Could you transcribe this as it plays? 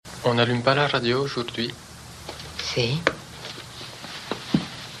On n'allume pas la radio aujourd'hui? Si.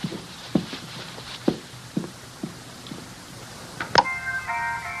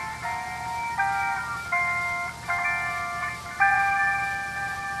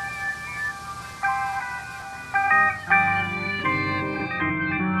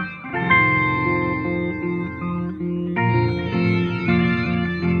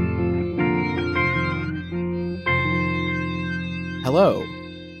 Hello.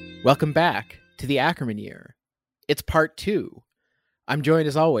 Welcome back to the Ackerman Year. It's part 2. I'm joined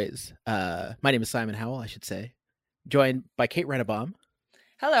as always. My name is Simon Howell, I should say. Joined by Kate Rennebaum.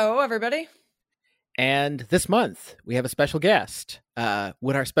 Hello, everybody. And this month, we have a special guest.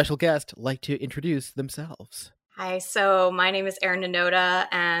 Would our special guest like to introduce themselves? Hi, so my name is Erin Nunoda,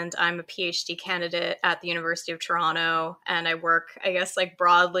 and I'm a PhD candidate at the University of Toronto, and I work, I guess,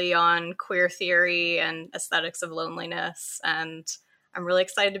 broadly on queer theory and aesthetics of loneliness, and I'm really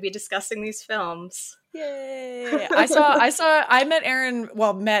excited to be discussing these films. Yay! I met Erin,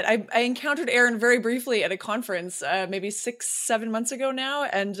 I encountered Erin very briefly at a conference, maybe 6-7 months ago now,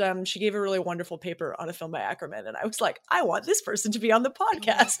 and she gave a really wonderful paper on a film by Ackerman, and I was like, I want this person to be on the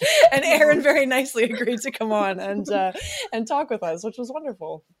podcast, and Erin very nicely agreed to come on and talk with us, which was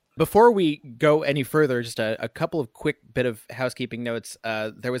wonderful. Before we go any further, just a couple of quick bit of housekeeping notes.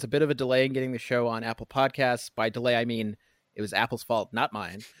 There was a bit of a delay in getting the show on Apple Podcasts. By delay, I mean it was Apple's fault, not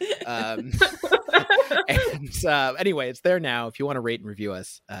mine. Anyway, it's there now. If you want to rate and review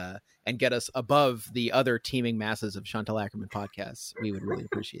us and get us above the other teeming masses of Chantal Ackerman podcasts, we would really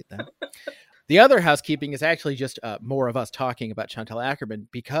appreciate that. The other housekeeping is actually just more of us talking about Chantal Ackerman,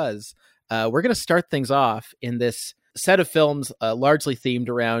 because we're going to start things off in this set of films largely themed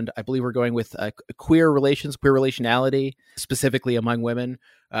around, I believe we're going with queer relations, queer relationality, specifically among women,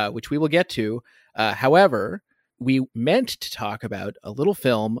 which we will get to. However, we meant to talk about a little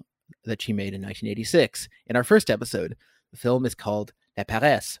film that she made in 1986 in our first episode. The film is called La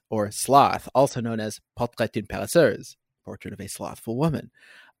Paresse, or Sloth, also known as Portrait d'une paresseuse, Portrait of a Slothful Woman.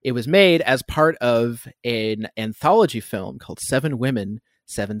 It was made as part of an anthology film called 7 Women,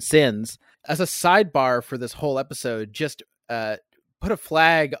 7 Sins. As a sidebar for this whole episode, just put a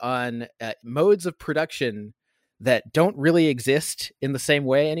flag on modes of production that don't really exist in the same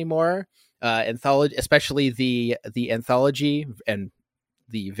way anymore. Anthology, especially the anthology and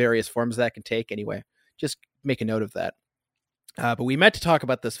the various forms that can take. Anyway, just make a note of that. But we meant to talk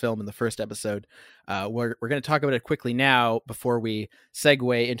about this film in the first episode. We're going to talk about it quickly now before we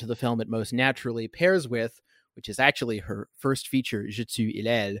segue into the film it most naturally pairs with, which is actually her first feature, Je suis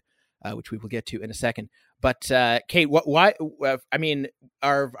elle, which we will get to in a second. But Kate, why? I mean,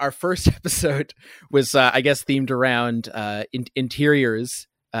 our first episode was, I guess, themed around interiors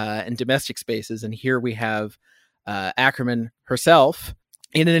and domestic spaces, and here we have Ackerman herself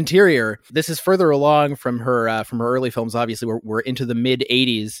in an interior. This is further along from her early films. Obviously, we're into the mid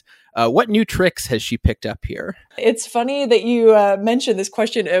 80s. What new tricks has she picked up here? It's funny that you mentioned this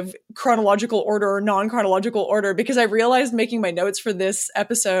question of chronological order or non-chronological order, because I realized making my notes for this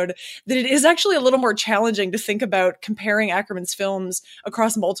episode that it is actually a little more challenging to think about comparing Ackerman's films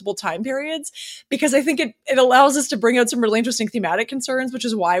across multiple time periods, because I think it allows us to bring out some really interesting thematic concerns, which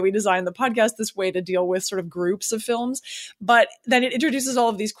is why we designed the podcast this way, to deal with sort of groups of films. But then it introduces all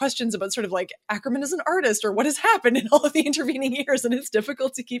of these questions about sort of like Ackerman as an artist, or what has happened in all of the intervening years, and it's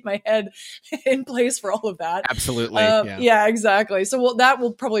difficult to keep my head in place for all of that. Absolutely. Yeah, exactly. So that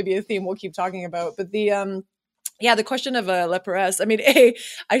will probably be a theme we'll keep talking about. But the question of La Paresse, I mean,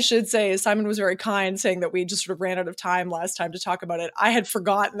 I should say Simon was very kind, saying that we just sort of ran out of time last time to talk about it. I had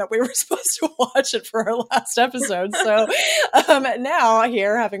forgotten that we were supposed to watch it for our last episode. So now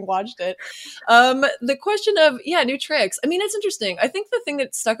here, having watched it, the question of, new tricks. I mean, it's interesting. I think the thing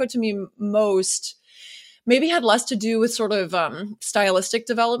that stuck out to me most maybe had less to do with sort of stylistic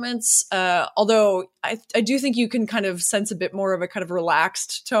developments, although I do think you can kind of sense a bit more of a kind of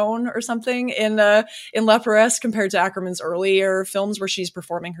relaxed tone or something in La Paresse compared to Ackerman's earlier films where she's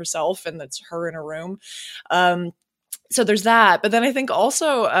performing herself and that's her in a room. So there's that. But then I think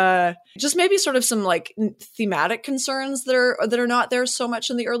also just maybe sort of some like thematic concerns that are not there so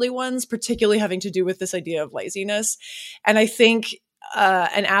much in the early ones, particularly having to do with this idea of laziness. And I think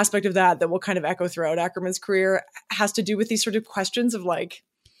an aspect of that will kind of echo throughout Ackerman's career has to do with these sort of questions of like,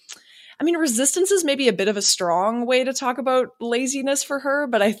 I mean, resistance is maybe a bit of a strong way to talk about laziness for her,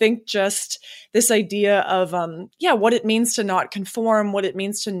 but I think just this idea of, what it means to not conform, what it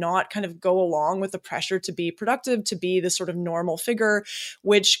means to not kind of go along with the pressure to be productive, to be this sort of normal figure,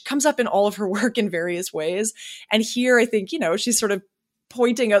 which comes up in all of her work in various ways. And here I think, she's sort of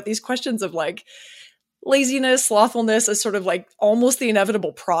pointing out these questions of like, laziness, slothfulness as sort of like almost the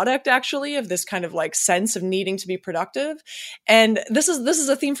inevitable product actually of this kind of like sense of needing to be productive. And this is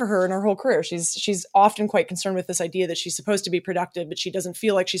a theme for her in her whole career. She's often quite concerned with this idea that she's supposed to be productive, but she doesn't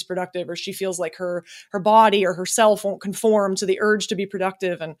feel like she's productive, or she feels like her body or herself won't conform to the urge to be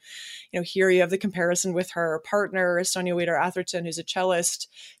productive. And here you have the comparison with her partner, Sonia Wheeler-Atherton, who's a cellist,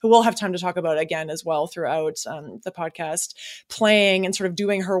 who we'll have time to talk about again as well throughout the podcast, playing and sort of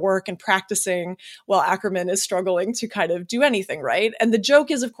doing her work and practicing while Ackerman is struggling to kind of do anything, right? And the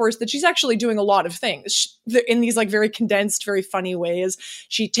joke is, of course, that she's actually doing a lot of things in these like very condensed, very funny ways.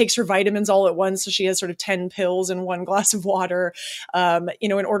 She takes her vitamins all at once, so she has sort of 10 pills in one glass of water.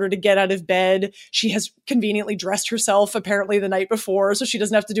 In order to get out of bed, she has conveniently dressed herself apparently the night before, so she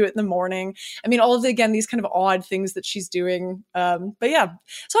doesn't have to do it in the morning. I mean, all of these kind of odd things that she's doing. But yeah,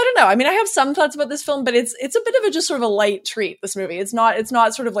 so I don't know. I mean, I have some thoughts about this film, but it's a bit of a just sort of a light treat, this movie. It's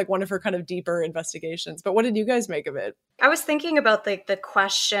not sort of like one of her kind of deeper investigations. But what did you guys make of it? I was thinking about like the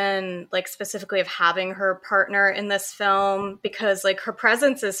question, like specifically of having her partner in this film, because like her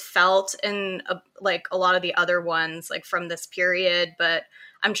presence is felt in like a lot of the other ones, like from this period. But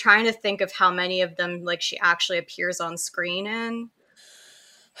I'm trying to think of how many of them like she actually appears on screen in.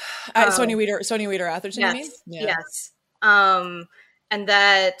 Sonia Wheeler-Atherton, yes, you mean? Yeah. Yes. And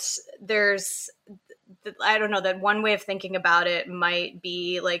that there's, I don't know, that one way of thinking about it might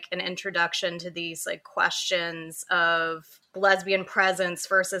be like an introduction to these like questions of lesbian presence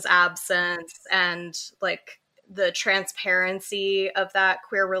versus absence, and like the transparency of that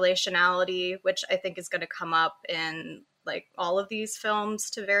queer relationality, which I think is going to come up in like all of these films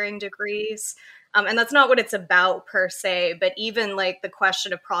to varying degrees. And that's not what it's about per se, but even like the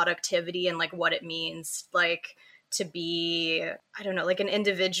question of productivity and like what it means, like to be, I don't know, like an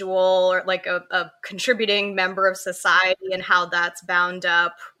individual or like a contributing member of society, and how that's bound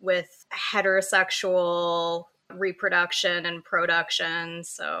up with heterosexual reproduction and production.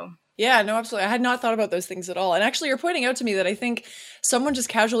 So yeah, no, absolutely. I had not thought about those things at all. And actually, you're pointing out to me that I think someone just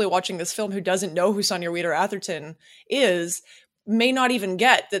casually watching this film who doesn't know who Sonia Wheeler-Atherton is may not even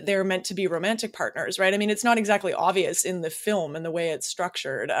get that they're meant to be romantic partners, right? I mean, it's not exactly obvious in the film and the way it's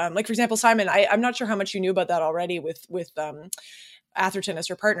structured. Like, for example, Simon, I'm not sure how much you knew about that already with Atherton as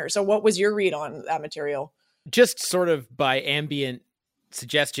her partner. So what was your read on that material? Just sort of by ambient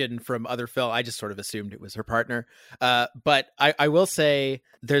suggestion from other film, I just sort of assumed it was her partner. But I will say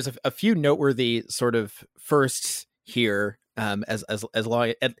there's a few noteworthy sort of firsts here, as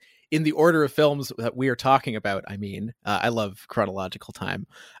long as in the order of films that we are talking about. I mean, I love chronological time.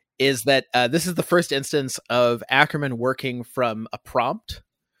 Is that this is the first instance of Ackerman working from a prompt.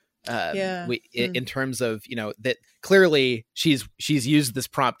 In terms of, that clearly she's used this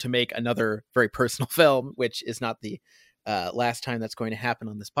prompt to make another very personal film, which is not the last time that's going to happen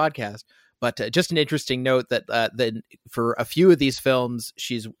on this podcast. But just an interesting note that for a few of these films,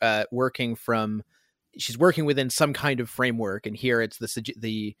 she's working within some kind of framework, and here it's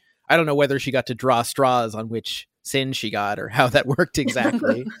the I don't know whether she got to draw straws on which sin she got or how that worked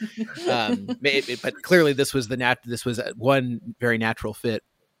exactly. But clearly this was one very natural fit.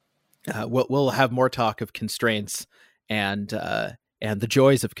 We'll have more talk of constraints and the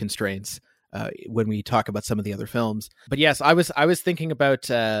joys of constraints when we talk about some of the other films. But yes, I was thinking about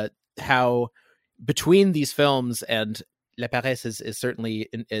how between these films, and La Paresse is certainly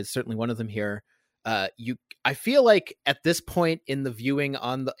one of them here. I feel like at this point in the viewing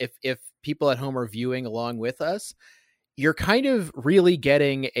if people at home are viewing along with us, you're kind of really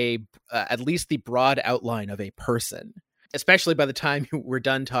getting at least the broad outline of a person. Especially by the time we're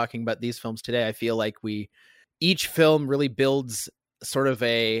done talking about these films today, I feel like each film really builds sort of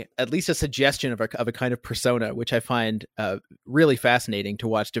at least a suggestion of a kind of persona, which I find really fascinating to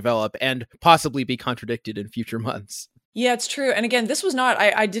watch develop and possibly be contradicted in future months. Yeah, it's true. And again, this was not,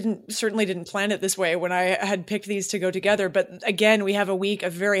 I certainly didn't plan it this way when I had picked these to go together. But again, we have a week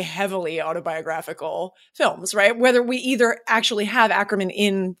of very heavily autobiographical films, right? Whether we either actually have Ackerman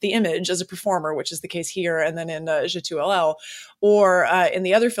in the image as a performer, which is the case here, and then in Je tu LL, or in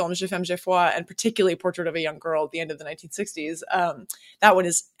the other films, Je femme, je foi, and particularly Portrait of a Young Girl at the end of the 1960s. That one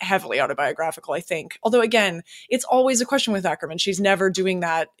is heavily autobiographical, I think. Although again, it's always a question with Ackerman. She's never doing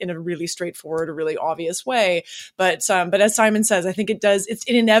that in a really straightforward or really obvious way. But as Simon says, I think it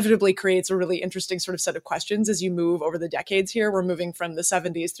inevitably creates a really interesting sort of set of questions as you move over the decades here. We're moving from the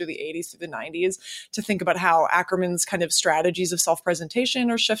 70s through the 80s through the 90s to think about how Ackerman's kind of strategies of self-presentation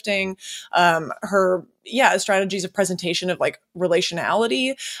are shifting. Her strategies of presentation of like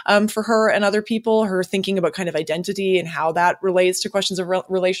relationality for her and other people, her thinking about kind of identity and how that relates to questions of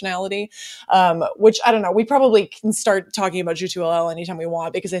relationality, which I don't know, we probably can start talking about J2LL anytime we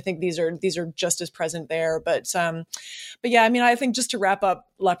want, because I think these are just as present there. But yeah, I mean, I think just to wrap up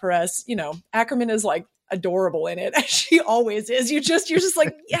Leporess, you know, Ackerman is like adorable in it, as she always is. You're just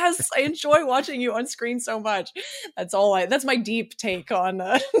like, yes, I enjoy watching you on screen so much. That's my deep take on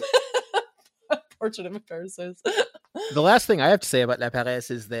Portrait of a Pharisees. The last thing I have to say about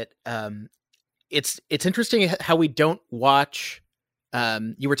Leporess is that it's interesting how we don't watch.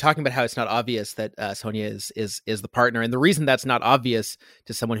 You were talking about how it's not obvious that Sonia is the partner, and the reason that's not obvious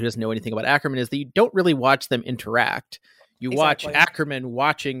to someone who doesn't know anything about Ackerman is that you don't really watch them interact. You watch Ackerman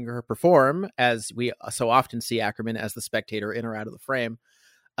watching her perform, as we so often see Ackerman as the spectator in or out of the frame,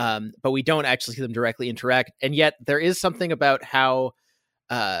 but we don't actually see them directly interact. And yet there is something about how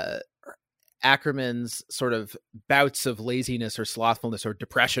Ackerman's sort of bouts of laziness or slothfulness or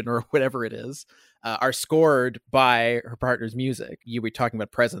depression or whatever it is are scored by her partner's music. You were talking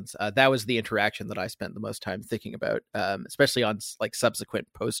about presence. That was the interaction that I spent the most time thinking about, especially on like subsequent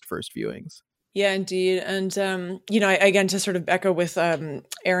post first viewings. Yeah, indeed. And, you know, again, to sort of echo with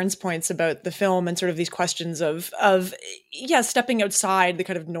Erin's points about the film and sort of these questions of stepping outside the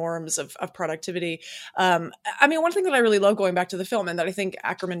kind of norms of productivity. I mean, one thing that I really love going back to the film, and that I think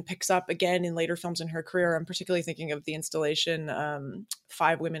Ackerman picks up again in later films in her career, I'm particularly thinking of the installation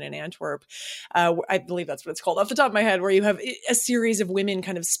 5 Women in Antwerp. I believe that's what it's called off the top of my head, where you have a series of women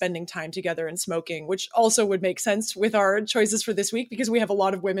kind of spending time together and smoking, which also would make sense with our choices for this week, because we have a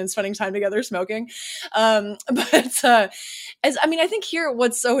lot of women spending time together smoking. I think here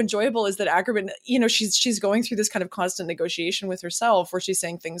what's so enjoyable is that Ackerman, you know, she's going through this kind of constant negotiation with herself, where she's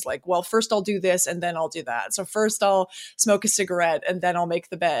saying things like, well, first I'll do this and then I'll do that. So first I'll smoke a cigarette and then I'll make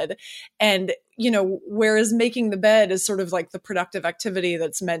the bed. And, you know, whereas making the bed is sort of like the productive activity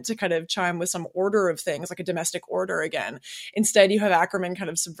that's meant to kind of chime with some order of things, like a domestic order again. Instead, you have Ackerman kind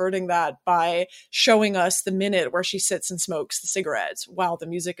of subverting that by showing us the minute where she sits and smokes the cigarettes while the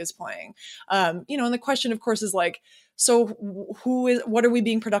music is playing. You know, and the question, of course, is like, so what are we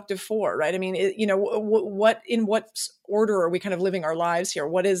being productive for, right? I mean, you know, in what order are we kind of living our lives here?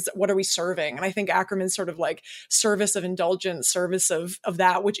 What are we serving? And I think Ackerman's sort of like service of indulgence, service of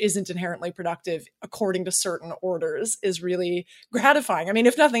that which isn't inherently productive according to certain orders is really gratifying. I mean,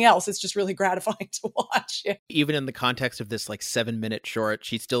 if nothing else, it's just really gratifying to watch. Yeah. Even in the context of this like 7-minute short,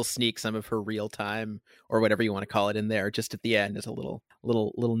 she still sneaks some of her real time or whatever you want to call it in there, just at the end as a little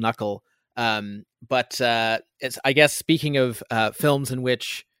knuckle. But it's, I guess, speaking of films in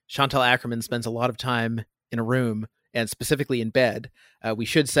which Chantal Ackerman spends a lot of time in a room and specifically in bed, we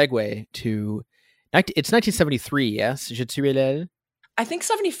should segue to it's 1973. Yes, J2LL. I think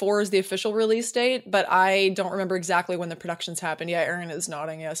 74 is the official release date, but I don't remember exactly when the productions happened. Yeah, Erin is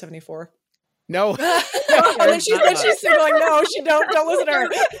nodding. Yeah, 74. No. And then she's like, no, she don't listen to her.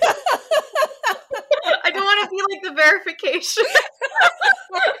 I don't want to be like the verification.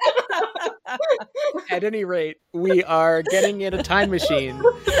 At any rate, we are getting in a time machine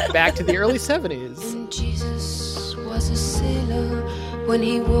back to the early 70s. And Jesus was a sailor when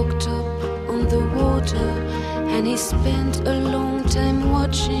he walked up on the water, and he spent a long time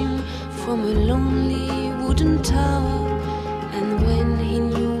watching from a lonely wooden tower. And when he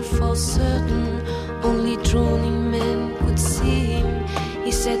knew for certain only drowning men could see him,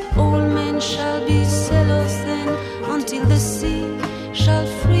 he said, all men shall be sailors then, until the sea shall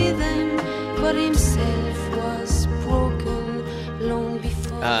free them. But himself was broken long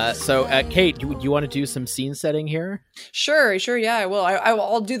before. So, Kate, do you want to do some scene setting here? Sure. Yeah, I will.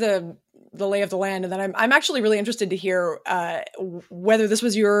 I'll do the lay of the land, and then I'm actually really interested to hear whether this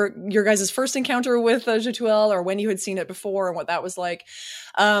was your guys' first encounter with J2LL, or when you had seen it before and what that was like.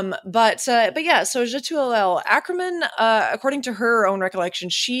 But yeah, so J2LL, Ackerman, according to her own recollection,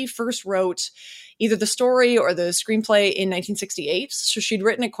 she first wrote either the story or the screenplay in 1968. So she'd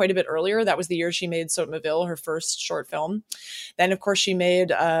written it quite a bit earlier. That was the year she made Saute-Maville, her first short film. Then, of course, she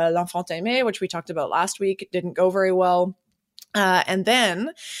made L'Enfant Aimé, which we talked about last week. It didn't go very well. And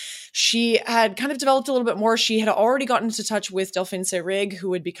then she had kind of developed a little bit more. She had already gotten into touch with Delphine Seyrig, who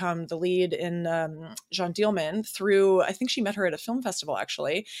would become the lead in Jean Dielman through, I think she met her at a film festival,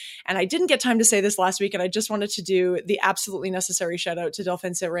 actually. And I didn't get time to say this last week, and I just wanted to do the absolutely necessary shout out to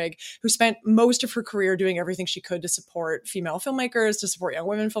Delphine Seyrig, who spent most of her career doing everything she could to support female filmmakers, to support young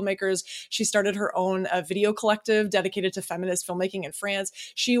women filmmakers. She started her own video collective dedicated to feminist filmmaking in France.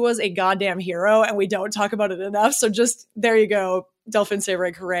 She was a goddamn hero, and we don't talk about it enough. So just there you go. Delphine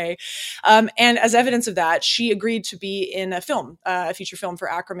Seyrig, hooray. And as evidence of that, she agreed to be in a film, a feature film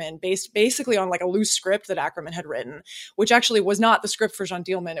for Ackerman, based basically on like a loose script that Ackerman had written, which actually was not the script for Jean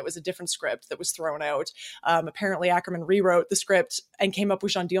Dielman. It was a different script that was thrown out. Apparently Ackerman rewrote the script and came up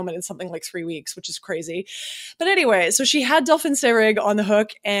with Jean Dielman in something like 3 weeks, which is crazy. But anyway, so she had Delphine Seyrig on the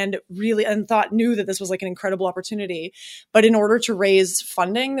hook and knew that this was like an incredible opportunity. But in order to raise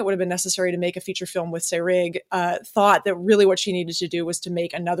funding that would have been necessary to make a feature film with Seyrig, thought that really what she needed to do was to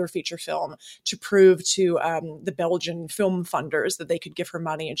make another feature film to prove to the Belgian film funders that they could give her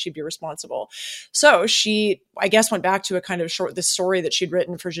money and she'd be responsible. So she, I guess, went back to a kind of this story that she'd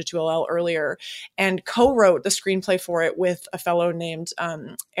written for J2LL earlier and co-wrote the screenplay for it with a fellow named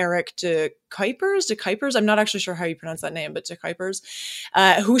Eric de Kuipers. I'm not actually sure how you pronounce that name, but de Kuipers,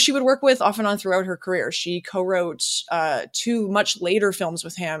 who she would work with off and on throughout her career. She co-wrote 2 much later films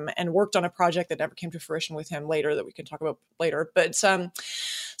with him and worked on a project that never came to fruition with him later that we can talk about later. But so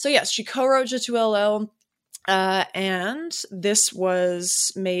yes, she co-wrote J2LL, and this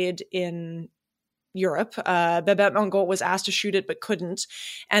was made in Europe. Babette Mangot was asked to shoot it but couldn't,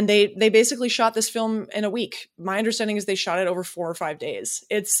 and they basically shot this film in a week. My understanding is they shot it over 4 or 5 days.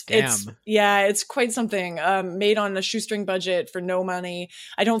 It's quite something. Made on a shoestring budget for no money.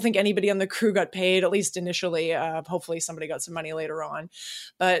 I don't think anybody on the crew got paid, at least initially. Hopefully somebody got some money later on,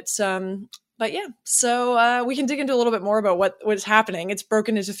 but yeah, so we can dig into a little bit more about what is happening. It's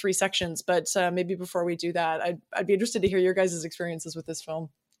broken into 3 sections, but maybe before we do that, I'd be interested to hear your guys' experiences with this film.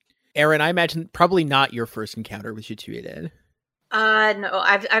 Erin, I imagine probably not your first encounter with J2LL. No,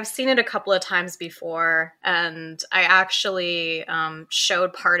 I've seen it a couple of times before, and I actually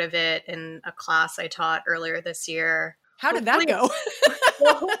showed part of it in a class I taught earlier this year. How did that go?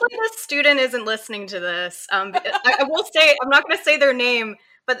 Well, hopefully the student isn't listening to this. I will say, I'm not going to say their name,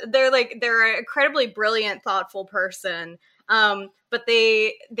 but they're an incredibly brilliant, thoughtful person. But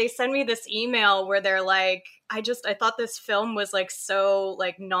they send me this email where they're like, I thought this film was like so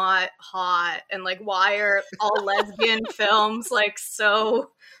like not hot, and like why are all lesbian films like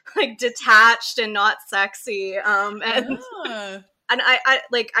so like detached and not sexy? And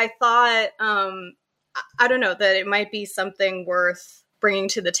I thought I don't know, that it might be something worth bringing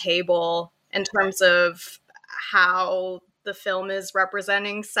to the table in terms of how the film is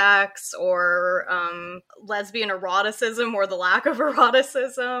representing sex or lesbian eroticism or the lack of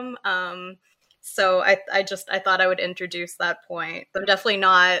eroticism. So I thought I would introduce that point. I'm definitely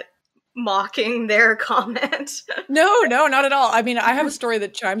not mocking their comment. No, not at all. I mean, I have a story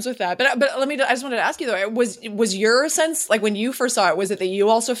that chimes with that. But I just wanted to ask you though, was your sense, like when you first saw it, was it that you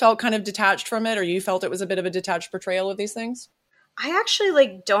also felt kind of detached from it, or you felt it was a bit of a detached portrayal of these things? I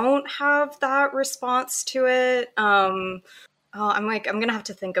actually don't have that response to it. I'm gonna have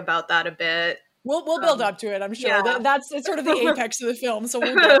to think about that a bit. We'll build up to it, I'm sure. Yeah. It's sort of the apex of the film, so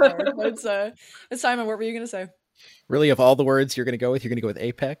we'll get there. But Simon, what were you gonna say? Really, of all the words you're gonna go with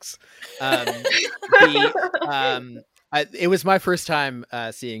apex. It was my first time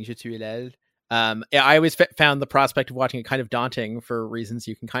seeing J2LL. I always found the prospect of watching it kind of daunting for reasons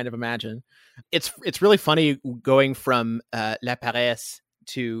you can kind of imagine. It's really funny going from La Paresse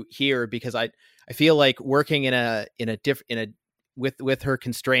to here, because I feel like working with her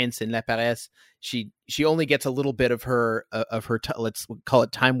constraints in La Paresse, she only gets a little bit of her let's call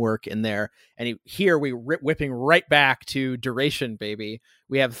it time work in there, and here we whipping right back to duration, baby.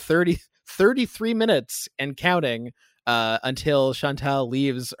 We have 33 minutes and counting until Chantal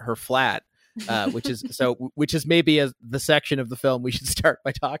leaves her flat. Which is maybe the section of the film we should start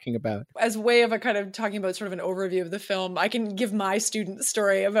by talking about. As way of a kind of talking about sort of an overview of the film, I can give my student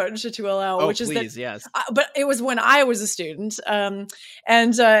story about J2LL, which please, is that, yes. But it was when I was a student,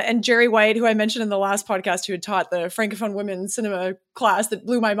 and Jerry White, who I mentioned in the last podcast, who had taught the Francophone women cinema class that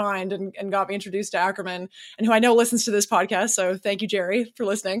blew my mind and got me introduced to Ackerman, and who I know listens to this podcast. So thank you, Jerry, for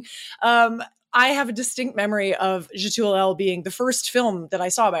listening. I have a distinct memory of J2LL being the first film that I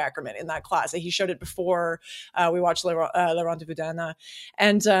saw by Ackerman in that class. He showed it before we watched Le Rendezvous d'Anna.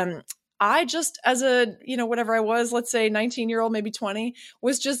 And I just, as a, whatever I was, let's say 19-year-old, maybe 20,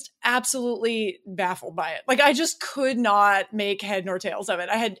 was just absolutely baffled by it. Like, I just could not make head nor tails of it.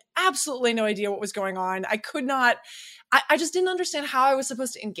 I had absolutely no idea what was going on. I just didn't understand how I was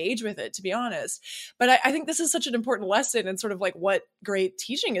supposed to engage with it, to be honest. But I think this is such an important lesson in sort of like what great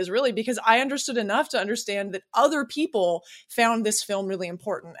teaching is, really, because I understood enough to understand that other people found this film really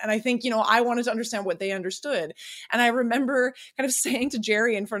important. And I think, I wanted to understand what they understood. And I remember kind of saying to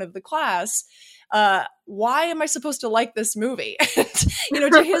Jerry in front of the class, why am I supposed to like this movie? And,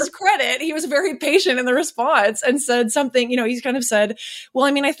 to his credit, he was very patient in the response and said something, he kind of said, well,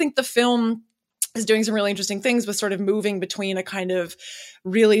 I mean, I think the film is doing some really interesting things with sort of moving between a kind of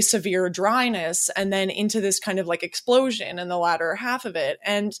really severe dryness and then into this kind of like explosion in the latter half of it.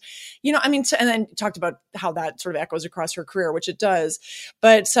 And, you know, I mean, and then talked about how that sort of echoes across her career, which it does.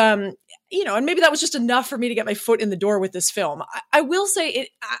 But, you know, and maybe that was just enough for me to get my foot in the door with this film. I will say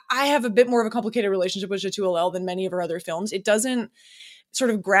I have a bit more of a complicated relationship with Jatualel than many of her other films. It doesn't sort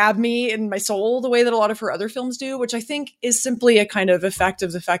of grab me in my soul the way that a lot of her other films do, which I think is simply a kind of effect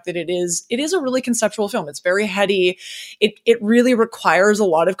of the fact that it is a really conceptual film. It's very heady. It really requires a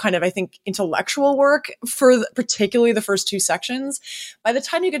lot of kind of, I think, intellectual work for particularly the first two sections. By the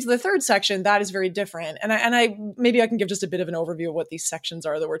time you get to the third section, that is very different. And I maybe I can give just a bit of an overview of what these sections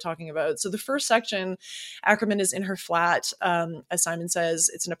are that we're talking about. So the first section, Ackerman is in her flat. As Simon says,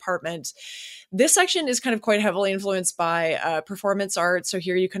 it's an apartment. This section is kind of quite heavily influenced by performance art. So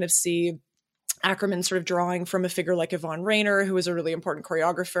here you kind of see Ackerman sort of drawing from a figure like Yvonne Rainer, who was a really important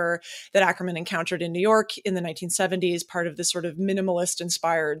choreographer that Ackerman encountered in New York in the 1970s, part of this sort of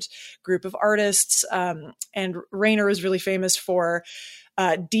minimalist-inspired group of artists. And Rainer is really famous for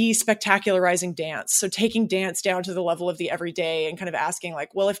de-spectacularizing dance. So taking dance down to the level of the everyday and kind of asking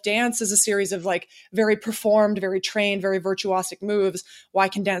like, well, if dance is a series of like very performed, very trained, very virtuosic moves, why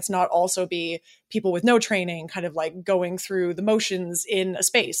can dance not also be people with no training kind of like going through the motions in a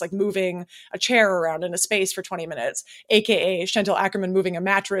space, like moving a chair around in a space for 20 minutes, aka Chantal Ackerman moving a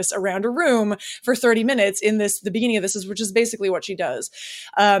mattress around a room for 30 minutes in the beginning of this, which is basically what she does.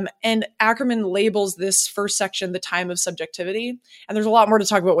 And Ackerman labels this first section the time of subjectivity. And there's a lot more to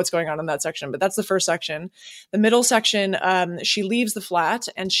talk about what's going on in that section, but that's the first section. The middle section, she leaves the flat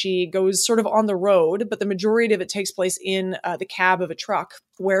and she goes sort of on the road, but the majority of it takes place in the cab of a truck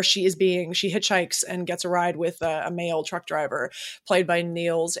where she hitchhikes and gets a ride with a male truck driver played by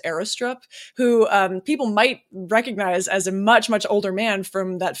Niels Arestrup, who people might recognize as a much, much older man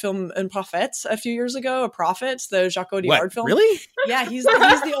from that film Un Prophète a few years ago, A Prophet, the Jacques Audiard film. Really? Yeah, he's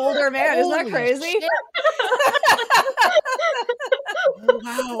the older man. Isn't that crazy?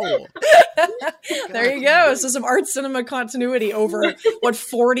 Wow. There you go. So some art cinema continuity over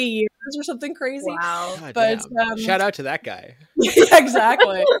 40 years or something crazy. Wow. God But damn. Shout out to that guy. Yeah,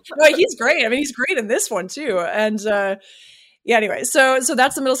 exactly. No, he's great. I mean, he's great in this one too. And yeah, anyway, so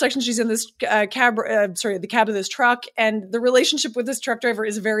that's the middle section. She's in this the cab of this truck, and the relationship with this truck driver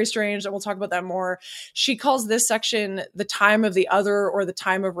is very strange, and we'll talk about that more. She calls this section the time of the other, or the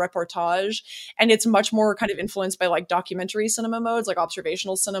time of reportage, and it's much more kind of influenced by like documentary cinema modes, like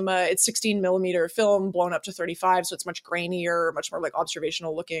observational cinema. It's 16 millimeter film blown up to 35, so it's much grainier, much more like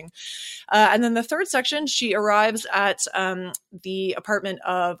observational looking. And then the third section, she arrives at the apartment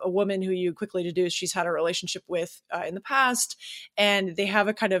of a woman who you quickly deduce she's had a relationship with in the past. And they have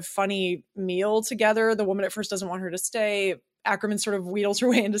a kind of funny meal together. The woman at first doesn't want her to stay. Ackerman sort of wheedles her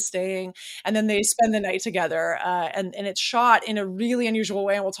way into staying, and then they spend the night together. And it's shot in a really unusual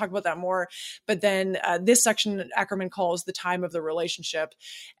way, and we'll talk about that more. But then this section Ackerman calls the time of the relationship.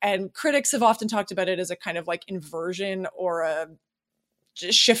 And critics have often talked about it as a kind of like inversion or a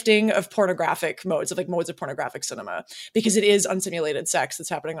shifting of pornographic modes, of like modes of pornographic cinema, because it is unsimulated sex that's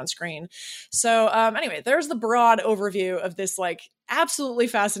happening on screen. So anyway, there's the broad overview of this like absolutely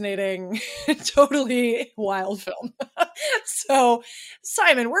fascinating, totally wild film. So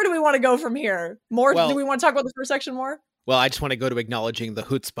Simon, where do we want to go from here? Do we want to talk about the first section more? Well, I just want to go to acknowledging the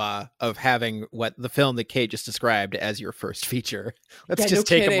chutzpah of having the film that Kate just described as your first feature. Let's just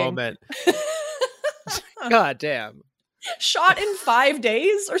take a moment. God damn. Shot in 5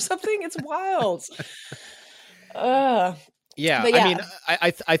 days or something. It's wild. Yeah, yeah, I mean,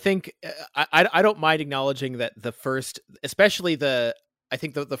 I think I don't mind acknowledging that the first, especially the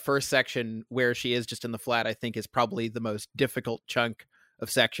first section where she is just in the flat, I think is probably the most difficult chunk of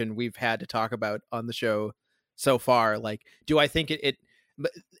section we've had to talk about on the show so far. Like, do I think it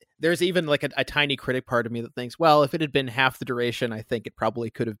there's even like a tiny critic part of me that thinks, well, if it had been half the duration, I think it probably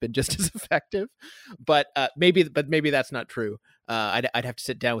could have been just as effective. But maybe that's not true. I'd have to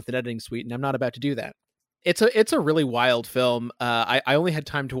sit down with an editing suite, and I'm not about to do that. It's a really wild film. I only had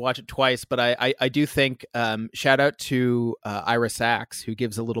time to watch it twice, but I do think shout out to Ira Sachs, who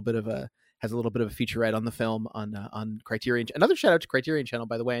gives has a little bit of a featurette on the film on Criterion. Another shout out to Criterion Channel,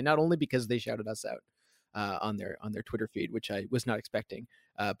 by the way, and not only because they shouted us out on their Twitter feed, which I was not expecting.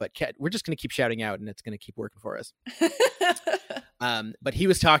 But we're just going to keep shouting out, and it's going to keep working for us. But he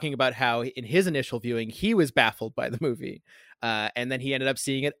was talking about how in his initial viewing, he was baffled by the movie. And then he ended up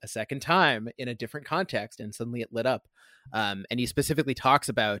seeing it a second time in a different context, and suddenly it lit up. And he specifically talks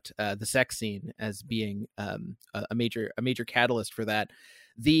about the sex scene as being a major catalyst for that.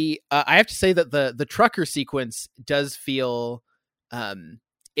 I have to say that the trucker sequence does feel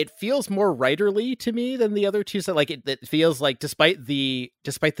it feels more writerly to me than the other two. So like it feels like despite the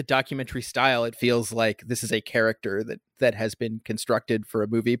documentary style, it feels like this is a character that has been constructed for a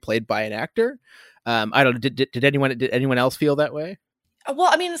movie played by an actor. I don't know. Did anyone else feel that way? Well,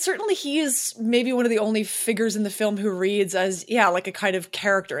 I mean, certainly he is maybe one of the only figures in the film who reads as, like a kind of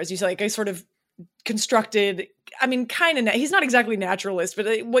character, as you say, like a sort of constructed, I mean, kind of, he's not exactly naturalist,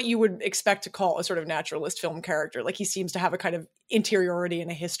 but what you would expect to call a sort of naturalist film character. Like he seems to have a kind of interiority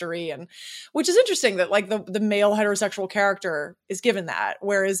and a history, and which is interesting that like the male heterosexual character is given that,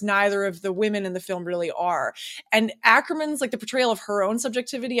 whereas neither of the women in the film really are. And Ackerman's like the portrayal of her own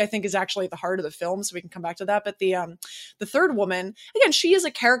subjectivity, I think, is actually at the heart of the film. So we can come back to that. But the third woman, again, she is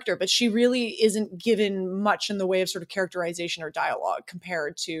a character, but she really isn't given much in the way of sort of characterization or dialogue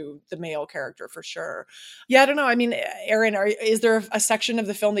compared to the male character, for sure. Yeah, I don't know. I mean, Erin, is there a section of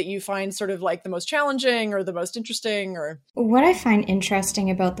the film that you find sort of like the most challenging or the most interesting? Or what I find interesting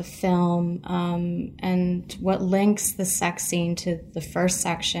about the film, and what links the sex scene to the first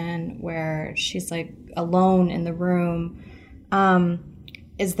section where she's like alone in the room,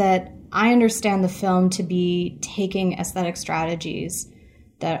 is that I understand the film to be taking aesthetic strategies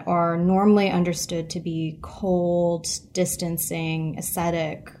that are normally understood to be cold, distancing,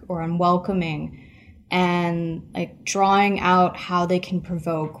 aesthetic, or unwelcoming, and like drawing out how they can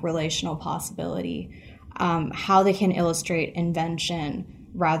provoke relational possibility, how they can illustrate invention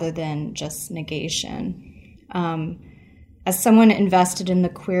rather than just negation. As someone invested in the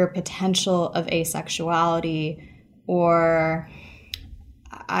queer potential of asexuality, or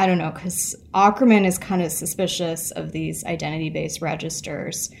I don't know, because Ackerman is kind of suspicious of these identity-based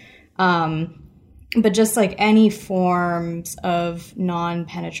registers. But just like any forms of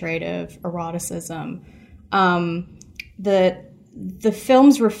non-penetrative eroticism, the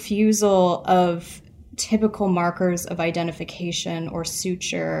film's refusal of typical markers of identification or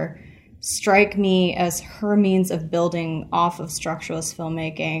suture strike me as her means of building off of structuralist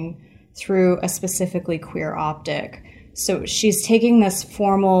filmmaking through a specifically queer optic. So she's taking this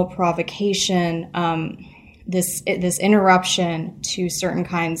formal provocation, this interruption to certain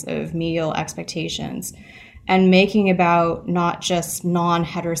kinds of medial expectations, and making about not just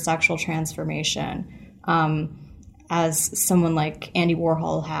non-heterosexual transformation, as someone like Andy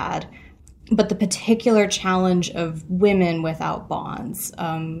Warhol had, but the particular challenge of women without bonds,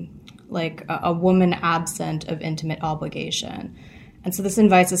 like a woman absent of intimate obligation. And so this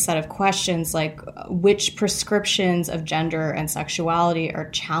invites a set of questions like which prescriptions of gender and sexuality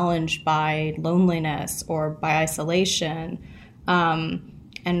are challenged by loneliness or by isolation,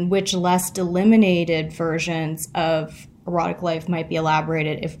 and which less delimited versions of erotic life might be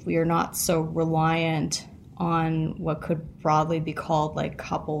elaborated if we are not so reliant on what could broadly be called like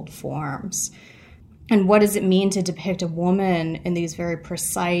coupled forms. And what does it mean to depict a woman in these very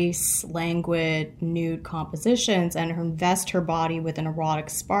precise, languid, nude compositions and invest her body with an erotic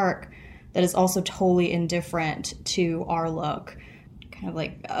spark that is also totally indifferent to our look, kind of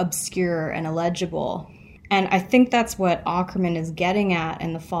like obscure and illegible? And I think that's what Ackerman is getting at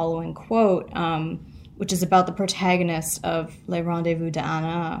in the following quote, which is about the protagonist of Les Rendezvous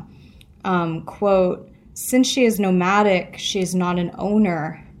d'Anna. Quote, "Since she is nomadic, she is not an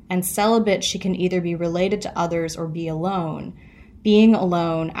owner, and celibate, she can either be related to others or be alone. Being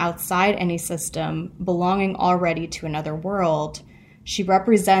alone, outside any system, belonging already to another world, she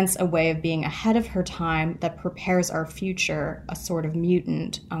represents a way of being ahead of her time that prepares our future, a sort of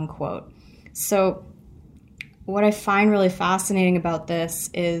mutant," unquote. So what I find really fascinating about this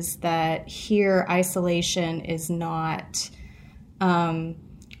is that here isolation is not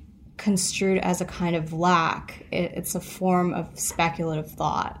construed as a kind of lack. It's a form of speculative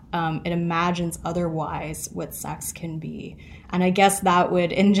thought. It imagines otherwise what sex can be. And I guess that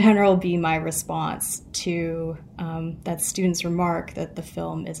would, in general, be my response to that student's remark that the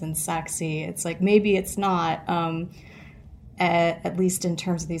film isn't sexy. It's like, maybe it's not, at least in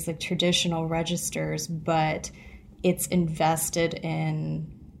terms of these like traditional registers, but it's invested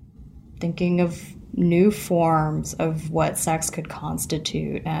in thinking of new forms of what sex could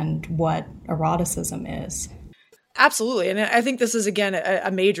constitute and what eroticism is. Absolutely. And I think this is, again, a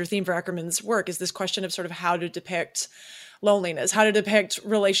major theme for Ackerman's work, is this question of sort of how to depict loneliness, how to depict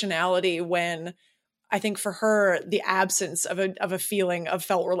relationality when, I think for her, the absence of a feeling of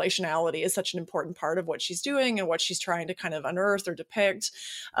felt relationality is such an important part of what she's doing and what she's trying to kind of unearth or depict.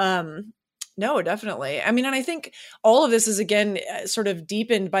 No, definitely. I mean, and I think all of this is, again, sort of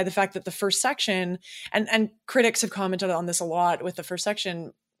deepened by the fact that the first section, and critics have commented on this a lot with the first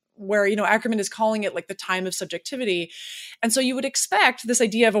section, where, you know, Ackerman is calling it like the time of subjectivity. And so you would expect this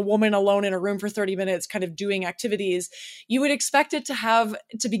idea of a woman alone in a room for 30 minutes kind of doing activities, you would expect it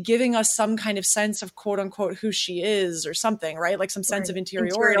to be giving us some kind of sense of quote unquote who she is or something, right? Like some sense of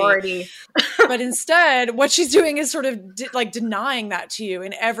interiority. But instead, what she's doing is sort of like denying that to you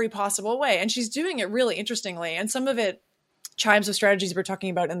in every possible way. And she's doing it really interestingly. And some of it chimes with strategies we were talking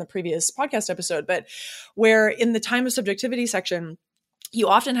about in the previous podcast episode, but where in the time of subjectivity section, you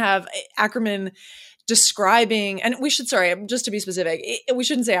often have Ackerman describing, and just to be specific, we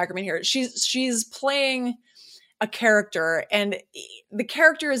shouldn't say Ackerman here. She's playing a character, and the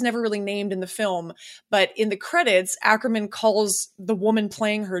character is never really named in the film, but in the credits, Ackerman calls the woman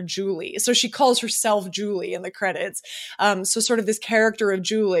playing her Julie. So she calls herself Julie in the credits. So sort of this character of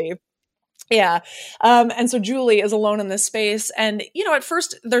Julie. Yeah. And so Julie is alone in this space. And, you know, at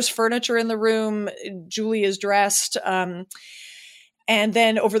first there's furniture in the room. Julie is dressed. And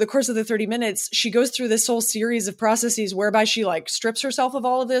then over the course of the 30 minutes, she goes through this whole series of processes whereby she like strips herself of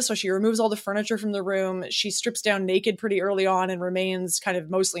all of this. So she removes all the furniture from the room. She strips down naked pretty early on and remains kind of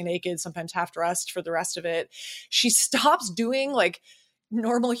mostly naked, sometimes half dressed for the rest of it. She stops doing like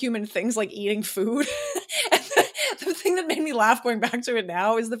normal human things like eating food. And the thing that made me laugh going back to it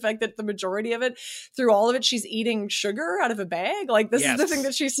now is the fact that the majority of it, through all of it, she's eating sugar out of a bag. Like this is the thing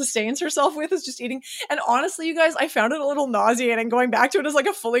that she sustains herself with, is just eating. And honestly, you guys, I found it a little nauseating going back to it as like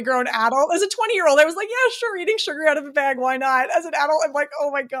a fully grown adult. As a 20-year-old, I was like, yeah, sure, eating sugar out of a bag, why not? As an adult, I'm like, oh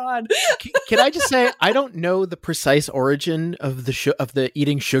my God. Can I just say, I don't know the precise origin of the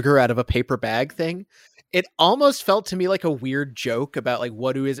eating sugar out of a paper bag thing. It almost felt to me like a weird joke about like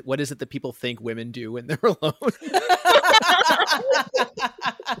what is it that people think women do when they're alone.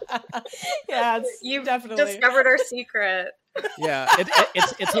 Yeah, you've definitely discovered our secret. Yeah,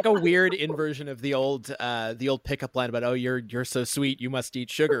 it's like a weird inversion of the old pickup line about, oh, you're so sweet, you must eat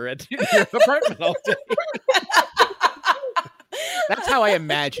sugar at your apartment all day. That's how I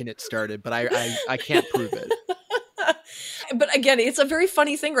imagine it started, but I can't prove it. But again, it's a very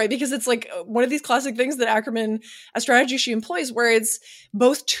funny thing, right? Because it's like one of these classic things that Ackerman, a strategy she employs, where it's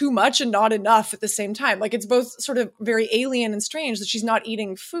both too much and not enough at the same time. Like it's both sort of very alien and strange that she's not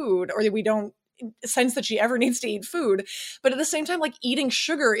eating food, or that we don't sense that she ever needs to eat food. But at the same time, like eating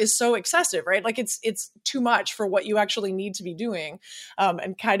sugar is so excessive, right? Like it's too much for what you actually need to be doing,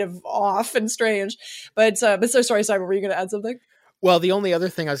 and kind of off and strange. But so sorry, Simon, were you going to add something? Well, the only other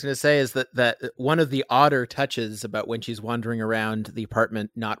thing I was going to say is that one of the odder touches about when she's wandering around the apartment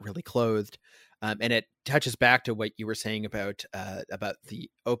not really clothed, and it touches back to what you were saying about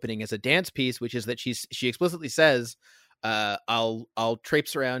the opening as a dance piece, which is that she explicitly says, I'll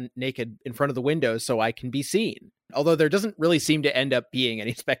traipse around naked in front of the window so I can be seen. Although there doesn't really seem to end up being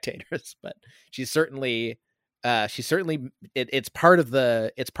any spectators, but it's part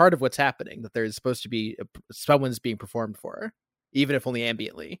of what's happening, that there's supposed to be someone's being performed for her, even if only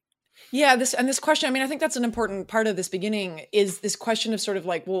ambiently. Yeah, this question, I mean, I think that's an important part of this beginning, is this question of sort of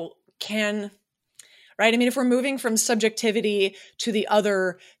like, well, right? I mean, if we're moving from subjectivity to the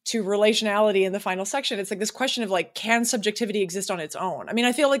other to relationality in the final section, it's like this question of like, can subjectivity exist on its own? I mean,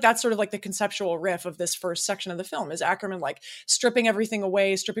 I feel like that's sort of like the conceptual riff of this first section of the film, is Ackerman like stripping everything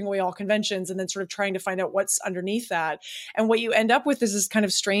away, stripping away all conventions, and then sort of trying to find out what's underneath that. And what you end up with is this kind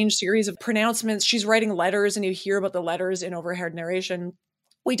of strange series of pronouncements. She's writing letters, and you hear about the letters in overheard narration.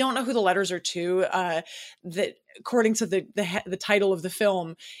 We don't know who the letters are to. That according to the title of the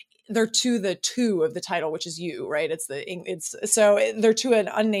film, they're to the two of the title, which is you, right? So they're to an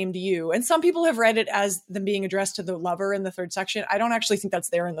unnamed you. And some people have read it as them being addressed to the lover in the third section. I don't actually think that's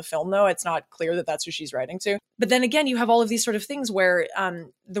there in the film, though. It's not clear that that's who she's writing to. But then again, you have all of these sort of things where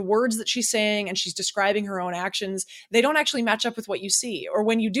the words that she's saying and she's describing her own actions, they don't actually match up with what you see. Or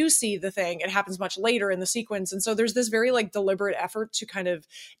when you do see the thing, it happens much later in the sequence. And so there's this very like deliberate effort to kind of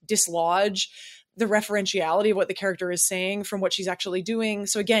dislodge the referentiality of what the character is saying from what she's actually doing.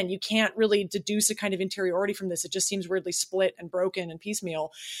 So again, you can't really deduce a kind of interiority from this. It just seems weirdly split and broken and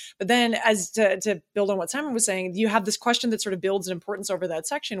piecemeal. But then, as to build on what Simon was saying, you have this question that sort of builds in importance over that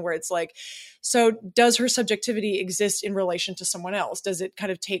section, where it's like, so does her subjectivity exist in relation to someone else? Does it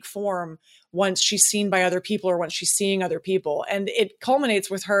kind of take form once she's seen by other people, or once she's seeing other people? And it culminates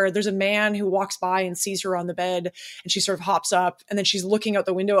with her. There's a man who walks by and sees her on the bed, and she sort of hops up, and then she's looking out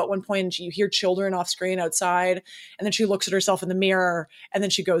the window at one point, and you hear children off screen outside, and then she looks at herself in the mirror, and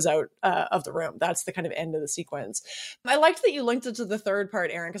then she goes out of the room. That's the kind of end of the sequence. I liked that you linked it to the third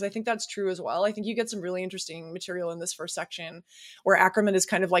part, Erin, because I think that's true as well. I think you get some really interesting material in this first section where Ackerman is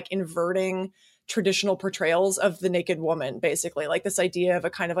kind of like inverting traditional portrayals of the naked woman, basically, like this idea of a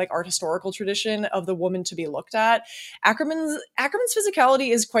kind of like art historical tradition of the woman to be looked at. Ackerman's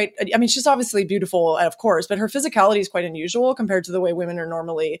physicality is quite, I mean, she's obviously beautiful, of course, but her physicality is quite unusual compared to the way women are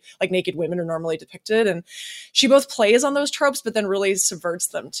normally, like naked women are normally depicted. And she both plays on those tropes, but then really subverts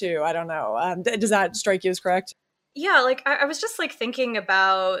them too. I don't know. Does that strike you as correct? Yeah, like I was just like thinking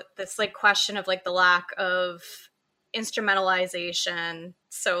about this like question of like the lack of instrumentalization.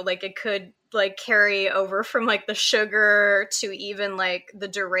 So like it could like carry over from like the sugar to even like the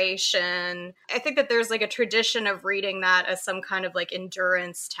duration. I think that there's like a tradition of reading that as some kind of like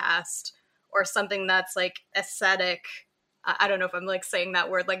endurance test or something that's like aesthetic. I don't know if I'm like saying that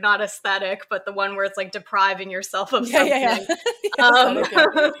word, like not aesthetic, but the one where it's like depriving yourself of something.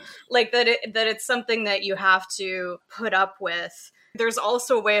 Like that it's something that you have to put up with. There's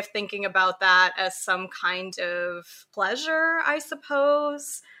also a way of thinking about that as some kind of pleasure, I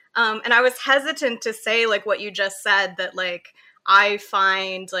suppose. And I was hesitant to say like what you just said, that like I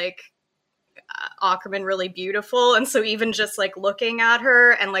find like Ackerman really beautiful. And so even just like looking at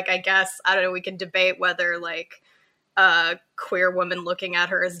her and like, I guess, I don't know, we could debate whether like a queer woman looking at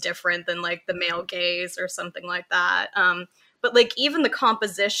her is different than like the male gaze or something like that. But like even the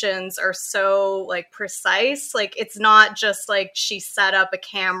compositions are so like precise. Like it's not just like she set up a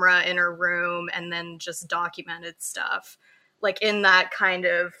camera in her room and then just documented stuff. Like in that kind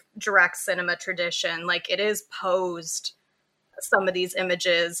of direct cinema tradition, like it is posed some of these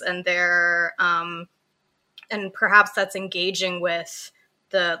images, and they're and perhaps that's engaging with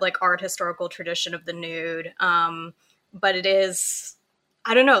the like art historical tradition of the nude. But it is,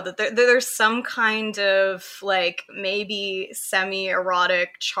 I don't know, that there's some kind of like maybe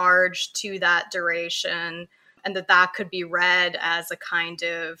semi-erotic charge to that duration, and that could be read as a kind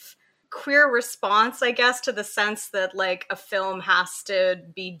of queer response, I guess, to the sense that like a film has to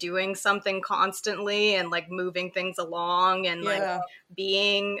be doing something constantly and like moving things along and like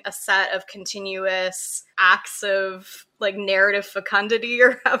being a set of continuous acts of like narrative fecundity,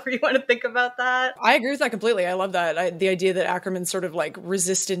 or however you want to think about that. I agree with that completely. I love that. The idea that Ackerman's sort of like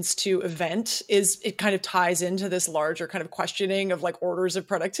resistance to event it kind of ties into this larger kind of questioning of like orders of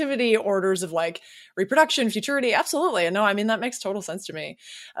productivity, orders of like reproduction, futurity. Absolutely. And no, I mean, that makes total sense to me.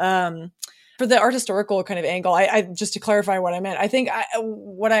 For the art historical kind of angle, I just to clarify what I meant, I think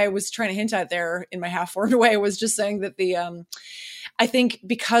what I was trying to hint at there in my half-formed way was just saying that I think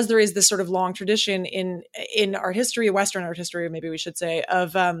because there is this sort of long tradition in art history, Western art history, maybe we should say,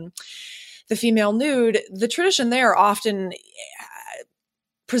 of the female nude, the tradition there often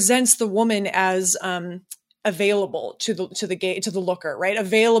presents the woman as available to the looker, right?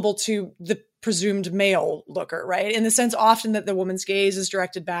 Available to the presumed male looker, right? In the sense often that the woman's gaze is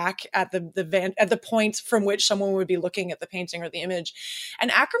directed back at the point from which someone would be looking at the painting or the image.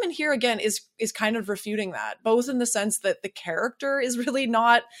 And Ackerman here again is kind of refuting that, both in the sense that the character is really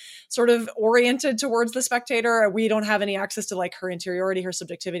not sort of oriented towards the spectator. We don't have any access to like her interiority, her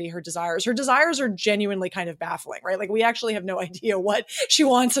subjectivity, her desires. Her desires are genuinely kind of baffling, right? Like we actually have no idea what she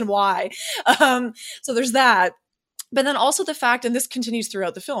wants and why. So there's that. But then also the fact, and this continues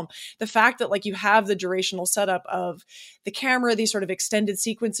throughout the film, the fact that like you have the durational setup of the camera, these sort of extended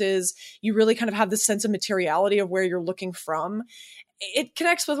sequences, you really kind of have this sense of materiality of where you're looking from. It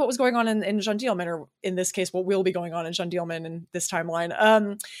connects with what was going on in Jeanne Dielman, or in this case, what will be going on in Jeanne Dielman in this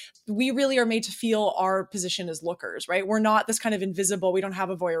timeline. We really are made to feel our position as lookers, right? We're not this kind of invisible, we don't have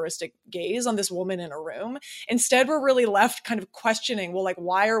a voyeuristic gaze on this woman in a room. Instead, we're really left kind of questioning, well, like,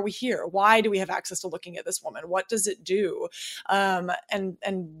 why are we here? Why do we have access to looking at this woman? What does it do? And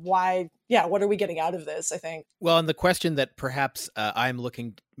why, what are we getting out of this, I think? Well, and the question that perhaps I'm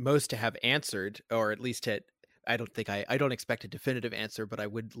looking most to have answered, or at least I don't expect a definitive answer, but I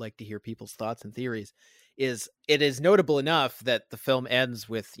would like to hear people's thoughts and theories, is it is notable enough that the film ends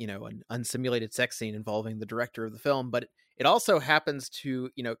with, an unsimulated sex scene involving the director of the film, but it also happens to,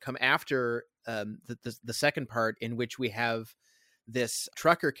 come after the second part, in which we have this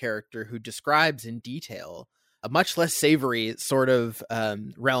trucker character who describes in detail a much less savory sort of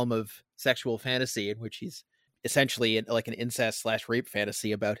realm of sexual fantasy, in which he's essentially like an incest/rape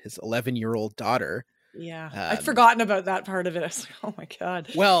fantasy about his 11-year-old daughter. Yeah, I'd forgotten about that part of it. I was like, oh my God.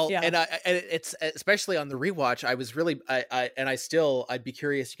 Well, yeah. And it's especially on the rewatch, I was really, I'd be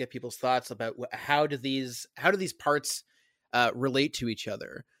curious to get people's thoughts about how do these parts relate to each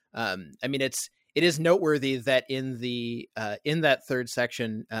other. I mean, it is noteworthy that in that third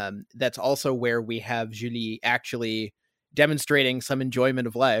section, that's also where we have Julie actually demonstrating some enjoyment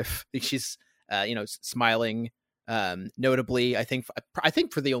of life. She's, smiling, notably, I think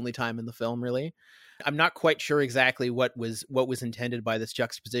for the only time in the film, really. I'm not quite sure exactly what was intended by this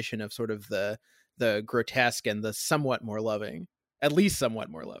juxtaposition of sort of the the grotesque and the somewhat more loving, at least somewhat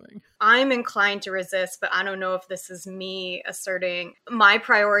more loving. I'm inclined to resist, but I don't know if this is me asserting my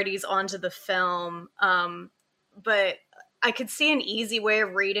priorities onto the film. But I could see an easy way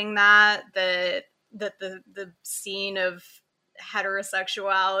of reading that the scene of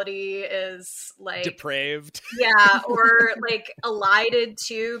heterosexuality is like depraved. Yeah, or like elided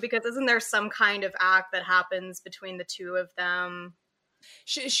too, because isn't there some kind of act that happens between the two of them?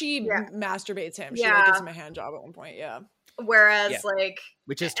 She masturbates him. She Yeah. like, gives him a hand job at one point. Yeah. Whereas like,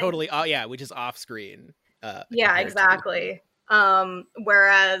 which is totally which is off screen. Yeah, exactly.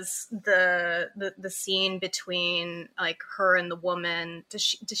 Whereas the scene between like her and the woman, does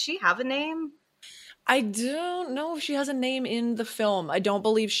she have a name? I don't know if she has a name in the film. I don't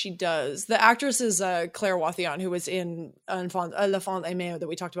believe she does. The actress is Claire Wathian, who was in La Fente Aimée that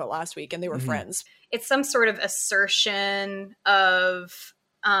we talked about last week, and they were friends. It's some sort of assertion of,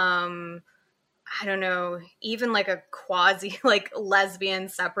 I don't know, even like a quasi like lesbian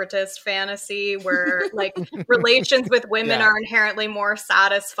separatist fantasy where like relations with women are inherently more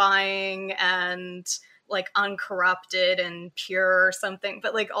satisfying and like uncorrupted and pure or something,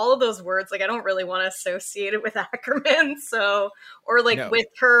 but like all of those words, like I don't really want to associate it with Ackerman, so, or like with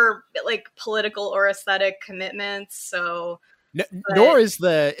her like political or aesthetic commitments. So nor is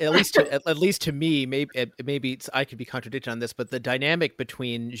at least to me, maybe I could be contradicted on this, but the dynamic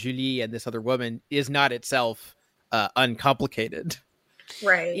between Julie and this other woman is not itself uncomplicated.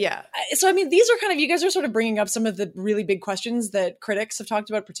 Right. Yeah. So, I mean, these are kind of, you guys are sort of bringing up some of the really big questions that critics have talked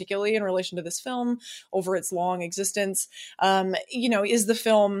about, particularly in relation to this film over its long existence. Is the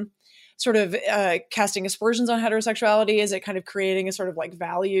film sort of casting aspersions on heterosexuality? Is it kind of creating a sort of like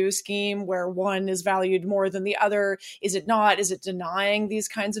value scheme where one is valued more than the other? Is it not? Is it denying these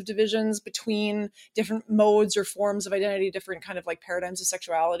kinds of divisions between different modes or forms of identity, different kind of like paradigms of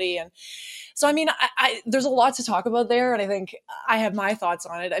sexuality? And so, I mean, I there's a lot to talk about there, and I think I have my thoughts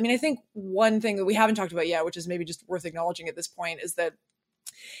on it. I mean, I think one thing that we haven't talked about yet, which is maybe just worth acknowledging at this point, is that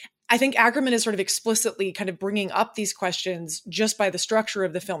I think Ackerman is sort of explicitly kind of bringing up these questions just by the structure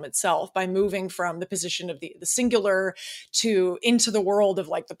of the film itself, by moving from the position of the singular into the world of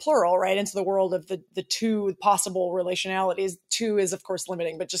like the plural, right? Into the world of the two possible relationalities. Two is of course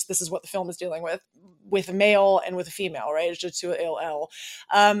limiting, but just this is what the film is dealing with a male and with a female, right? It's just 2LL.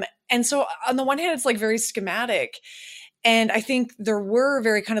 And so on the one hand, it's like very schematic. And I think there were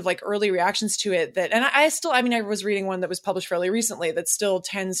very kind of like early reactions to it that, and I was reading one that was published fairly recently that still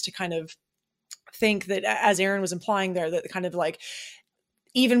tends to kind of think that, as Erin was implying there, that kind of like,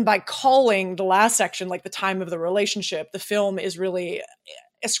 even by calling the last section, like the time of the relationship, the film is really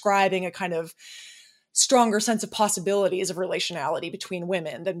ascribing a kind of stronger sense of possibilities of relationality between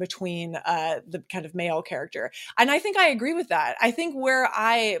women than between the kind of male character. And I think I agree with that. I think where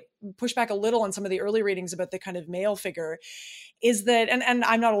I push back a little on some of the early readings about the kind of male figure is that, and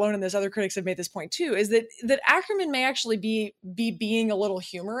I'm not alone in this, other critics have made this point too, is that Ackerman may actually be being a little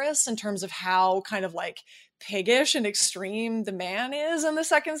humorous in terms of how kind of like piggish and extreme the man is in the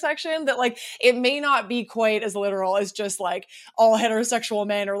second section, that like it may not be quite as literal as just like all heterosexual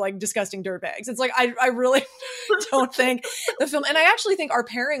men are like disgusting dirtbags. It's like I really don't think the film, and I actually think our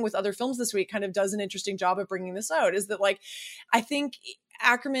pairing with other films this week kind of does an interesting job of bringing this out, is that like I think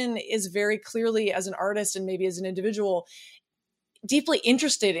Ackerman is very clearly, as an artist and maybe as an individual, deeply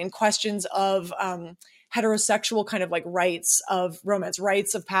interested in questions of heterosexual kind of like rites of romance,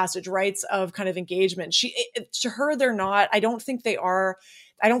 rites of passage, rites of kind of engagement. To her, they're not, I don't think they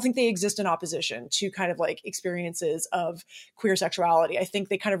exist in opposition to kind of like experiences of queer sexuality. I think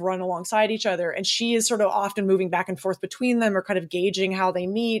they kind of run alongside each other, and she is sort of often moving back and forth between them, or kind of gauging how they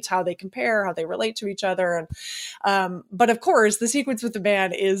meet, how they compare, how they relate to each other. And, but of course the sequence with the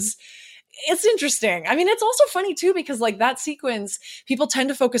man it's interesting. I mean, it's also funny too, because like that sequence, people tend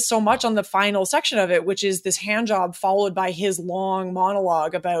to focus so much on the final section of it, which is this hand job followed by his long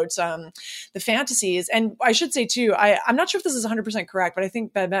monologue about the fantasies. And I should say too, I'm not sure if this is 100% correct, but I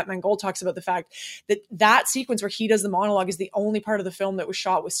think Babette Mangold talks about the fact that sequence where he does the monologue is the only part of the film that was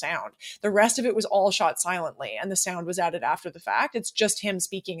shot with sound. The rest of it was all shot silently, and the sound was added after the fact. It's just him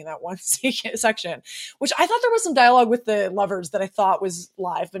speaking in that one section, which I thought there was some dialogue with the lovers that I thought was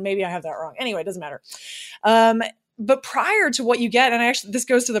live, but maybe I have that wrong. Anyway, it doesn't matter. But prior to what you get, and this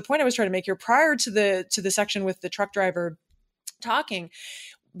goes to the point I was trying to make here, prior to the section with the truck driver talking,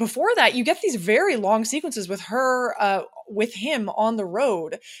 before that, you get these very long sequences with her with him on the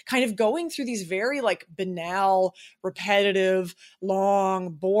road, kind of going through these very like banal, repetitive,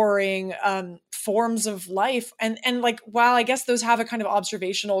 long, boring forms of life. And like, while I guess those have a kind of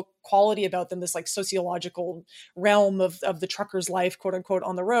observational quality about them, this like sociological realm of the trucker's life, quote unquote,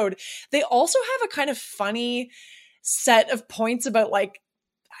 on the road, they also have a kind of funny set of points about like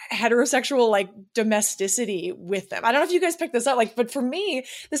heterosexual like domesticity with them. I don't know if you guys picked this up, like, but for me,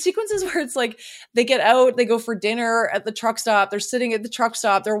 the sequences where it's like they get out, they go for dinner at the truck stop, they're sitting at the truck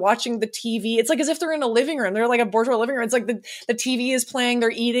stop, they're watching the TV. It's like as if they're in a living room. They're like a bourgeois living room. It's like the TV is playing,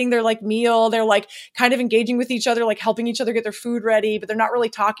 they're eating their like meal, they're like kind of engaging with each other, like helping each other get their food ready, but they're not really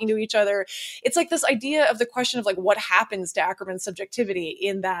talking to each other. It's like this idea of the question of like what happens to Ackerman's subjectivity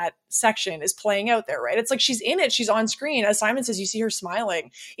in that section is playing out there, right? It's like she's in it, she's on screen. As Simon says, you see her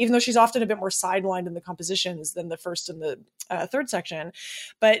smiling, even though she's often a bit more sidelined in the compositions than the first and the third section.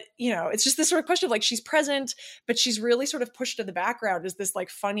 But, you know, it's just this sort of question of like, she's present, but she's really sort of pushed to the background as this like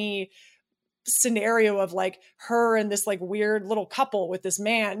funny scenario of like her and this like weird little couple with this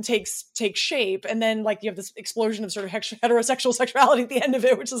man takes shape. And then like you have this explosion of sort of heterosexual sexuality at the end of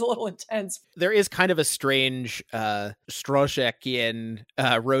it, which is a little intense. There is kind of a strange Strozhekian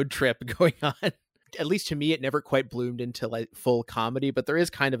road trip going on. At least to me, it never quite bloomed into like full comedy, but there is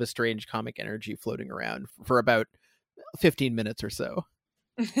kind of a strange comic energy floating around for about 15 minutes or so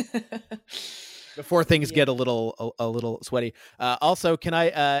before things get a little sweaty. Also, can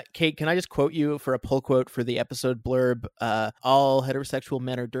I, Kate, can I just quote you for a pull quote for the episode blurb? All heterosexual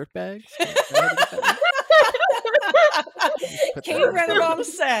men are dirtbags. Kate Rennebaum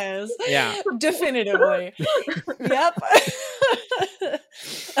says, yeah, definitively. Yep.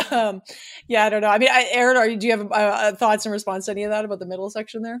 Yeah, I don't know. I mean, Erin, do you have thoughts in response to any of that about the middle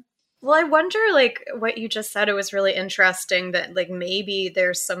section there? Well, I wonder, like, what you just said, it was really interesting that, like, maybe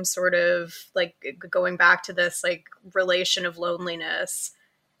there's some sort of, like, going back to this, like, relation of loneliness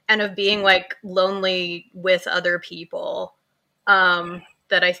and of being, like, lonely with other people,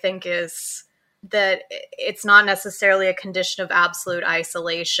 that I think is that it's not necessarily a condition of absolute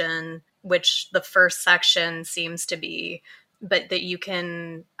isolation, which the first section seems to be, but that you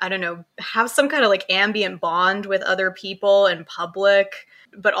can, I don't know, have some kind of like ambient bond with other people in public,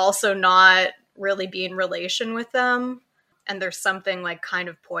 but also not really be in relation with them. And there's something like kind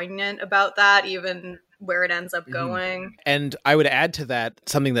of poignant about that, even where it ends up going. And I would add to that,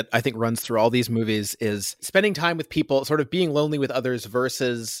 something that I think runs through all these movies is spending time with people, sort of being lonely with others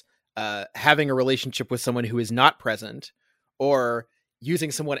versus having a relationship with someone who is not present, or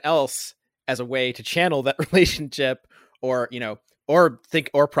using someone else as a way to channel that relationship, or, you know, or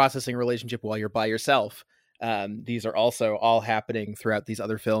processing a relationship while you're by yourself. These are also all happening throughout these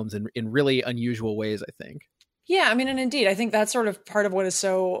other films in really unusual ways, I think. Yeah, I mean, and indeed, I think that's sort of part of what is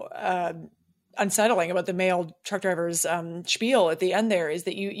so unsettling about the male truck driver's spiel at the end there, is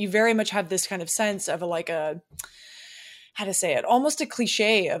that you very much have this kind of sense of how to say it, almost a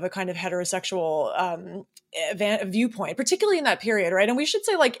cliche of a kind of heterosexual viewpoint, particularly in that period, right? And we should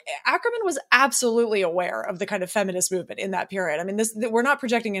say, like, Ackerman was absolutely aware of the kind of feminist movement in that period. I mean, we're not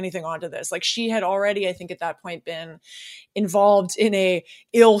projecting anything onto this. Like, she had already, I think, at that point been involved in a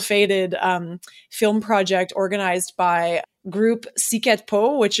ill-fated film project organized by group Siket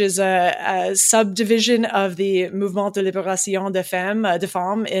Po, which is a subdivision of the Mouvement de Libération des Femmes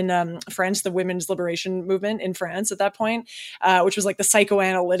in France, the women's liberation movement in France at that point, which was like the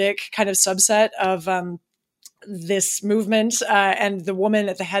psychoanalytic kind of subset of this movement. And the woman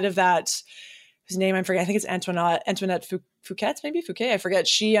at the head of that, whose name I forget, I think it's Antoinette Fouquet, maybe Fouquet, I forget.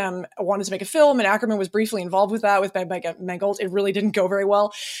 She wanted to make a film, and Ackerman was briefly involved with that with Mangold. It really didn't go very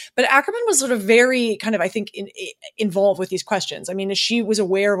well. But Ackerman was sort of very kind of, I think, involved with these questions. I mean, she was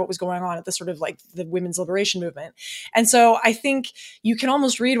aware of what was going on at the sort of like the women's liberation movement. And so I think you can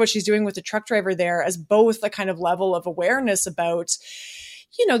almost read what she's doing with the truck driver there as both a kind of level of awareness about,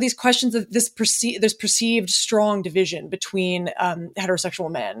 you know, these questions of this perceived strong division between heterosexual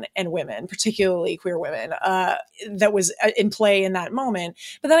men and women, particularly queer women, that was in play in that moment.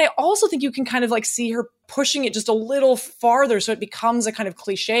 But then I also think you can kind of like see her pushing it just a little farther, so it becomes a kind of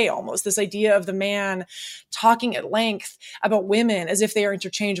cliche almost, this idea of the man talking at length about women as if they are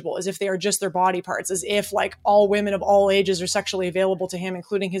interchangeable, as if they are just their body parts, as if like all women of all ages are sexually available to him,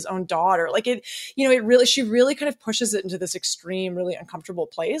 including his own daughter. Like it, you know, she really kind of pushes it into this extreme, really uncomfortable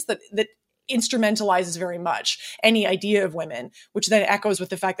place that instrumentalizes very much any idea of women, which then echoes with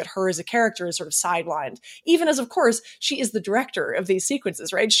the fact that her as a character is sort of sidelined, even as, of course, she is the director of these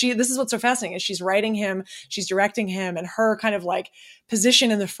sequences, right? This is what's so fascinating, is she's writing him, she's directing him, and her kind of like position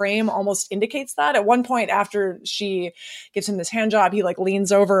in the frame almost indicates that. At one point, after she gives him this hand job, he like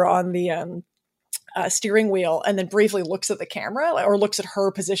leans over on the steering wheel and then briefly looks at the camera or looks at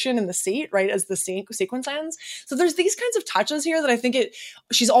her position in the seat, right, as the sequence ends. So there's these kinds of touches here that I think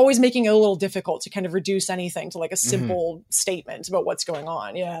she's always making it a little difficult to kind of reduce anything to like a simple statement about what's going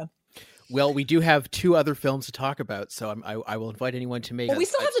on. Yeah. Well, we do have 2 other films to talk about, so I will invite anyone to make. Well, we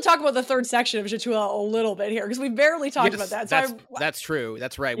still have to talk about the third section of Jatula a little bit here because we barely talked about that. So that's true.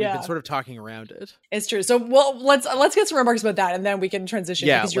 That's right. We've been sort of talking around it. It's true. So, well, let's get some remarks about that, and then we can transition.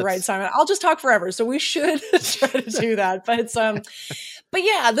 Because you're right, Simon. I'll just talk forever, so we should try to do that. But it's but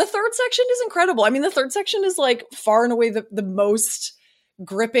yeah, the third section is incredible. I mean, the third section is like far and away the most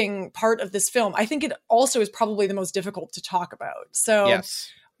gripping part of this film. I think it also is probably the most difficult to talk about. So yes.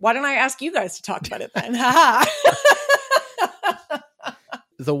 Why don't I ask you guys to talk about it then?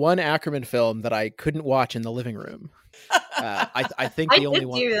 The one Ackerman film that I couldn't watch in the living room. I think the only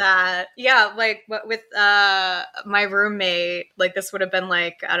one. I did do that. Yeah, like with my roommate, like this would have been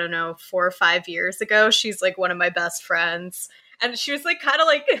like, I don't know, 4 or 5 years ago. She's like one of my best friends. And she was like kind of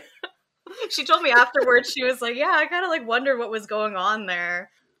like, she told me afterwards, she was like, yeah, I kind of like wondered what was going on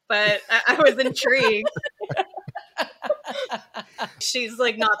there. But I was intrigued. She's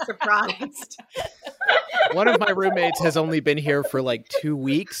like not surprised. One of my roommates has only been here for like 2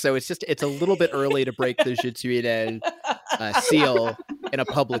 weeks, so it's a little bit early to break the Jitsuire seal in a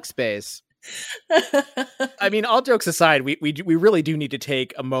public space. I mean, all jokes aside, we really do need to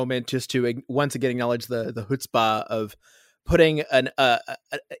take a moment just to once again acknowledge the chutzpah of putting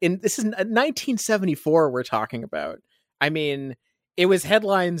this is 1974 we're talking about. I mean, it was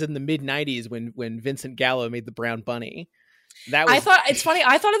headlines in the mid 90s when Vincent Gallo made The Brown Bunny. It's funny.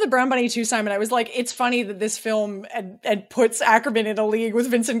 I thought of The Brown Bunny too, Simon. I was like, it's funny that this film and puts Ackerman in a league with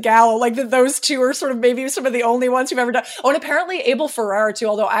Vincent Gallo. Like that those two are sort of maybe some of the only ones who've ever done. Oh, and apparently Abel Ferrara too.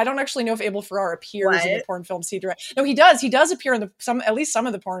 Although I don't actually know if Abel Ferrara appears in the porn films he directed. No, he does. He does appear in at least some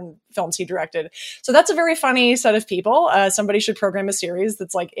of the porn films he directed. So that's a very funny set of people. Somebody should program a series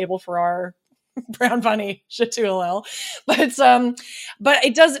that's like Abel Ferrara, Brown Bunny, Jatula. But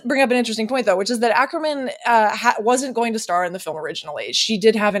it does bring up an interesting point, though, which is that Ackerman wasn't going to star in the film originally. She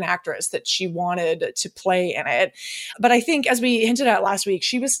did have an actress that she wanted to play in it. But I think, as we hinted at last week,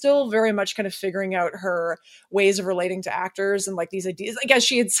 she was still very much kind of figuring out her ways of relating to actors and like these ideas. Like as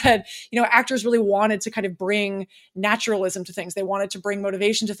she had said, actors really wanted to kind of bring naturalism to things. They wanted to bring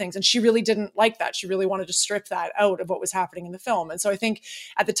motivation to things. And she really didn't like that. She really wanted to strip that out of what was happening in the film. And so I think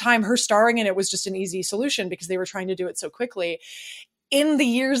at the time, her starring in it was just an easy solution because they were trying to do it so quickly. In the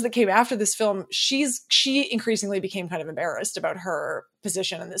years that came after this film, she increasingly became kind of embarrassed about her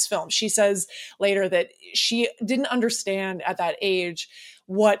position in this film. She says later that she didn't understand at that age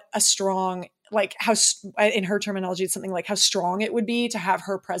what a strong, like how, in her terminology, it's something like how strong it would be to have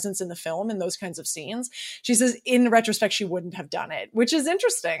her presence in the film in those kinds of scenes. She says in retrospect, she wouldn't have done it, which is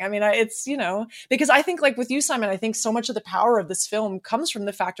interesting. I mean, it's, because I think like with you, Simon, I think so much of the power of this film comes from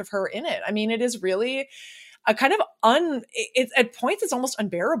the fact of her in it. I mean, it is really a kind of at points it's almost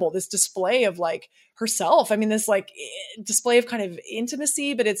unbearable, this display of like herself. I mean, this like display of kind of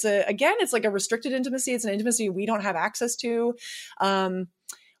intimacy, but it's like a restricted intimacy. It's an intimacy we don't have access to.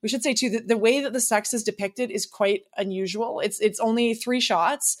 We should say too that the way that the sex is depicted is quite unusual. It's only 3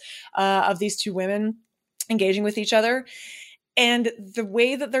 shots of these 2 women engaging with each other. And the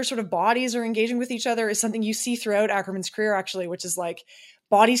way that their sort of bodies are engaging with each other is something you see throughout Ackerman's career, actually, which is like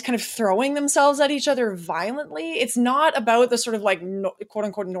bodies kind of throwing themselves at each other violently. It's not about the sort of like quote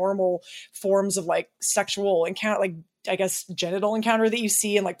unquote normal forms of like sexual encounter, like I guess genital encounter that you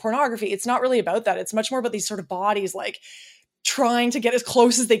see in like pornography. It's not really about that. It's much more about these sort of bodies like trying to get as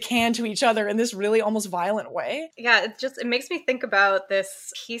close as they can to each other in this really almost violent way. Yeah, it makes me think about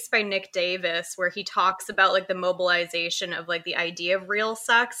this piece by Nick Davis where he talks about like the mobilization of like the idea of real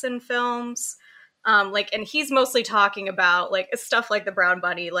sex in films. And he's mostly talking about like stuff like The Brown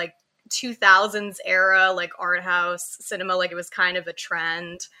Bunny, like 2000s era, like art house cinema, like it was kind of a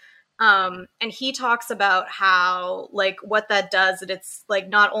trend. And he talks about how like what that does, that it's like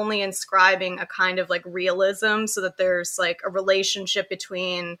not only inscribing a kind of like realism so that there's like a relationship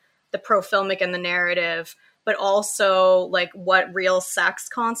between the pro-filmic and the narrative, but also like what real sex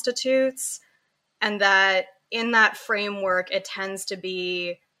constitutes. And that in that framework, it tends to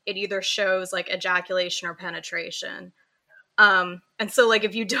be, it either shows like ejaculation or penetration. And so like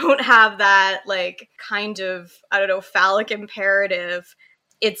if you don't have that like kind of, I don't know, phallic imperative,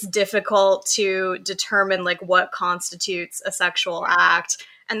 it's difficult to determine like what constitutes a sexual act.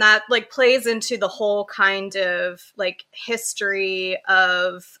 And that like plays into the whole kind of like history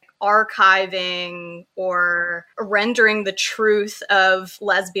of archiving or rendering the truth of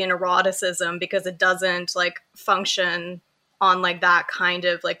lesbian eroticism, because it doesn't like function on like that kind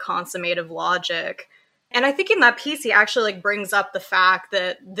of like consummative logic. And I think in that piece, he actually like brings up the fact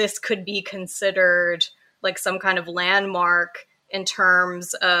that this could be considered like some kind of landmark in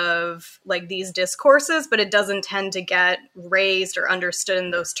terms of like these discourses, but it doesn't tend to get raised or understood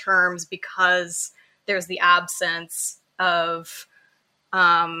in those terms because there's the absence of,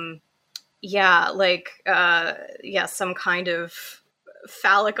 some kind of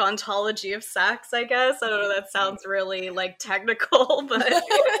phallic ontology of sex, I guess. I don't know, that sounds really like technical, but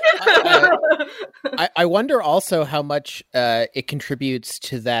I wonder also how much it contributes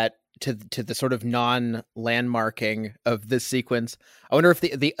to that, to the sort of non-landmarking of this sequence. I wonder if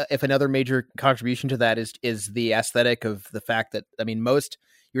if another major contribution to that is the aesthetic of the fact that, I mean, most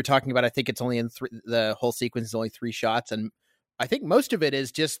you're talking about, I think it's only in the whole sequence is only 3 shots, and I think most of it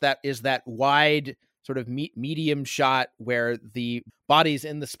is just that wide sort of medium shot where the bodies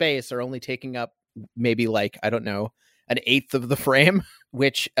in the space are only taking up maybe like, I don't know, an eighth of the frame,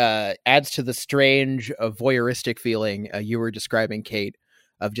 which adds to the strange voyeuristic feeling you were describing, Kate,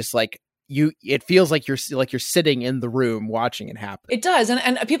 of just like it feels like you're sitting in the room watching it happen. It does.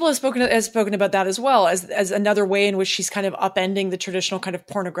 And people have spoken about that as well as another way in which she's kind of upending the traditional kind of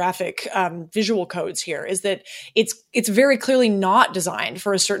pornographic visual codes here, is that it's very clearly not designed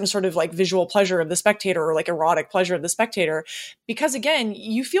for a certain sort of like visual pleasure of the spectator or like erotic pleasure of the spectator, because again,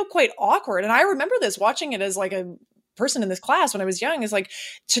 you feel quite awkward. And I remember this watching it as like a person in this class when I was young, is like,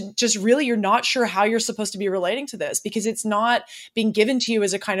 to just really, you're not sure how you're supposed to be relating to this because it's not being given to you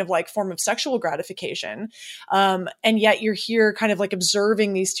as a kind of like form of sexual gratification. And yet you're here kind of like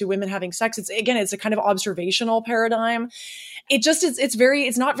observing these 2 women having sex. It's a kind of observational paradigm. It just is,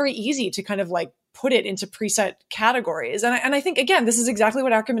 it's not very easy to kind of like put it into preset categories. And I think, again, this is exactly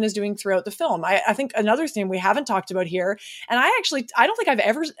what Ackerman is doing throughout the film. I think another theme we haven't talked about here, and I don't think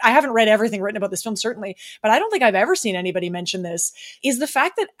I haven't read everything written about this film, certainly, but I don't think I've ever seen anybody mention this, is the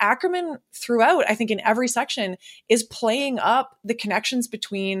fact that Ackerman throughout, I think in every section, is playing up the connections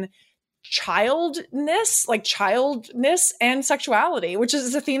between childness and sexuality, which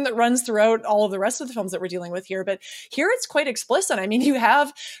is a theme that runs throughout all of the rest of the films that we're dealing with here. But here it's quite explicit. I mean, you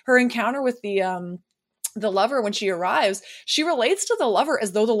have her encounter with the lover when she arrives. She relates to the lover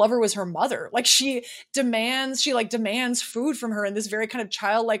as though the lover was her mother. Like she demands food from her in this very kind of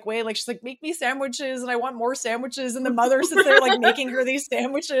childlike way. Like she's like, make me sandwiches and I want more sandwiches. And the mother sits there like making her these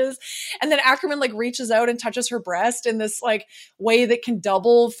sandwiches. And then Ackerman like reaches out and touches her breast in this like way that can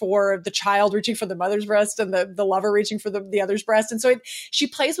double for the child reaching for the mother's breast and the lover reaching for the other's breast. And so she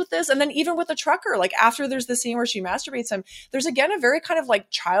plays with this. And then even with the trucker, like after there's the scene where she masturbates him, there's again a very kind of like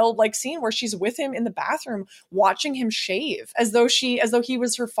childlike scene where she's with him in the bathroom watching him shave as though he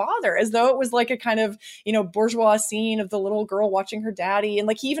was her father, as though it was like a kind of, bourgeois scene of the little girl watching her daddy. And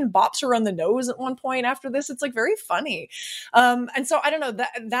like he even bops her on the nose at one point after this. It's like very funny. And so I don't know,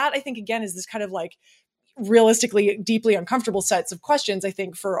 that I think again is this kind of like realistically deeply uncomfortable sets of questions, I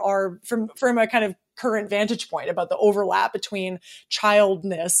think, from a kind of current vantage point about the overlap between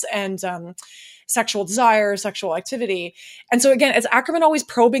childness and sexual desire, sexual activity. And so again, it's Ackerman always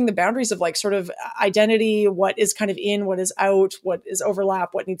probing the boundaries of like sort of identity, what is kind of in, what is out, what is overlap,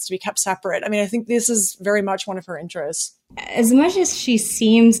 what needs to be kept separate. I mean, I think this is very much one of her interests. As much as she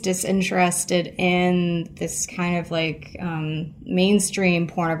seems disinterested in this kind of like mainstream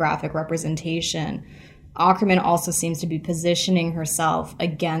pornographic representation, Ackerman also seems to be positioning herself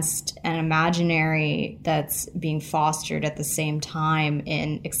against an imaginary that's being fostered at the same time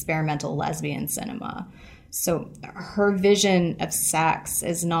in experimental lesbian cinema. So her vision of sex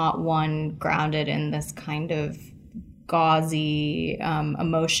is not one grounded in this kind of gauzy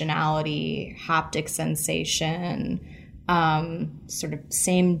emotionality, haptic sensation, sort of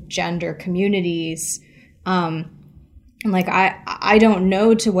same gender communities. Like, I don't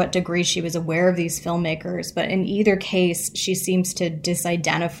know to what degree she was aware of these filmmakers, but in either case, she seems to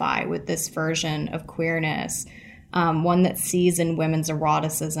disidentify with this version of queerness, one that sees in women's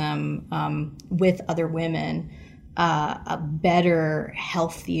eroticism with other women a better,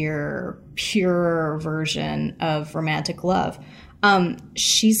 healthier, purer version of romantic love.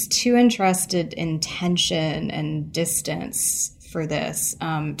 She's too interested in tension and distance for this,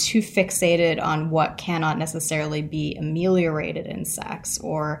 too fixated on what cannot necessarily be ameliorated in sex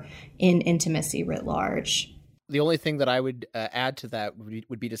or in intimacy writ large. The only thing that I would add to that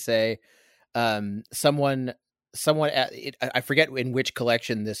would be to say, someone I forget in which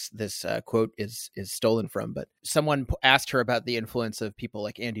collection this quote is stolen from, but someone asked her about the influence of people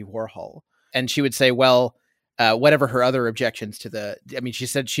like Andy Warhol, and she would say, well, whatever her other objections to she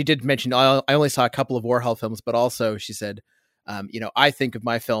said she did mention, I only saw a couple of Warhol films, but also she said, I think of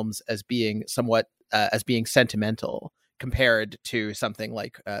my films as being somewhat as being sentimental, compared to something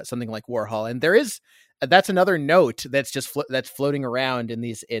like Warhol. And that's another note that's just that's floating around in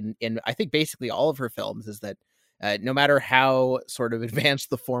these in I think basically all of her films, is that no matter how sort of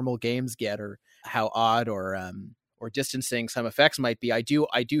advanced the formal games get, or how odd or distancing some effects might be, I do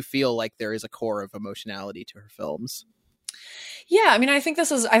feel like there is a core of emotionality to her films. Yeah, I mean, I think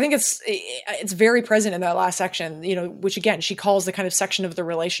it's very present in that last section, which again, she calls the kind of section of the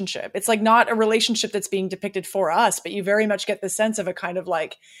relationship. It's like not a relationship that's being depicted for us, but you very much get the sense of a kind of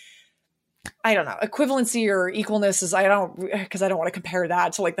like, I don't know, equivalency or equalness because I don't want to compare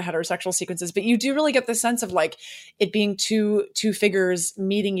that to like the heterosexual sequences, but you do really get the sense of like it being two figures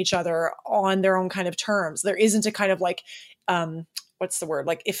meeting each other on their own kind of terms. There isn't a kind of like, what's the word?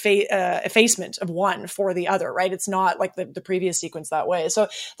 Like effacement of one for the other, right? It's not like the previous sequence that way. So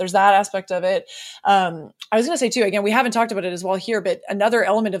there's that aspect of it. I was going to say too, again, we haven't talked about it as well here, but another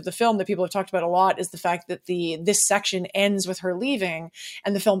element of the film that people have talked about a lot is the fact that this section ends with her leaving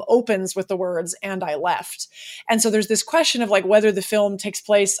and the film opens with the words, "and I left." And so there's this question of like whether the film takes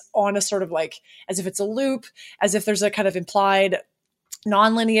place on a sort of like, as if it's a loop, as if there's a kind of implied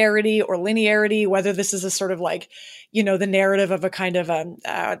non-linearity or linearity, whether this is a sort of like, the narrative of a kind of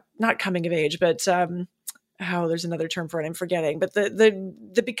not coming of age, but there's another term for it, I'm forgetting, but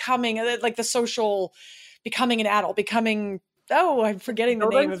the becoming, like the social becoming an adult, I'm forgetting the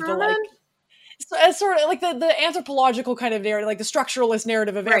name of the like, so it's sort of like the anthropological kind of narrative, like the structuralist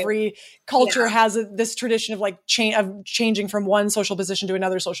narrative of every culture has this tradition of like changing from one social position to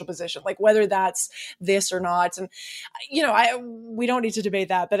another social position, like whether that's this or not. And, we don't need to debate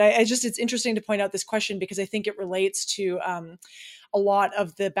that, but it's interesting to point out this question because I think it relates to a lot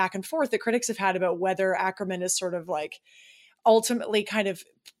of the back and forth that critics have had about whether Ackerman is sort of like ultimately kind of,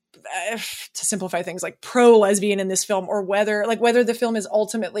 to simplify things, like pro-lesbian in this film, or whether the film is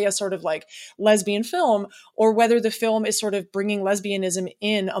ultimately a sort of like lesbian film, or whether the film is sort of bringing lesbianism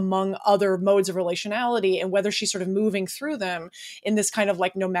in among other modes of relationality, and whether she's sort of moving through them in this kind of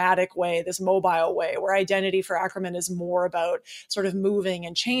like nomadic way, this mobile way, where identity for Ackerman is more about sort of moving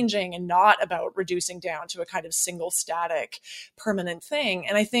and changing and not about reducing down to a kind of single static permanent thing.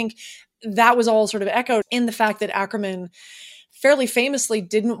 And I think that was all sort of echoed in the fact that Ackerman fairly famously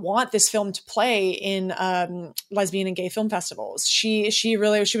didn't want this film to play in lesbian and gay film festivals. She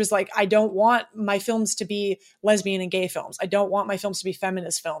was like, I don't want my films to be lesbian and gay films. I don't want my films to be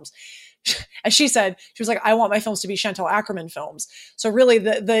feminist films. As she said, she was like, I want my films to be Chantal Ackerman films. So really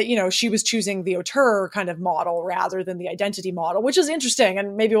she was choosing the auteur kind of model rather than the identity model, which is interesting.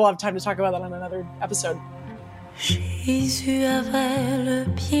 And maybe we'll have time to talk about that on another episode. Jésus avait le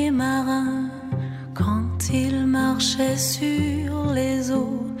pied marin. Quand il marchait sur les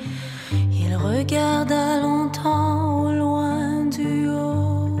eaux, il regarda longtemps au loin du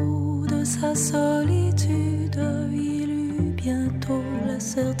haut de sa solitude. Il eut bientôt la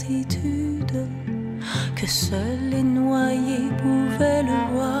certitude que seuls les noyés pouvaient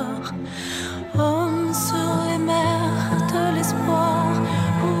le voir. Homme sur les mers de l'espoir,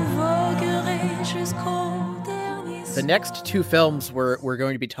 où voguerait jusqu'au The next two films we're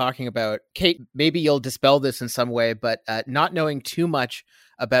going to be talking about, Kate, maybe you'll dispel this in some way, but not knowing too much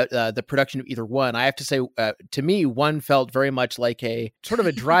about the production of either one, I have to say, to me, one felt very much like a sort of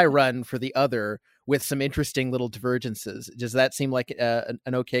a dry run for the other, with some interesting little divergences. Does that seem like an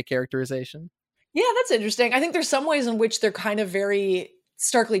okay characterization? Yeah, that's interesting. I think there's some ways in which they're kind of very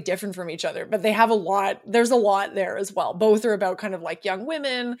starkly different from each other, but they have there's a lot there as well. Both are about kind of like young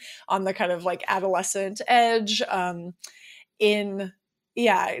women on the kind of like adolescent edge,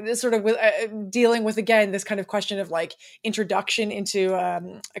 sort of with dealing with, again, this kind of question of like introduction into a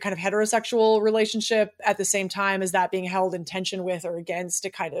kind of heterosexual relationship at the same time as that being held in tension with or against a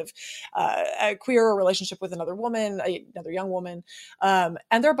kind of a queer relationship with another young woman. And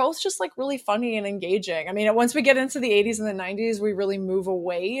they're both just like really funny and engaging. I mean, once we get into the 80s and the 90s, we really move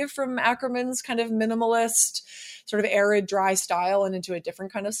away from Ackerman's kind of minimalist, sort of arid, dry style and into a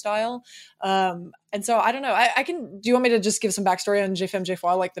different kind of style. And so I don't know. Do you want me to just give some backstory on Je Femme, Je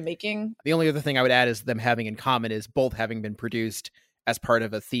Foi, like the making? The only other thing I would add is them having in common is both having been produced as part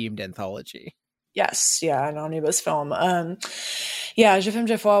of a themed anthology. Yes, yeah, an omnibus film. Je Femme,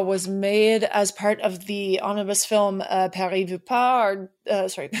 Je Foi was made as part of the omnibus film Paris Vu Par.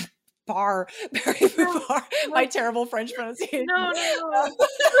 Bar, Paris Vu Par. My terrible French pronunciation. No. Paris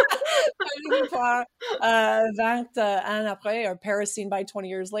Vu Par, 20 ans après, or Paris Seen by 20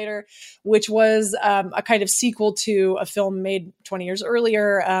 years later, which was a kind of sequel to a film made 20 years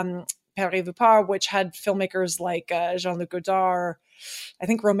earlier, Parlez-vous pas, which had filmmakers like Jean-Luc Godard, I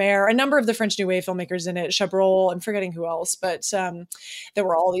think Romer, a number of the French New Wave filmmakers in it, Chabrol, I'm forgetting who else, but there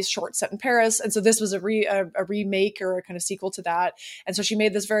were all these shorts set in Paris. And so this was a remake or a kind of sequel to that. And so she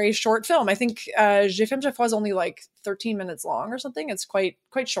made this very short film. I think Je Femme Je Fois is only like 13 minutes long or something. It's quite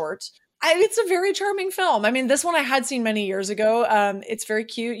short. It's a very charming film. I mean, this one I had seen many years ago. It's very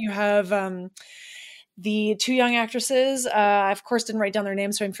cute. You have the two young actresses. I, of course, didn't write down their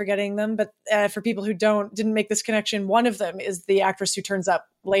names, so I'm forgetting them. But for people who didn't make this connection, one of them is the actress who turns up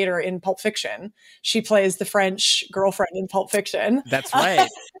later in Pulp Fiction. She plays the French girlfriend in Pulp Fiction. That's right.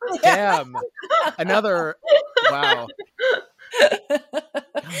 Damn. Another. Wow.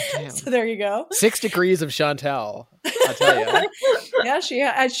 Oh, so there you go. 6 degrees of Chantel, I'll tell you.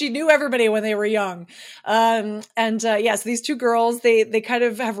 Yeah, she knew everybody when they were young. So these two girls, they kind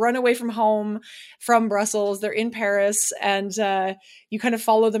of have run away from home from Brussels. They're in Paris, and you kind of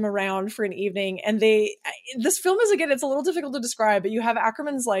follow them around for an evening. And this film is, again, it's a little difficult to describe, but you have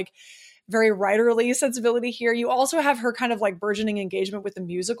Ackerman's like very writerly sensibility here. You also have her kind of like burgeoning engagement with the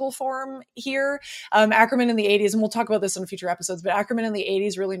musical form here. Ackerman in the 80s, and we'll talk about this in future episodes, but Ackerman in the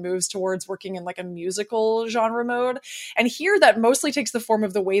 80s really moves towards working in like a musical genre mode. And here that mostly takes the form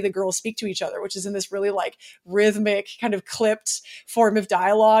of the way the girls speak to each other, which is in this really like rhythmic kind of clipped form of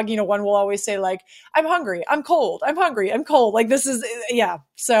dialogue. You know, one will always say like, I'm hungry, I'm cold, I'm hungry, I'm cold. Like this is, yeah.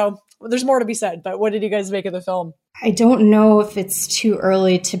 So there's more to be said, but what did you guys make of the film? I don't know if it's too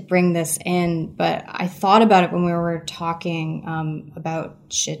early to bring this in, but I thought about it when we were talking about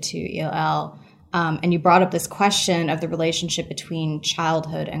Je tu il, and you brought up this question of the relationship between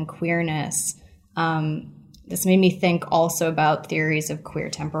childhood and queerness. This made me think also about theories of queer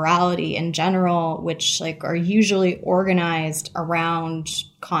temporality in general, which like are usually organized around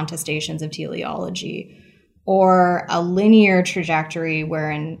contestations of teleology, or a linear trajectory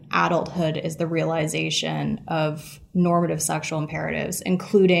wherein adulthood is the realization of normative sexual imperatives,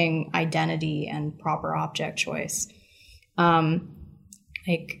 including identity and proper object choice.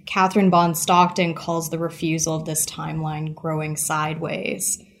 Like Catherine Bond Stockton calls the refusal of this timeline growing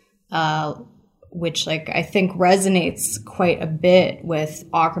sideways, which like I think resonates quite a bit with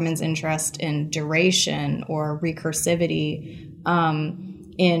Ackerman's interest in duration or recursivity,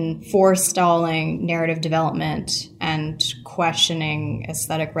 in forestalling narrative development and questioning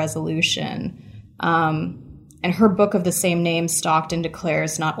aesthetic resolution. And her book of the same name, Stockton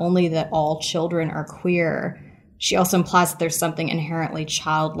declares not only that all children are queer, she also implies that there's something inherently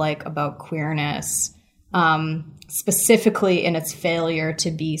childlike about queerness, specifically in its failure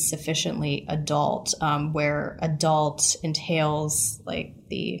to be sufficiently adult, where adult entails like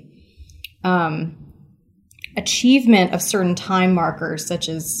the achievement of certain time markers such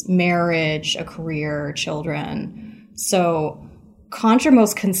as marriage, a career, children. So contra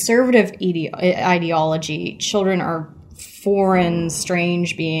most conservative ideology, children are foreign,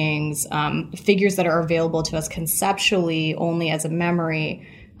 strange beings, figures that are available to us conceptually only as a memory,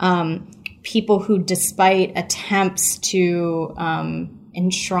 people who, despite attempts to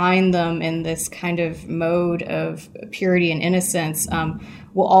enshrine them in this kind of mode of purity and innocence,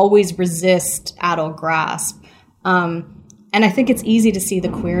 will always resist adult grasp. And I think it's easy to see the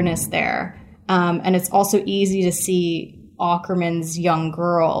queerness there. And it's also easy to see Ackerman's young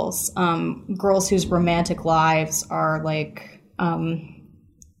girls, girls whose romantic lives are like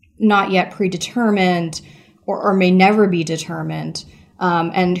not yet predetermined or may never be determined,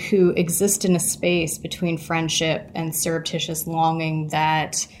 and who exist in a space between friendship and surreptitious longing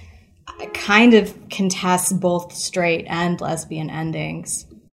that kind of contests both straight and lesbian endings.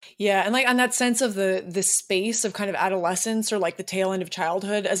 Yeah, and like on that sense of the space of kind of adolescence or like the tail end of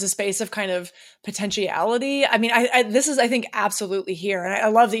childhood as a space of kind of potentiality. I mean, this is, I think, absolutely here. And I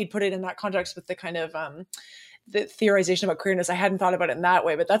love that you put it in that context with the kind of the theorization about queerness. I hadn't thought about it in that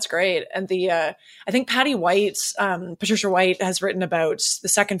way, but that's great. And I think Patty White, Patricia White, has written about the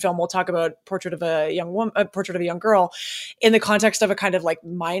second film. We'll talk about Portrait of a Young Girl, in the context of a kind of like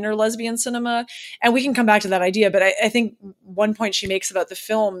minor lesbian cinema. And we can come back to that idea. But I think one point she makes about the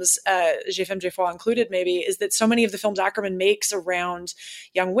films, Je Femme Je Fois included, maybe, is that so many of the films Ackerman makes around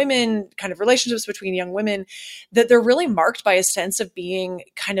young women, kind of relationships between young women, that they're really marked by a sense of being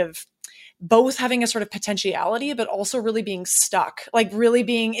kind of both having a sort of potentiality, but also really being stuck, like really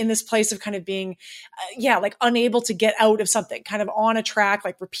being in this place of kind of being, like unable to get out of something, kind of on a track,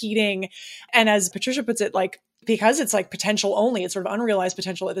 like repeating. And as Patricia puts it, like, because it's like potential only, it's sort of unrealized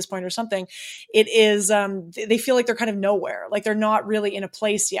potential at this point or something, it is, they feel like they're kind of nowhere, like they're not really in a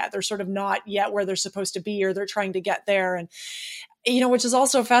place yet. They're sort of not yet where they're supposed to be, or they're trying to get there. And, which is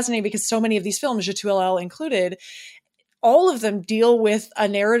also fascinating because so many of these films, Je tu il included, all of them deal with a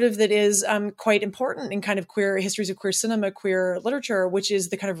narrative that is quite important in kind of queer histories of queer cinema, queer literature, which is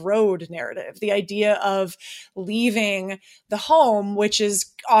the kind of road narrative, the idea of leaving the home, which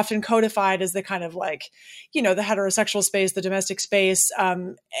is often codified as the kind of like, you know, the heterosexual space, the domestic space,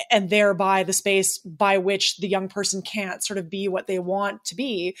 and thereby the space by which the young person can't sort of be what they want to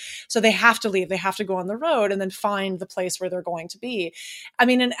be. So they have to leave, they have to go on the road and then find the place where they're going to be. I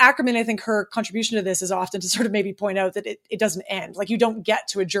mean, in Ackerman, I think her contribution to this is often to sort of maybe point out that it doesn't end. Like you don't get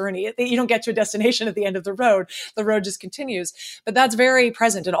to a journey, you don't get to a destination at the end of the road just continues. But that's very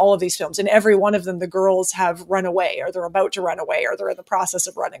present in all of these films. In every one of them, the girls have run away, or they're about to run away, or they're in the process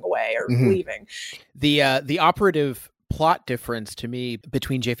of running away or leaving. The operative plot difference to me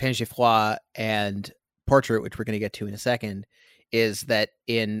between J'ai faim, j'ai froid and Portrait, which we're going to get to in a second, is that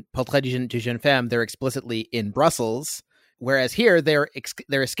in Portrait de jeune femme, they're explicitly in Brussels, whereas here they're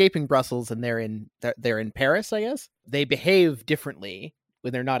escaping Brussels and they're in Paris, I guess. They behave differently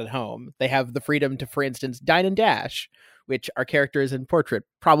when they're not at home. They have the freedom to, for instance, dine and dash, which our characters in Portrait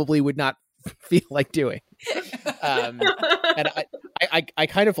probably would not feel like doing. And I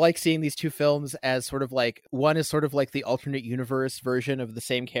kind of like seeing these two films as sort of like, one is sort of like the alternate universe version of the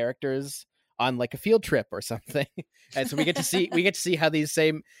same characters on like a field trip or something. And so we get to see how these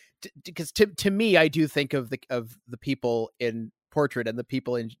same, because to me, I do think of the people in Portrait and the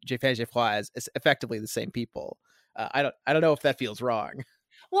people in J'ai faim, j'ai froid as effectively the same people. I don't know if that feels wrong.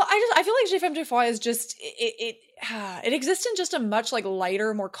 Well, I feel like J'ai faim, j'ai froid is just it exists in just a much like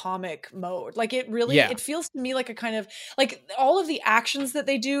lighter, more comic mode. Like it really, it feels to me like a kind of like all of the actions that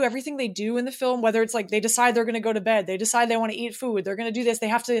they do, everything they do in the film, whether it's like they decide they're going to go to bed, they decide they want to eat food, they're going to do this, they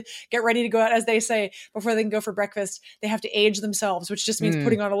have to get ready to go out, as they say, before they can go for breakfast, they have to age themselves, which just means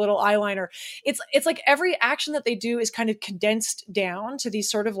putting on a little eyeliner. It's like every action that they do is kind of condensed down to these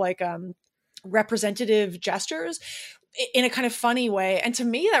sort of like representative gestures in a kind of funny way. And to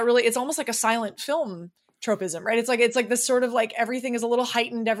me, that really, it's almost like a silent film tropism, right? It's like this sort of like everything is a little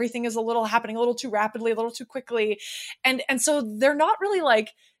heightened, everything is a little happening a little too rapidly, a little too quickly. And so they're not really like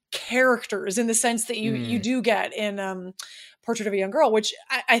characters in the sense that you do get in Portrait of a Young Girl, which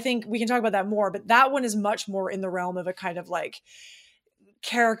I think we can talk about that more, but that one is much more in the realm of a kind of like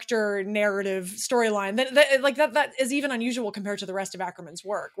character narrative storyline that is even unusual compared to the rest of Ackerman's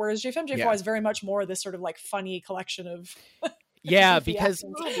work, whereas J'ai faim, j'ai froid is very much more this sort of like funny collection of because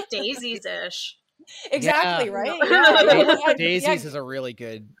Daisies-ish. Exactly, right? Yeah. Daisies is a really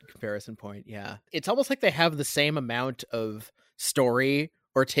good comparison point. Yeah, it's almost like they have the same amount of story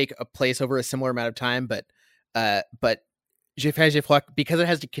or take a place over a similar amount of time, but J'ai faim, j'ai froid, because it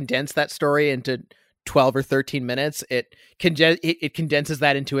has to condense that story into 12 or 13 minutes, it condenses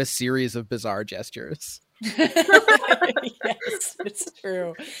that into a series of bizarre gestures. Yes, it's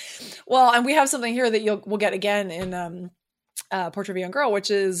true. Well, and we have something here that we'll get again in Portrait of a Young Girl,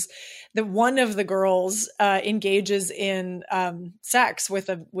 which is that one of the girls engages in sex with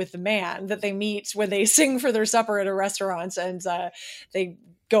a man that they meet when they sing for their supper at a restaurant, and they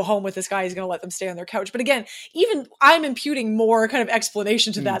go home with this guy. He's going to let them stay on their couch. But again, even I'm imputing more kind of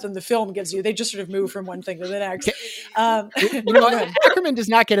explanation to that than the film gives you. They just sort of move from one thing to the next. Ackerman does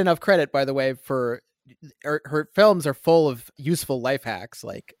not get enough credit, by the way, for her films are full of useful life hacks.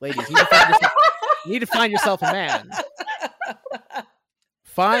 Like, ladies, you need to find yourself a man.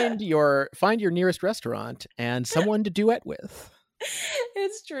 Find your nearest restaurant and someone to duet with.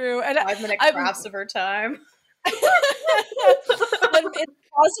 It's true. And 5-minute crafts of her time. It's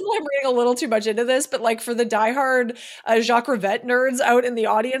possible I'm reading a little too much into this, but like for the diehard Jacques Rivette nerds out in the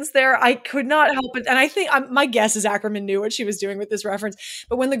audience there, I could not help it. And I think my guess is Ackerman knew what she was doing with this reference.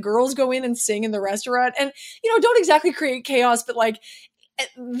 But when the girls go in and sing in the restaurant and, don't exactly create chaos, but like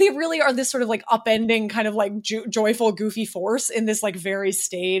they really are this sort of like upending kind of like joyful, goofy force in this like very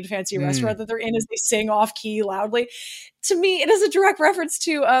staid, fancy restaurant that they're in as they sing off key loudly. To me, it is a direct reference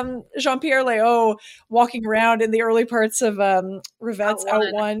to Jean-Pierre Léaud walking around in the early parts of Rivette's Out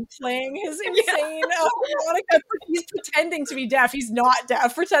One, playing his insane harmonica. He's pretending to be deaf. He's not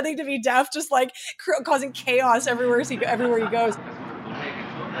deaf, pretending to be deaf, just like causing chaos everywhere he goes.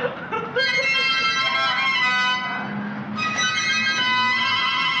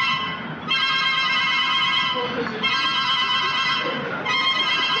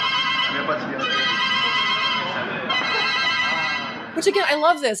 Which again, I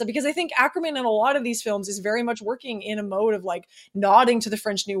love this because I think Ackerman in a lot of these films is very much working in a mode of like nodding to the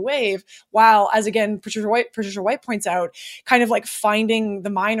French New Wave, while, as again Patricia White points out, kind of like finding the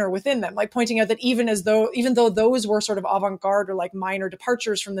minor within them, like pointing out that even though those were sort of avant-garde or like minor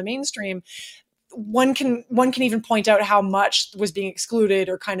departures from the mainstream, one can even point out how much was being excluded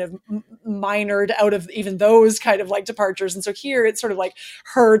or kind of minored out of even those kind of like departures. And so here it's sort of like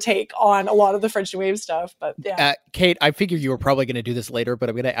her take on a lot of the French New Wave stuff. But yeah, Kate, I figure you were probably going to do this later, but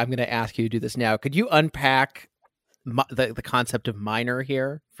I'm gonna ask you to do this now. Could you unpack the concept of minor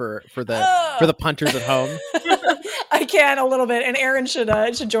here for the punters at home? I can a little bit, and Erin should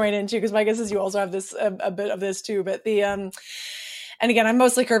join in too, because my guess is you also have this a bit of this too. But the and again, I'm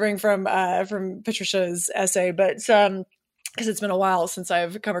mostly curving from Patricia's essay, but because it's been a while since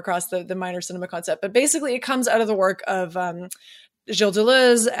I've come across the minor cinema concept. But basically, it comes out of the work of Gilles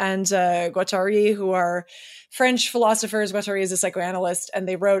Deleuze and Guattari, who are French philosophers. Guattari is a psychoanalyst, and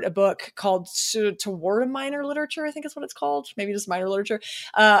they wrote a book called Toward a Minor Literature, I think is what it's called, maybe just minor literature,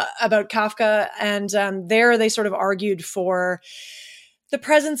 about Kafka. And there they sort of argued for the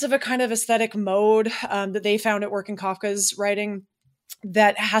presence of a kind of aesthetic mode that they found at work in Kafka's writing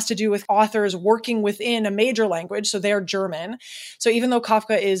that has to do with authors working within a major language. So they're German. So even though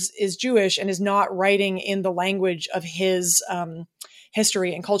Kafka is Jewish and is not writing in the language of his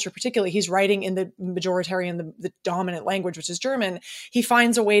history and culture particularly, he's writing in the majoritarian, the dominant language, which is German. He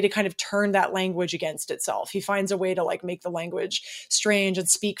finds a way to kind of turn that language against itself. He finds a way to like make the language strange and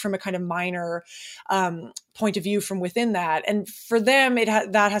speak from a kind of minor point of view from within that. And for them,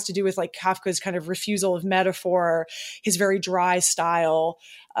 that has to do with like Kafka's kind of refusal of metaphor, his very dry style.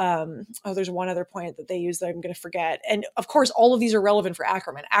 There's one other point that they use that I'm going to forget. And of course, all of these are relevant for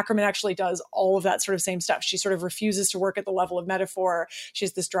Ackerman. Ackerman actually does all of that sort of same stuff. She sort of refuses to work at the level of metaphor. She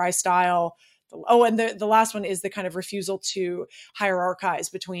has this dry style. Oh, and the last one is the kind of refusal to hierarchize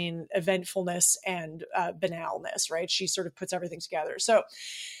between eventfulness and banalness, right? She sort of puts everything together. So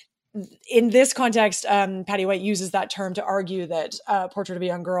in this context, Patty White uses that term to argue that Portrait of a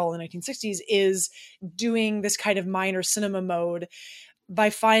Young Girl in the 1960s is doing this kind of minor cinema mode by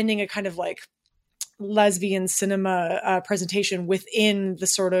finding a kind of like lesbian cinema presentation within the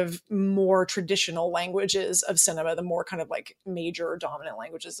sort of more traditional languages of cinema, the more kind of like major or dominant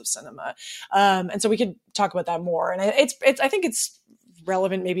languages of cinema. And so we could talk about that more. And it's I think it's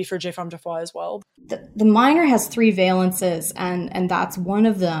relevant maybe for J. Femme de Foi as well. The minor has three valences, and that's one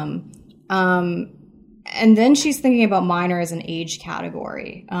of them. And then she's thinking about minor as an age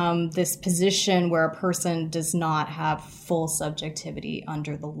category, this position where a person does not have full subjectivity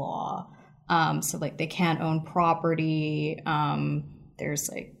under the law. So like they can't own property. There's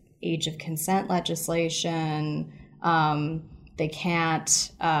like age of consent legislation. They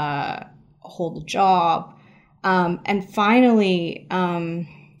can't hold a job. And finally,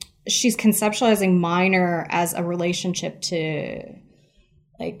 she's conceptualizing minor as a relationship to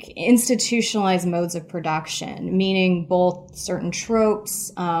like institutionalized modes of production, meaning both certain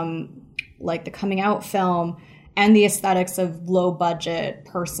tropes, like the coming out film, and the aesthetics of low budget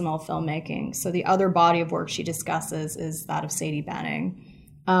personal filmmaking. So the other body of work she discusses is that of Sadie Benning.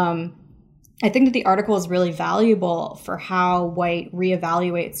 I think that the article is really valuable for how White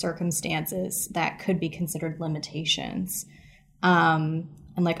reevaluates circumstances that could be considered limitations,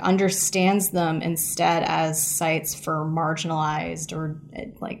 and like understands them instead as sites for marginalized or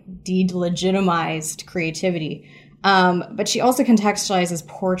like de-legitimized creativity. But she also contextualizes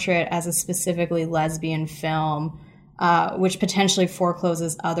Portrait as a specifically lesbian film, which potentially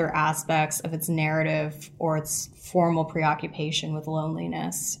forecloses other aspects of its narrative or its formal preoccupation with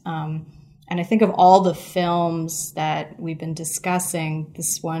loneliness. And I think of all the films that we've been discussing,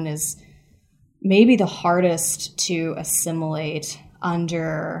 this one is maybe the hardest to assimilate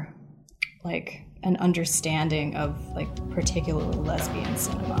under like an understanding of like particularly lesbian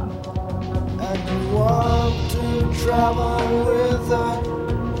cinema. And you want to travel with her,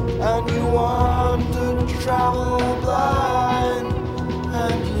 and you want to travel blind,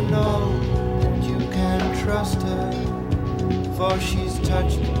 and you know that you can trust her, for she's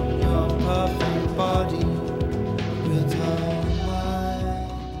touched your perfect body with her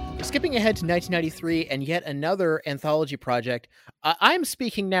mind. Skipping ahead to 1993 and yet another anthology project, I'm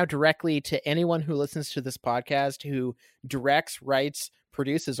speaking now directly to anyone who listens to this podcast who directs, writes,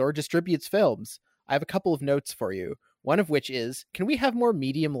 produces, or distributes films. I have a couple of notes for you. One of which is, can we have more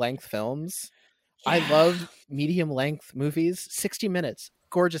medium-length films? Yeah. I love medium-length movies. 60 minutes,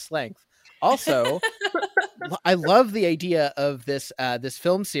 gorgeous length. Also, I love the idea of this this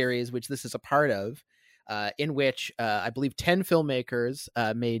film series, which this is a part of, in which I believe 10 filmmakers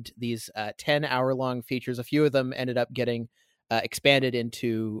made these 10-hour-long features. A few of them ended up getting expanded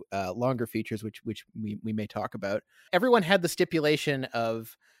into longer features, which we may talk about. Everyone had the stipulation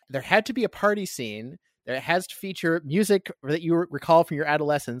of there had to be a party scene. There has to feature music that you recall from your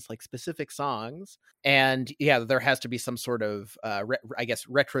adolescence, like specific songs. And yeah, there has to be some sort of,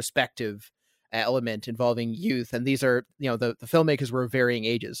 retrospective element involving youth. And these are, the filmmakers were of varying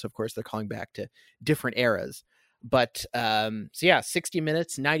ages. So of course they're calling back to different eras. But 60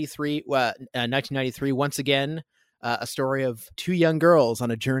 Minutes, 1993, once again, a story of two young girls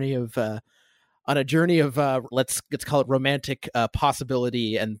on a journey of let's call it romantic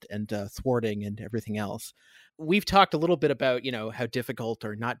possibility and thwarting and everything else. We've talked a little bit about, how difficult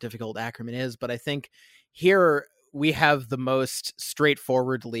or not difficult Ackerman is, but I think here we have the most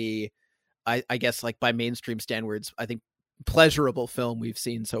straightforwardly, I guess, like by mainstream standards, I think pleasurable film we've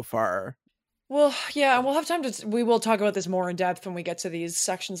seen so far. Well, yeah, we'll have time we will talk about this more in depth when we get to these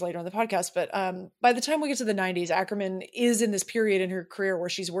sections later on the podcast. But by the time we get to the 90s, Ackerman is in this period in her career where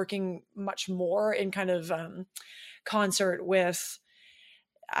she's working much more in kind of concert with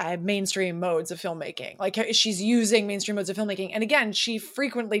mainstream modes of filmmaking. Like she's using mainstream modes of filmmaking. And again, she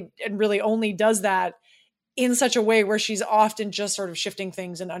frequently and really only does that in such a way where she's often just sort of shifting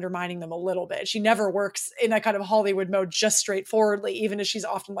things and undermining them a little bit. She never works in that kind of Hollywood mode just straightforwardly, even as she's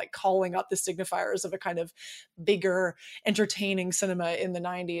often like calling up the signifiers of a kind of bigger, entertaining cinema in the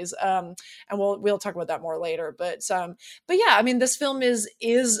 90s. And we'll talk about that more later. But yeah, I mean, this film is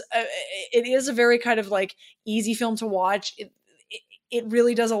a very kind of like easy film to watch. It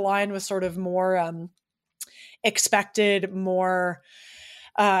really does align with sort of more expected, more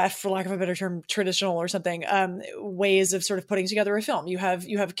for lack of a better term, traditional or something, ways of sort of putting together a film. You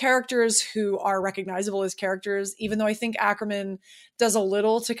have characters who are recognizable as characters, even though I think Ackerman does a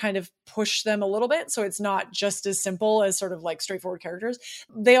little to kind of push them a little bit. So it's not just as simple as sort of like straightforward characters.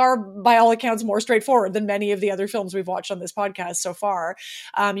 They are, by all accounts, more straightforward than many of the other films we've watched on this podcast so far.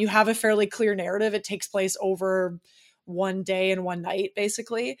 You have a fairly clear narrative. It takes place over one day and one night,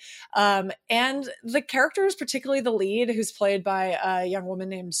 basically. And the characters, particularly the lead, who's played by a young woman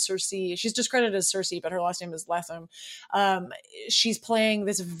named Circe. She's just credited as Circe, but her last name is Letham. She's playing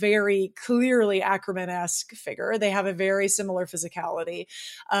this very clearly Ackerman-esque figure. They have a very similar physicality.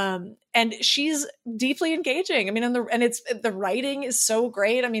 And she's deeply engaging. I mean, and the writing is so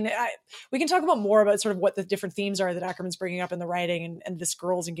great. I mean, we can talk about more about sort of what the different themes are that Ackerman's bringing up in the writing and this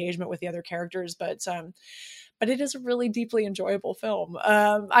girl's engagement with the other characters. But it is a really deeply enjoyable film.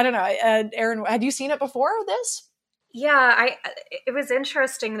 I don't know. Erin, had you seen it before this? Yeah, it was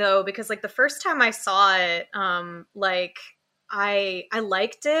interesting though, because like the first time I saw it, like I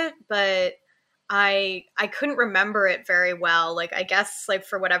liked it, but I couldn't remember it very well. Like, I guess like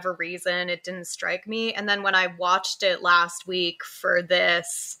for whatever reason, it didn't strike me. And then when I watched it last week for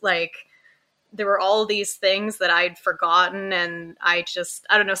this, like there were all these things that I'd forgotten, and I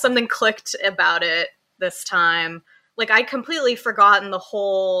don't know, something clicked about it this time. Like I'd completely forgotten the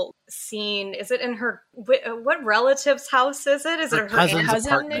whole scene. Is it in her, what relative's house is it? Is it her cousin?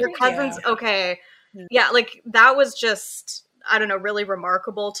 Her cousin's, yeah. Okay. Yeah, like that was just, I don't know, really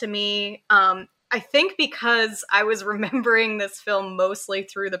remarkable to me. I think because I was remembering this film mostly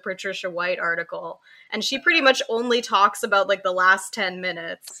through the Patricia White article, and she pretty much only talks about like the last 10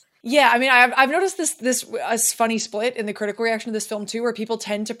 minutes. Yeah, I mean, I've noticed this funny split in the critical reaction to this film too, where people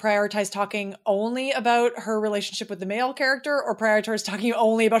tend to prioritize talking only about her relationship with the male character or prioritize talking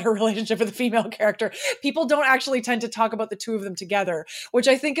only about her relationship with the female character. People don't actually tend to talk about the two of them together, which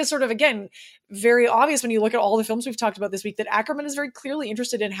I think is sort of, again, very obvious when you look at all the films we've talked about this week, that Ackerman is very clearly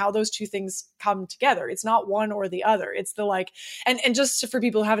interested in how those two things come together. It's not one or the other. It's the like, and just for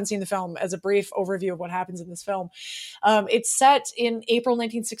people who haven't seen the film, as a brief overview of what happens in this film, it's set in April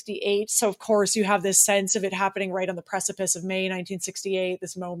 1968. So of course you have this sense of it happening right on the precipice of May 1968,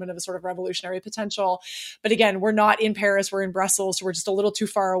 this moment of a sort of revolutionary potential. But again, we're not in Paris, we're in Brussels, so we're just a little too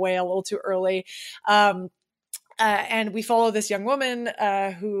far away, a little too early. And we follow this young woman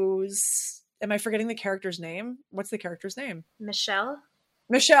who's, am I forgetting the character's name? What's the character's name?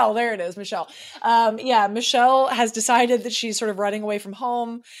 Michelle, there it is, Michelle. Michelle has decided that she's sort of running away from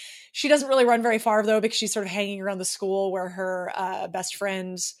home. She doesn't really run very far, though, because she's sort of hanging around the school where her best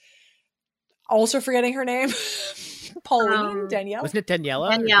friend, also forgetting her name, Danielle? Wasn't it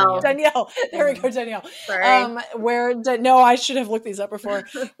Daniela? Danielle. There we go, Danielle. Sorry. No, I should have looked these up before,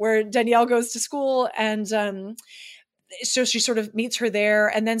 where Danielle goes to school, and so she sort of meets her there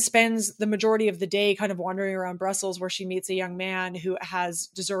and then spends the majority of the day kind of wandering around Brussels, where she meets a young man who has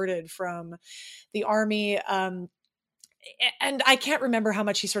deserted from the army. And I can't remember how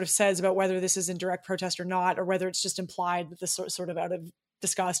much he sort of says about whether this is in direct protest or not, or whether it's just implied that this sort of out of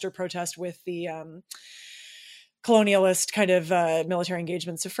disgust or protest with the colonialist kind of military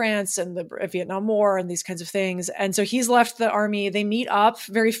engagements of France and the Vietnam War and these kinds of things. And so he's left the army. They meet up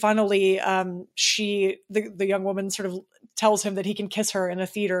very funnily. The young woman sort of tells him that he can kiss her in a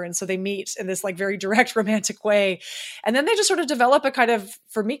theater. And so they meet in this like very direct romantic way. And then they just sort of develop a kind of,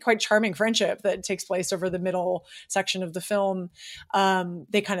 for me, quite charming friendship that takes place over the middle section of the film.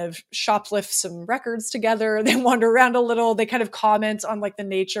 They kind of shoplift some records together. They wander around a little. They kind of comment on like the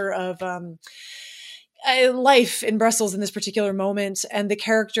nature of life in Brussels in this particular moment. And the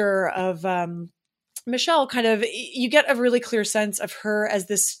character of Michelle, kind of, you get a really clear sense of her as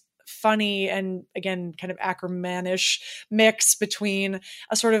this funny and, again, kind of Ackermanish mix between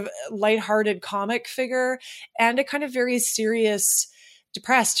a sort of lighthearted comic figure and a kind of very serious,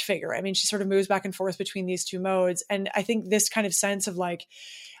 depressed figure. I mean, she sort of moves back and forth between these two modes. And I think this kind of sense of like,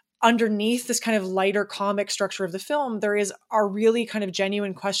 underneath this kind of lighter comic structure of the film, are really kind of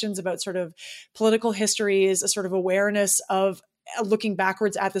genuine questions about sort of political histories, a sort of awareness of looking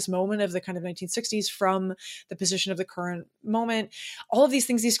backwards at this moment of the kind of 1960s from the position of the current moment. All of these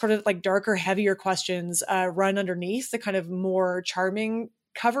things, these sort of like darker, heavier questions run underneath the kind of more charming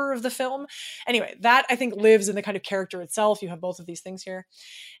cover of the film. Anyway, that I think lives in the kind of character itself. You have both of these things here.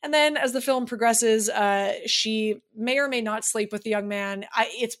 And then as the film progresses, she may or may not sleep with the young man.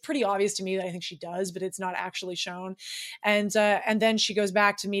 It's pretty obvious to me that I think she does, but it's not actually shown. And then she goes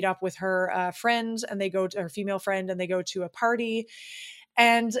back to meet up with her friend, and they go to her female friend, and they go to a party.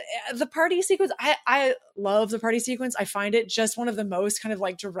 And the party sequence, I love the party sequence. I find it just one of the most kind of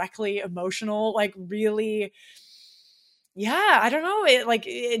like directly emotional, like really, yeah, I don't know, like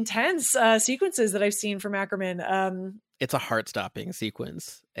intense sequences that I've seen from Ackerman. It's a heart-stopping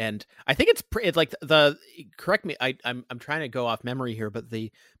sequence, and I think it's like correct me, I'm trying to go off memory here, but the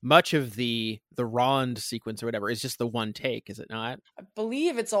much of the Rond sequence or whatever is just the one take, is it not? I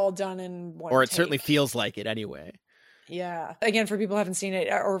believe it's all done in one or it take. certainly feels like it anyway. Yeah, again, for people who haven't seen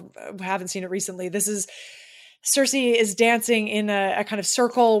it or haven't seen it recently, this is Cersei is dancing in a kind of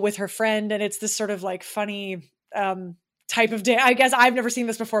circle with her friend, and it's this sort of like funny type of dance. I guess I've never seen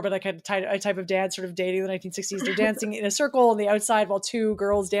this before, but like a type of dance, sort of dating the 1960s. They're dancing in a circle on the outside while two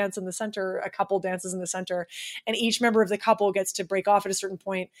girls dance in the center, a couple dances in the center, and each member of the couple gets to break off at a certain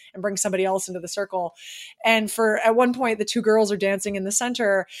point and bring somebody else into the circle. And at one point, the two girls are dancing in the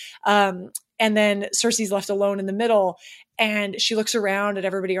center, and then Cersei's left alone in the middle, and she looks around at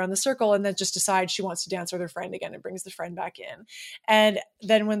everybody around the circle and then just decides she wants to dance with her friend again and brings the friend back in. And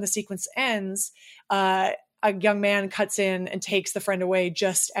then when the sequence ends, a young man cuts in and takes the friend away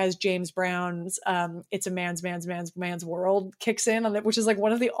just as James Brown's "It's a Man's World" kicks in on it, which is like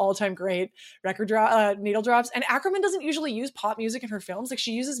one of the all-time great record needle drops. And Ackerman doesn't usually use pop music in her films. Like,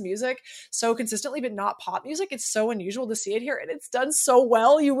 she uses music so consistently, but not pop music. It's so unusual to see it here, and it's done so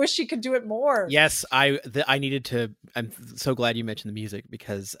well. You wish she could do it more. Yes, I needed to. I'm so glad you mentioned the music,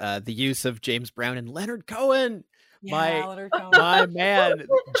 because the use of James Brown and Leonard Cohen. Yeah, my man,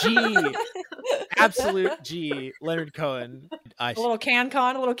 absolute G, Leonard Cohen. A little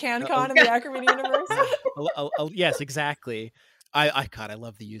CanCon in the Ackerman universe. Yes, exactly. I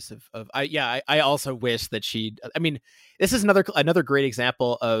love the use of I also wish that I mean, this is another great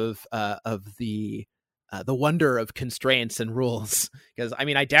example of the wonder of constraints and rules, because I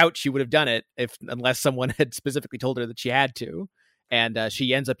mean, I doubt she would have done it unless someone had specifically told her that she had to, and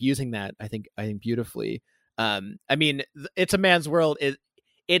she ends up using that I think beautifully. I mean, It's a Man's World.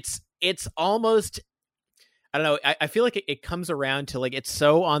 It's almost, I don't know. I feel like it comes around to like, it's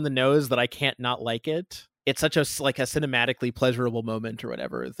so on the nose that I can't not like it. It's such a cinematically pleasurable moment or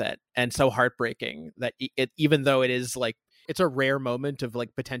whatever, and so heartbreaking that even though it is like, it's a rare moment of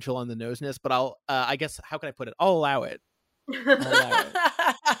like potential on the noseness, but I guess, how can I put it? I'll allow it.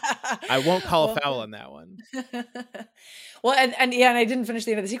 I won't call a foul on that one. Well, and I didn't finish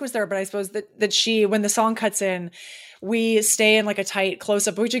the end of the sequence there, but I suppose that she, when the song cuts in, we stay in like a tight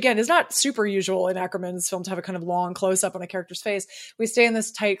close-up, which again is not super usual in Ackerman's film to have a kind of long close-up on a character's face. We stay in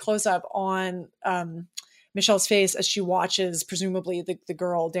this tight close-up on Michelle's face as she watches presumably the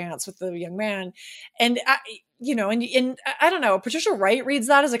girl dance with the young man. And and I don't know, Patricia Wright reads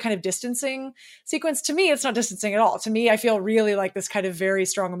that as a kind of distancing sequence. To me, it's not distancing at all. To me, I feel really like this kind of very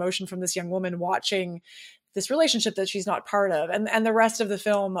strong emotion from this young woman watching this relationship that she's not part of. And the rest of the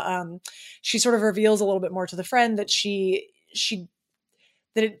film, she sort of reveals a little bit more to the friend that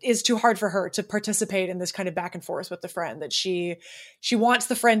that it is too hard for her to participate in this kind of back and forth with the friend, that she wants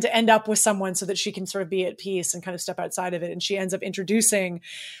the friend to end up with someone so that she can sort of be at peace and kind of step outside of it. And she ends up introducing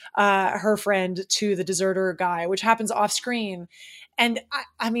her friend to the deserter guy, which happens off screen. And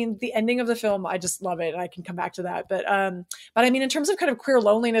I mean, the ending of the film, I just love it. I can come back to that. But I mean, in terms of kind of queer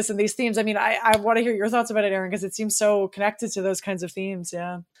loneliness and these themes, I mean, I want to hear your thoughts about it, Erin, because it seems so connected to those kinds of themes.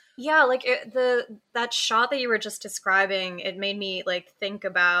 Yeah. Yeah, like that shot that you were just describing, it made me like think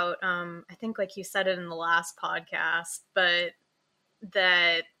about I think like you said it in the last podcast, but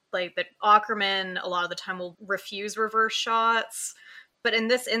that like that Ackerman a lot of the time will refuse reverse shots. But in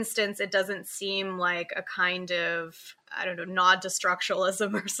this instance, it doesn't seem like a kind of, I don't know, nod to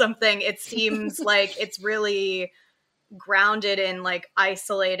structuralism or something. It seems like it's really grounded in like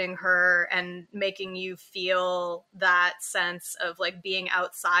isolating her and making you feel that sense of like being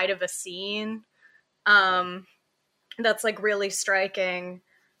outside of a scene. That's like really striking.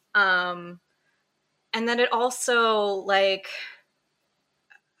 And then it also like,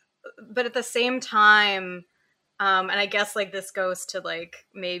 but at the same time, and I guess like this goes to like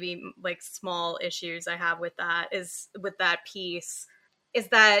maybe like small issues I have with that is with that piece is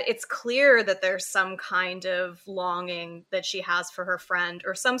that it's clear that there's some kind of longing that she has for her friend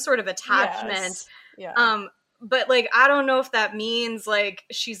or some sort of attachment. Yes. Yeah. But like I don't know if that means like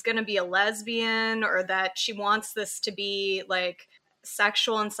she's gonna be a lesbian or that she wants this to be like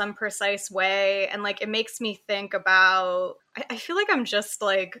sexual in some precise way. And like it makes me think about I feel like I'm just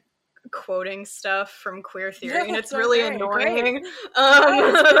like quoting stuff from queer theory and it's really annoying.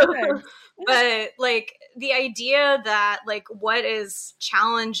 But like the idea that like what is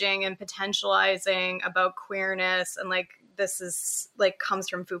challenging and potentializing about queerness and like this is like comes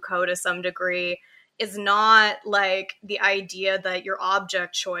from Foucault to some degree is not like the idea that your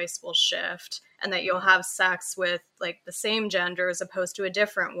object choice will shift and that you'll have sex with like the same gender as opposed to a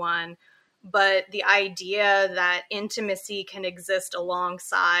different one, but the idea that intimacy can exist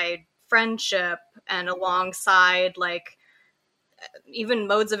alongside friendship and alongside like even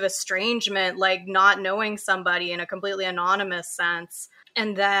modes of estrangement, like not knowing somebody in a completely anonymous sense.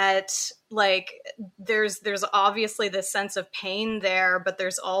 And that like there's obviously this sense of pain there, but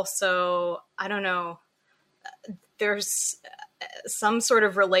there's also, I don't know, there's some sort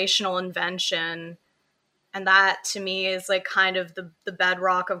of relational invention. And that to me is like kind of the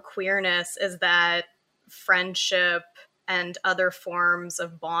bedrock of queerness, is that friendship and other forms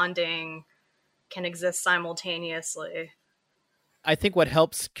of bonding can exist simultaneously. I think what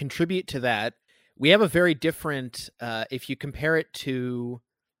helps contribute to that, we have a very different, if you compare it to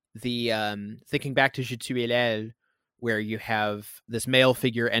the, thinking back to Je suis l'aile, where you have this male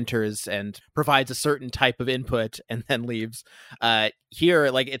figure enters and provides a certain type of input and then leaves. Here,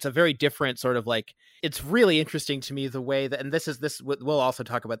 like it's a very different sort of like, it's really interesting to me the way that, and we'll also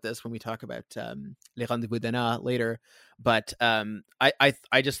talk about this when we talk about Les Rendez-vous d'Anna later. But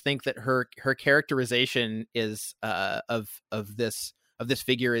I just think that her characterization is of this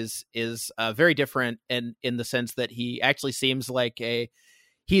figure is very different, and in the sense that he actually seems like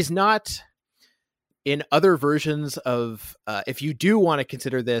he's not. In other versions of, if you do want to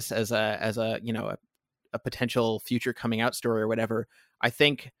consider this as a you know a potential future coming out story or whatever, I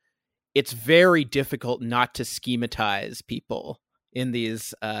think it's very difficult not to schematize people in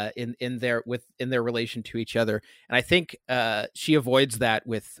these in their relation to each other, and I think she avoids that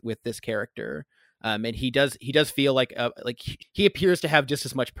with this character. And he does feel like he appears to have just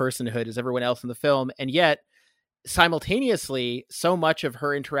as much personhood as everyone else in the film, and yet simultaneously, so much of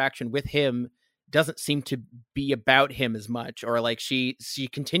her interaction with him doesn't seem to be about him as much, or like she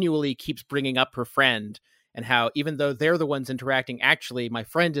continually keeps bringing up her friend and how even though they're the ones interacting, actually my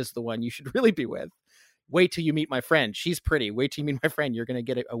friend is the one you should really be with. Wait till you meet my friend. She's pretty. Wait till you meet my friend. You're going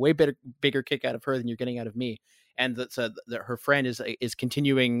to get a way bigger kick out of her than you're getting out of me. And that her friend is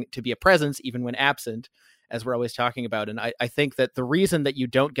continuing to be a presence even when absent, as we're always talking about. And I think that the reason that you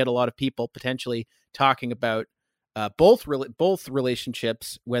don't get a lot of people potentially talking about both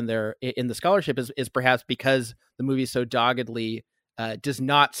relationships when they're in the scholarship is perhaps because the movie so doggedly does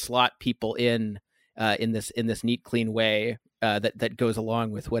not slot people in this neat, clean way that goes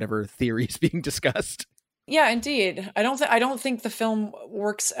along with whatever theory is being discussed. Yeah, indeed. I don't think the film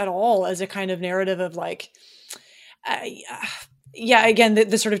works at all as a kind of narrative of like, again,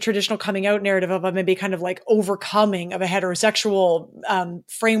 the sort of traditional coming out narrative of maybe kind of like overcoming of a heterosexual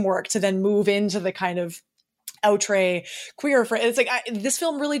framework to then move into the kind of outre queer. It's like this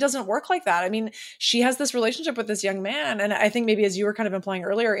film really doesn't work like that. I mean, she has this relationship with this young man, and I think maybe as you were kind of implying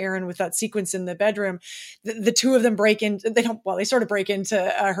earlier, Erin, with that sequence in the bedroom, the two of them they sort of break into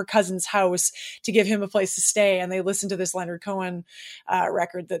her cousin's house to give him a place to stay, and they listen to this Leonard Cohen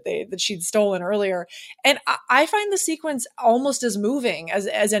record that she'd stolen earlier. And I find the sequence almost as moving as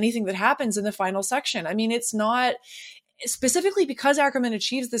anything that happens in the final section. I mean, it's not. Specifically because Ackerman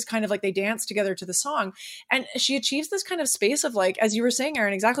achieves this kind of like, they dance together to the song, and she achieves this kind of space of like, as you were saying,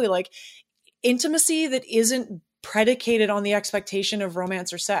 Erin, exactly like intimacy that isn't predicated on the expectation of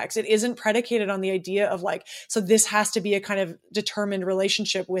romance or sex. It isn't predicated on the idea of like, so this has to be a kind of determined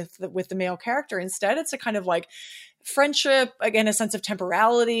relationship with the male character. Instead, it's a kind of like friendship, again, a sense of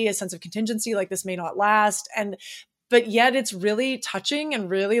temporality, a sense of contingency, like this may not last. But yet it's really touching and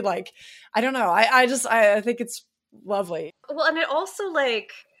really like, I don't know. I think it's lovely. Well, and it also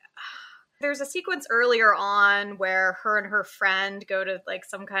like, there's a sequence earlier on where her and her friend go to like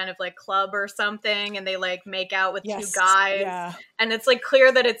some kind of like club or something, and they like make out with two guys. Yeah. And it's like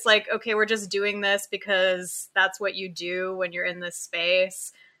clear that it's like, okay, we're just doing this because that's what you do when you're in this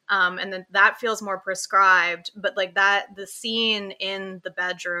space. And then that feels more prescribed, but like that, the scene in the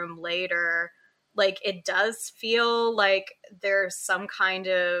bedroom later, like it does feel like there's some kind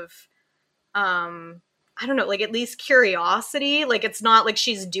of, I don't know, like at least curiosity. Like it's not like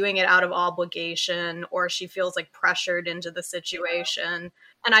she's doing it out of obligation or she feels like pressured into the situation.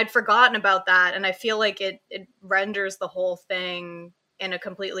 And I'd forgotten about that. And I feel like it renders the whole thing in a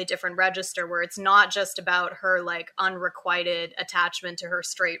completely different register where it's not just about her like unrequited attachment to her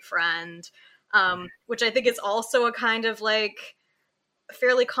straight friend, which I think is also a kind of like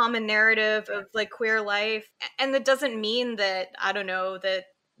fairly common narrative of like queer life. And that doesn't mean that, I don't know, that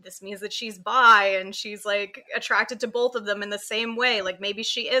this means that she's bi and she's like attracted to both of them in the same way. Like maybe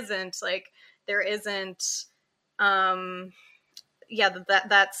she isn't. Like there isn't, that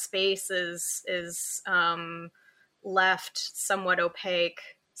space is left somewhat opaque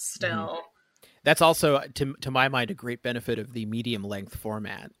still. That's also, to my mind, a great benefit of the medium length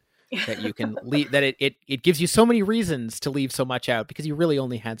format. That you can leave, that it gives you so many reasons to leave so much out because you really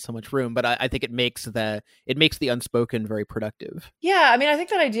only had so much room. But I think it makes the unspoken very productive. Yeah, I mean, I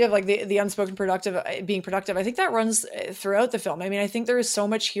think that idea of like the unspoken being productive, I think that runs throughout the film. I mean, I think there is so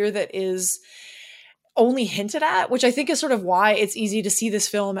much here that is only hinted at, which I think is sort of why it's easy to see this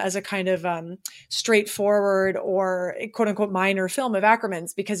film as a kind of straightforward or quote unquote minor film of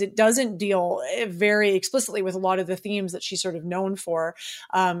Ackerman's, because it doesn't deal very explicitly with a lot of the themes that she's sort of known for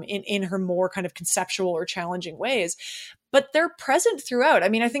in her more kind of conceptual or challenging ways. But they're present throughout. I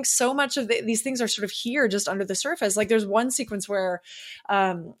mean, I think so much of these things are sort of here just under the surface. Like there's one sequence where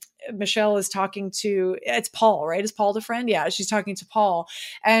Michelle is talking to, it's Paul, right? Is Paul the friend? Yeah, she's talking to Paul.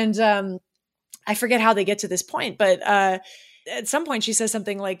 And I forget how they get to this point, but at some point she says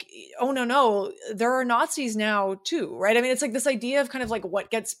something like, oh, no, there are Nazis now too, right? I mean, it's like this idea of kind of like what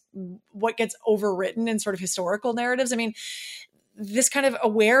gets overwritten in sort of historical narratives. I mean, this kind of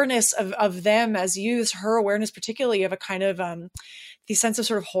awareness of them as youths, her awareness particularly of a kind of the sense of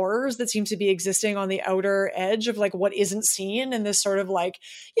sort of horrors that seem to be existing on the outer edge of like what isn't seen in this sort of like,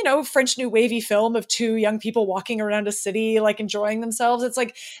 you know, French New Wavy film of two young people walking around a city, like enjoying themselves. It's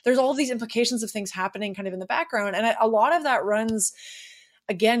like there's all of these implications of things happening kind of in the background. And a lot of that runs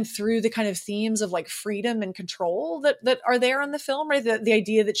again through the kind of themes of like freedom and control that are there in the film, right? The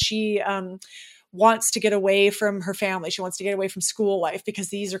idea that she wants to get away from her family. She wants to get away from school life because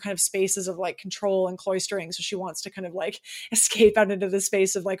these are kind of spaces of like control and cloistering. So she wants to kind of like escape out into the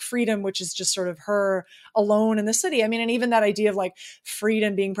space of like freedom, which is just sort of her alone in the city. I mean, and even that idea of like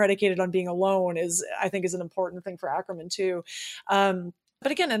freedom being predicated on being alone I think is an important thing for Ackerman too.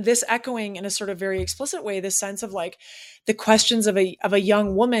 But again, and this echoing in a sort of very explicit way, this sense of like the questions of a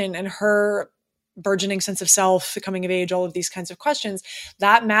young woman and her burgeoning sense of self, the coming of age, all of these kinds of questions,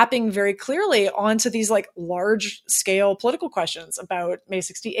 that mapping very clearly onto these like large scale political questions about May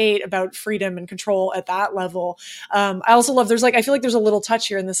 68, about freedom and control at that level. I also love, I feel like there's a little touch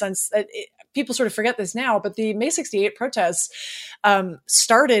here in the sense that people sort of forget this now, but the May 68 protests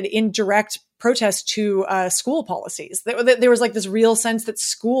started in direct protest to school policies. There was like this real sense that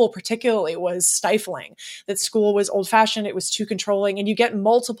school particularly was stifling, that school was old fashioned, it was too controlling. And you get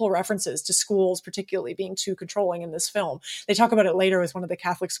multiple references to schools particularly being too controlling in this film. They talk about it later with one of the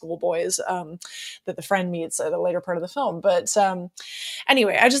Catholic schoolboys that the friend meets at a later part of the film. But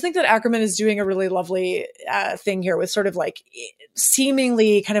anyway, I just think that Ackerman is doing a really lovely thing here with sort of like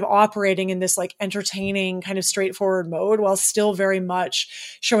seemingly kind of operating in this like entertaining kind of straightforward mode while still very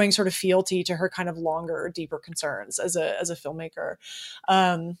much showing sort of fealty to her kind of longer, deeper concerns as a filmmaker.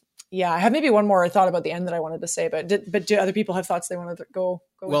 Yeah, I have maybe one more thought about the end that I wanted to say, but do other people have thoughts they wanted to go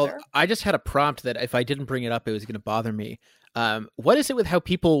well, there? I just had a prompt that if I didn't bring it up, it was going to bother me. What is it with how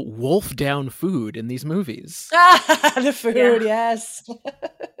people wolf down food in these movies? The food, yes.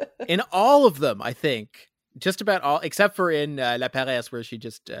 In all of them, I think. Just about all, except for in La Paresse, where she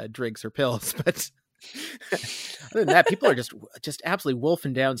just drinks her pills. But other than that, people are just absolutely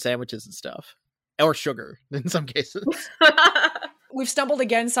wolfing down sandwiches and stuff. Or sugar, in some cases. we've stumbled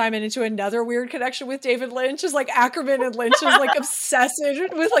again, Simon, into another weird connection with David Lynch. Is like Ackerman and Lynch is like obsessed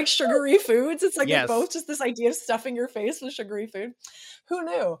with like sugary foods. It's like Yes. they're both just this idea of stuffing your face with sugary food. Who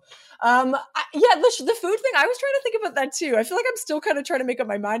knew? The food thing, I was trying to think about that too. I feel like I'm still kind of trying to make up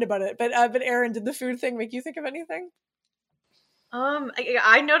my mind about it. But Erin, did the food thing make you think of anything?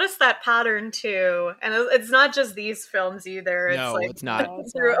 I noticed that pattern too, and it's not just these films either. It's No, like it's not.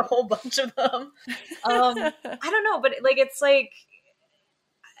 through a whole bunch of them. I don't know, but like it's like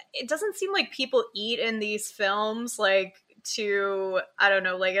it doesn't seem like people eat in these films like to, I don't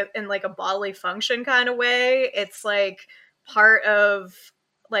know, like in like a bodily function kind of way. It's like part of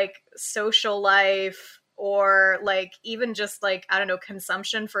like social life, or like even just like, I don't know,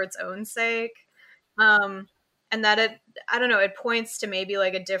 consumption for its own sake. And that it points to maybe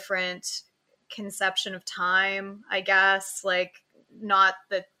like a different conception of time, I guess. Like, not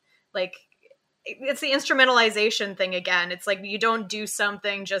that, like, it's the instrumentalization thing again. It's like you don't do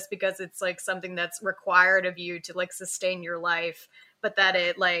something just because it's like something that's required of you to like sustain your life, but that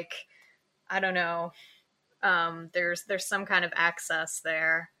it like, I don't know, there's some kind of access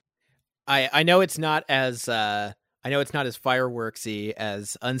there. I know it's not as fireworksy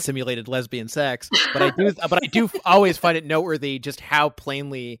as unsimulated lesbian sex, but I do always find it noteworthy just how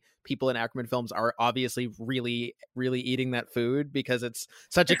plainly people in Ackerman films are obviously really, really eating that food, because it's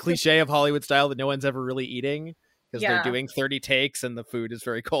such a cliche of Hollywood style that no one's ever really eating, because they're doing 30 takes and the food is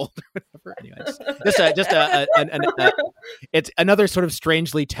very cold or whatever. Anyway, it's another sort of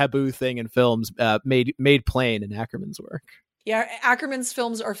strangely taboo thing in films, made plain in Ackerman's work. Yeah, Ackerman's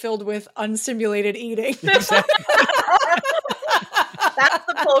films are filled with unsimulated eating. Exactly. That's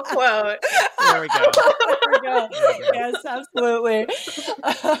the full quote. There we go. Yes, absolutely.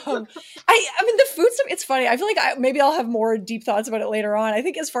 I mean, the food stuff, it's funny. I feel like maybe I'll have more deep thoughts about it later on. I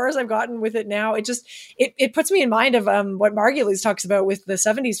think as far as I've gotten with it now, it puts me in mind of what Margulies talks about with the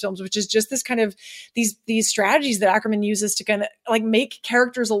 70s films, which is just this kind of these strategies that Ackerman uses to kind of like make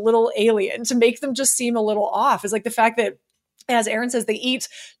characters a little alien, to make them just seem a little off. Is like the fact that, as Erin says, they eat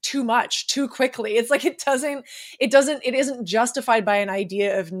too much too quickly. It's like it isn't justified by an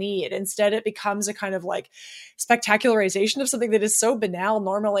idea of need. Instead, it becomes a kind of like spectacularization of something that is so banal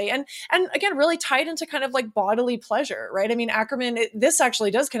normally, and again, really tied into kind of like bodily pleasure, right? I mean, Ackerman, this actually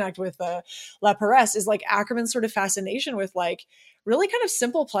does connect with La Paresse, is like Ackerman's sort of fascination with like really kind of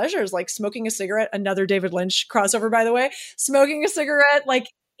simple pleasures, like smoking a cigarette. Another David Lynch crossover, by the way. Smoking a cigarette, like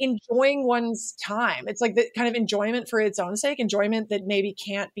enjoying one's time. It's like the kind of enjoyment for its own sake, enjoyment that maybe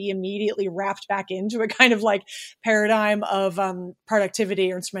can't be immediately wrapped back into a kind of like paradigm of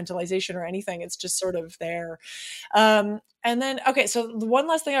productivity or instrumentalization or anything. It's just sort of there. And then, okay, so the one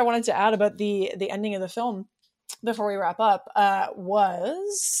last thing I wanted to add about the ending of the film before we wrap up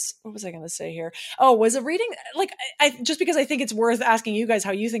was, what was I going to say here? Oh, was a reading, like, I just because I think it's worth asking you guys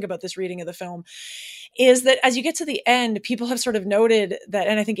how you think about this reading of the film, is that as you get to the end, people have sort of noted that,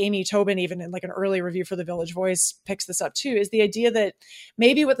 and I think Amy Tobin, even in like an early review for The Village Voice, picks this up too, is the idea that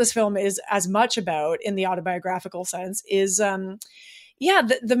maybe what this film is as much about in the autobiographical sense is,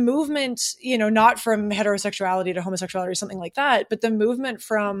 the movement, not from heterosexuality to homosexuality or something like that, but the movement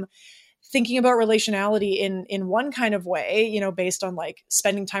from thinking about relationality in one kind of way, based on like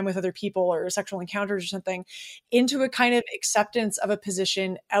spending time with other people or sexual encounters or something, into a kind of acceptance of a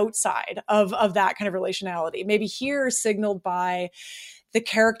position outside of that kind of relationality. Maybe here signaled by the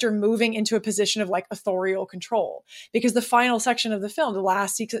character moving into a position of like authorial control, because the final section of the film, the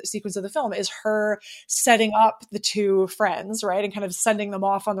last sequence of the film, is her setting up the two friends, right? And kind of sending them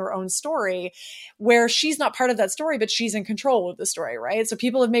off on their own story, where she's not part of that story, but she's in control of the story, right? So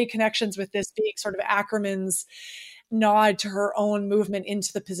people have made connections with this being sort of Ackerman's nod to her own movement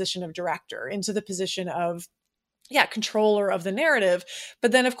into the position of director, into the position of controller of the narrative.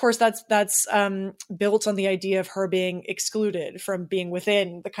 But then of course that's built on the idea of her being excluded from being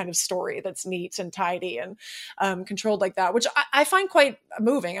within the kind of story that's neat and tidy and controlled like that, which I find quite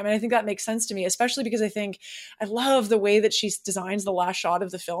moving. I mean, I think that makes sense to me, especially because I love the way that she designs the last shot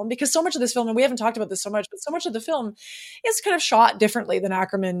of the film, because so much of this film, and we haven't talked about this so much, but so much of the film is kind of shot differently than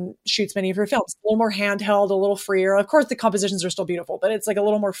Ackerman shoots many of her films. A little more handheld, a little freer. Of course, the compositions are still beautiful, but it's like a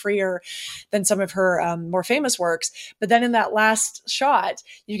little more freer than some of her more famous works. But then in that last shot,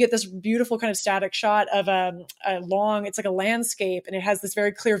 you get this beautiful kind of static shot of a long, it's like a landscape, and it has this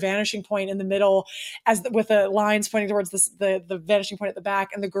very clear vanishing point in the middle, with the lines pointing towards the vanishing point at the back,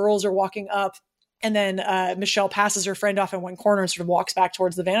 and the girls are walking up. And then Michelle passes her friend off in one corner and sort of walks back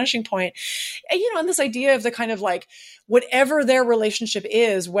towards the vanishing point. And this idea of the kind of like, whatever their relationship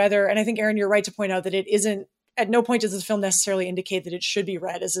is, whether, and I think, Erin, you're right to point out that it isn't at no point does this film necessarily indicate that it should be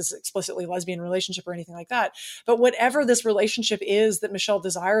read as this explicitly lesbian relationship or anything like that. But whatever this relationship is that Michelle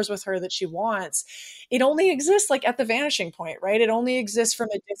desires with her, that she wants, it only exists like at the vanishing point, right? It only exists from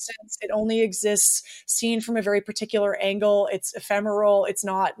a distance. It only exists seen from a very particular angle. It's ephemeral. It's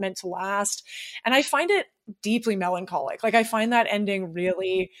not meant to last. And I find it deeply melancholic. Like I find that ending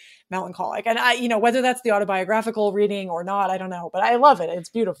really melancholic. And I, whether that's the autobiographical reading or not, I don't know, but I love it. It's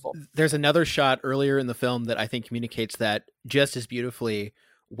beautiful. There's another shot earlier in the film that I think communicates that just as beautifully,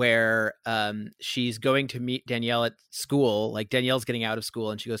 where she's going to meet Danielle at school. Like Danielle's getting out of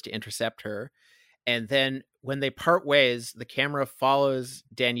school and she goes to intercept her. And then when they part ways, the camera follows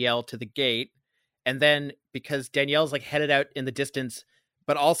Danielle to the gate. And then because Danielle's like headed out in the distance,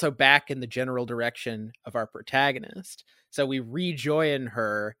 but also back in the general direction of our protagonist. So we rejoin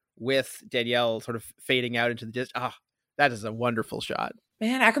her with Danielle sort of fading out into the distance. That is a wonderful shot.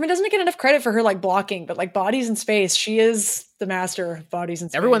 Man, Ackerman doesn't get enough credit for her like blocking, but like Bodies in Space, she is the master of Bodies in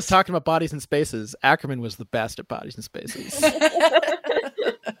Space. Everyone's talking about Bodies in Spaces. Ackerman was the best at Bodies in Spaces.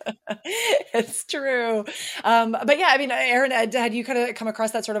 It's true. But yeah, I mean, Erin, had you kind of come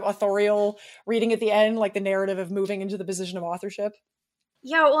across that sort of authorial reading at the end, like the narrative of moving into the position of authorship?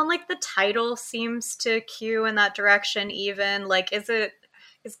 Yeah, well, and like the title seems to cue in that direction even. Like, is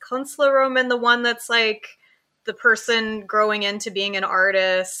Kunstleroman the one that's like the person growing into being an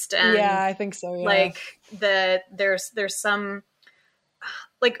artist? And yeah, I think so, yeah. Like there's some,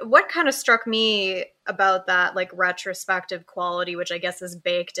 like what kind of struck me about that like retrospective quality, which I guess is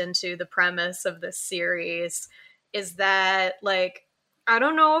baked into the premise of this series, is that like, I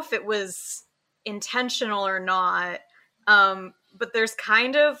don't know if it was intentional or not, but there's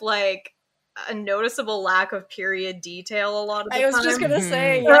kind of like a noticeable lack of period detail a lot of the time. I was just going to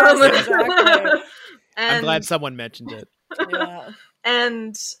say, yes, exactly. I'm glad someone mentioned it. Yeah.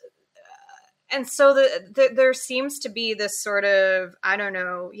 And so there seems to be this sort of, I don't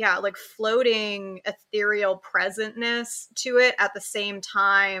know, yeah, like floating ethereal presentness to it at the same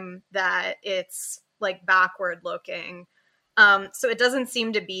time that it's like backward looking. So it doesn't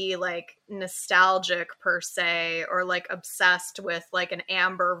seem to be like nostalgic per se, or like obsessed with like an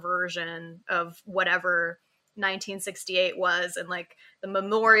amber version of whatever 1968 was, and like the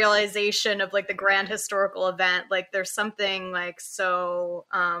memorialization of like the grand historical event. Like there's something like so,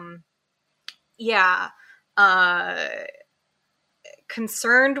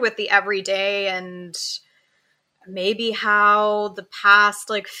 concerned with the everyday and maybe how the past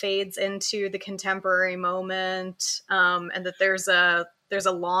like fades into the contemporary moment, and that there's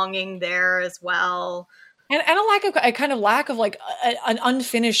a longing there as well, and a kind of lack of like an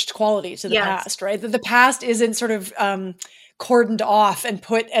unfinished quality to the past, right? That the past isn't sort of cordoned off and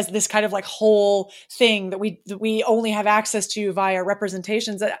put as this kind of like whole thing that we only have access to via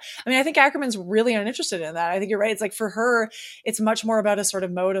representations. I mean, I think Ackerman's really uninterested in that. I think you're right. It's like for her, it's much more about a sort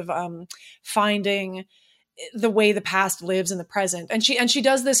of mode of finding the way the past lives in the present. And she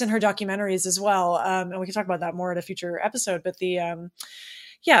does this in her documentaries as well. And we can talk about that more at a future episode, but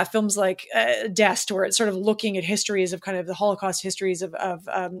films like Dest, where it's sort of looking at histories of kind of the Holocaust histories of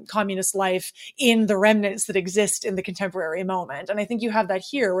communist life in the remnants that exist in the contemporary moment. And I think you have that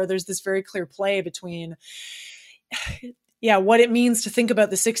here, where there's this very clear play between what it means to think about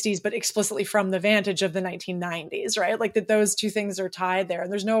the 60s, but explicitly from the vantage of the 1990s, right? Like that those two things are tied there.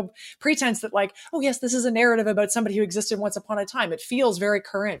 And there's no pretense that like, oh yes, this is a narrative about somebody who existed once upon a time. It feels very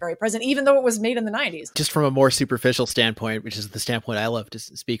current, very present, even though it was made in the 90s. Just from a more superficial standpoint, which is the standpoint I love to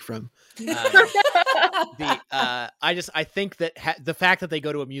speak from. I think that the fact that they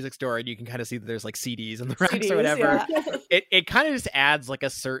go to a music store and you can kind of see that there's like CDs in the racks or whatever, it kind of just adds like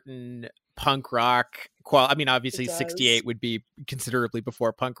a certain punk rock I mean, obviously 68 would be considerably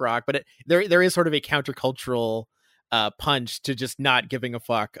before punk rock, but there is sort of a countercultural punch to just not giving a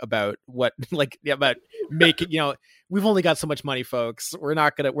fuck about what about making, we've only got so much money, folks. We're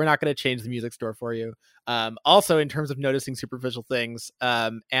not gonna change the music store for you. Also in terms of noticing superficial things,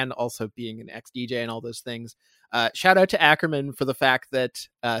 and also being an ex-DJ and all those things. Shout out to Ackerman for the fact that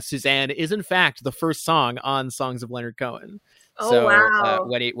Suzanne is in fact the first song on Songs of Leonard Cohen. So wow.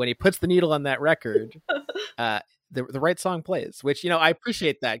 When he puts the needle on that record, the right song plays, which I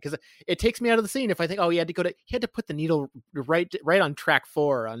appreciate that, because it takes me out of the scene if I think, oh, he had to put the needle right on track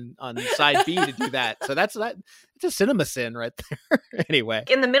 4 on side B to do that. So it's a cinema sin right there. Anyway,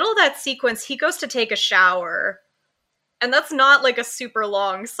 in the middle of that sequence, he goes to take a shower. And that's not like a super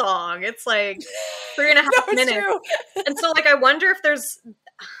long song. It's like 3.5 minutes. True. And so like, I wonder if there's,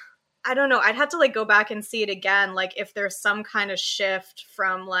 I don't know, I'd have to like go back and see it again. Like if there's some kind of shift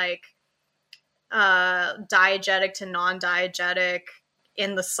from like diegetic to non-diegetic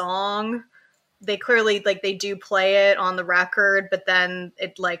in the song. they clearly like they do play it on the record, but then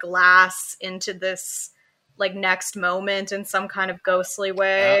it like lasts into this like next moment in some kind of ghostly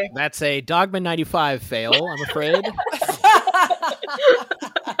way. That's a Dogma 95 fail, I'm afraid.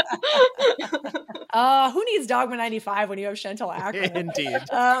 Who needs Dogma 95 when you have Chantal Akerman? Indeed.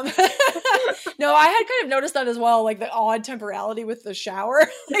 No, I had kind of noticed that as well, like the odd temporality with the shower,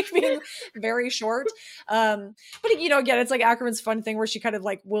 like being very short. But you know, again, it's like Ackerman's fun thing where she kind of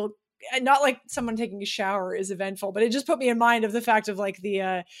like will, not like someone taking a shower is eventful, but it just put me in mind of the fact of like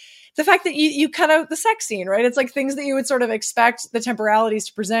the fact that you cut out the sex scene, right? It's like things that you would sort of expect the temporalities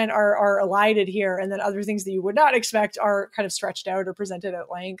to present are elided here, and then other things that you would not expect are kind of stretched out or presented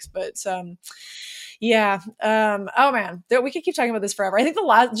at length. But yeah. Oh man, we could keep talking about this forever. I think the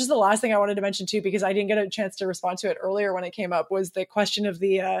last thing I wanted to mention too, because I didn't get a chance to respond to it earlier when it came up, was the question of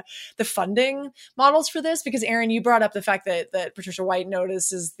the funding models for this. Because Erin, you brought up the fact that Patricia White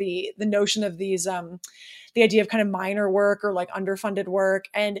notices the notion of these, the idea of kind of minor work or like underfunded work.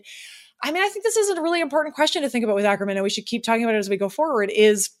 And I mean, I think this is a really important question to think about with Ackerman, and we should keep talking about it as we go forward,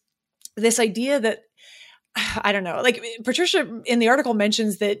 is this idea that, I don't know, like Patricia in the article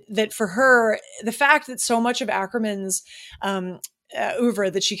mentions that for her, the fact that so much of Ackerman's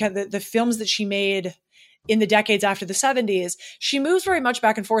oeuvre, that the films that she made in the decades after the 70s, she moves very much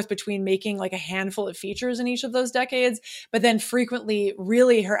back and forth between making like a handful of features in each of those decades, but then frequently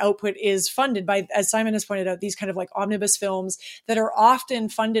really her output is funded by, as Simon has pointed out, these kind of like omnibus films that are often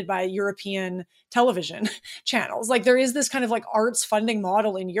funded by European television channels. Like there is this kind of like arts funding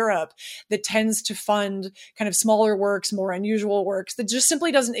model in Europe that tends to fund kind of smaller works, more unusual works, that just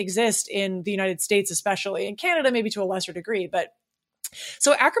simply doesn't exist in the United States, especially in Canada, maybe to a lesser degree. But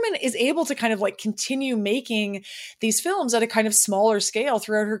so Ackerman is able to kind of like continue making these films at a kind of smaller scale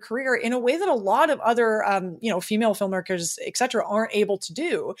throughout her career in a way that a lot of other, female filmmakers, et cetera, aren't able to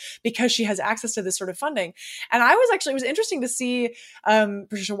do, because she has access to this sort of funding. And it was interesting to see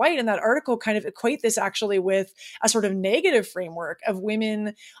Patricia White in that article kind of equate this actually with a sort of negative framework of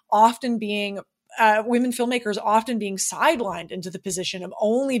women filmmakers often being sidelined into the position of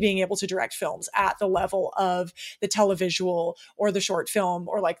only being able to direct films at the level of the televisual or the short film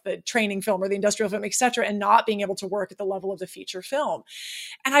or like the training film or the industrial film, et cetera, and not being able to work at the level of the feature film.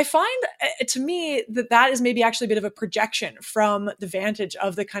 And I find, to me, that is maybe actually a bit of a projection from the vantage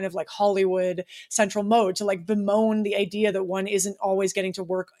of the kind of like Hollywood central mode to like bemoan the idea that one isn't always getting to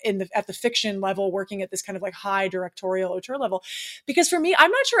work at the fiction level, working at this kind of like high directorial auteur level. Because for me,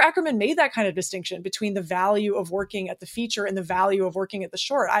 I'm not sure Ackerman made that kind of distinction between the value of working at the feature and the value of working at the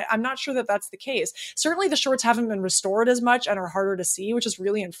short. I'm not sure that that's the case. Certainly the shorts haven't been restored as much and are harder to see, which is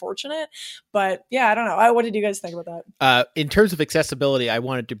really unfortunate. But yeah, I don't know. What did you guys think about that? In terms of accessibility, I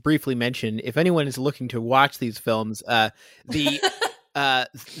wanted to briefly mention, if anyone is looking to watch these films, I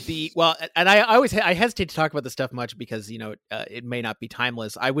hesitate to talk about this stuff much because, it may not be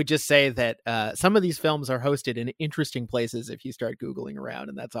timeless. I would just say that some of these films are hosted in interesting places if you start Googling around,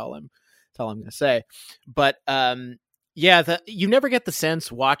 and that's all I'm going to say. But you never get the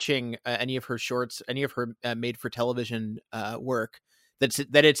sense watching any of her shorts, any of her made for television work,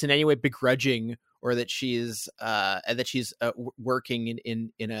 that it's in any way begrudging, or that she's working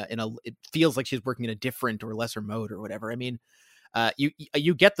in a it feels like she's working in a different or lesser mode or whatever. I mean,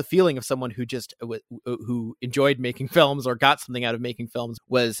 you get the feeling of someone who enjoyed making films or got something out of making films,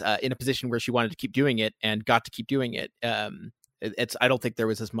 was in a position where she wanted to keep doing it and got to keep doing it. I don't think there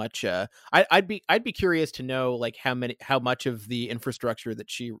was as much. I'd be curious to know like how much of the infrastructure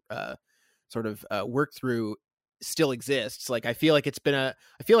that she worked through still exists. Like I feel like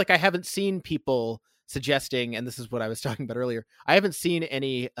I haven't seen people suggesting, and this is what I was talking about earlier, I haven't seen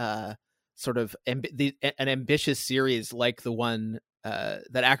any an ambitious series like the one that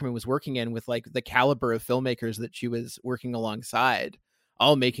Ackerman was working in, with like the caliber of filmmakers that she was working alongside,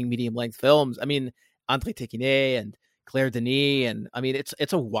 all making medium length films. I mean, André Téquinet and Claire Denis, and I mean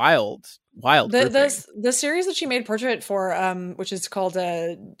it's a wild the series that she made portrait for, which is called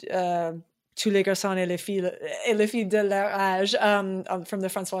Tous les garçons et les filles de leur âge, from the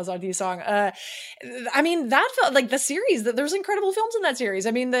Françoise Hardy song. I mean, that felt like the series, there's incredible films in that series.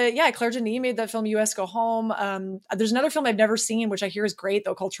 I mean, Claire Denis made that film US Go Home. There's another film I've never seen, which I hear is great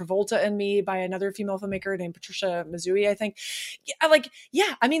though, called Travolta and Me, by another female filmmaker named Patricia Mazzui, I think.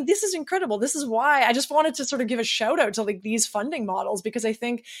 I mean, this is incredible. This is why I just wanted to sort of give a shout out to like these funding models, because I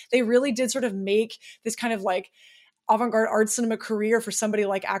think they really did sort of make this kind of like avant-garde art cinema career for somebody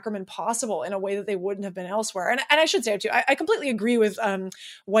like Ackerman possible in a way that they wouldn't have been elsewhere. And I should say too, I completely agree with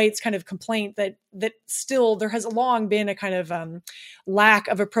White's kind of complaint that still there has long been a kind of lack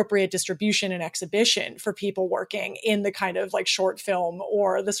of appropriate distribution and exhibition for people working in the kind of like short film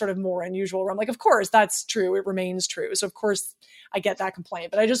or the sort of more unusual realm. Like, of course, that's true. It remains true. So of course I get that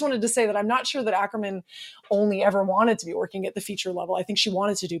complaint, but I just wanted to say that I'm not sure that Ackerman only ever wanted to be working at the feature level. I think she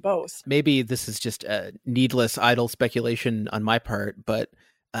wanted to do both. Maybe this is just a needless, idle speculation on my part, but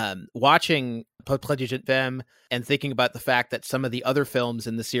watching Prodigiet Femme and thinking about the fact that some of the other films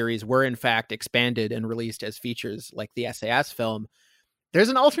in the series were in fact expanded and released as features, like the SAS film, there's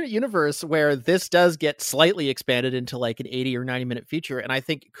an alternate universe where this does get slightly expanded into like an 80 or 90 minute feature. And I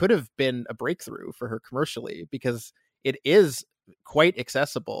think it could have been a breakthrough for her commercially because it is quite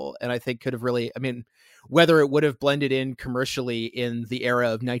accessible. And I think could have really, I mean, whether it would have blended in commercially in the era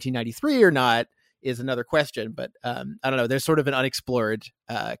of 1993 or not is another question. But I don't know. There's sort of an unexplored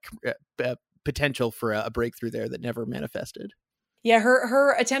potential for a breakthrough there that never manifested. Yeah,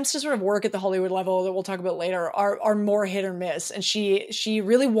 her attempts to sort of work at the Hollywood level that we'll talk about later are more hit or miss. And she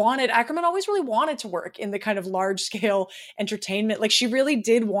really wanted, Ackerman always really wanted to work in the kind of large scale entertainment. Like she really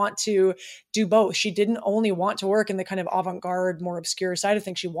did want to do both. She didn't only want to work in the kind of avant-garde, more obscure side of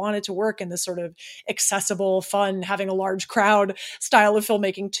things. She wanted to work in this sort of accessible, fun, having a large crowd style of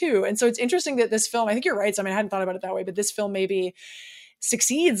filmmaking too. And so it's interesting that this film, I think you're right, I mean, I hadn't thought about it that way, but this film maybe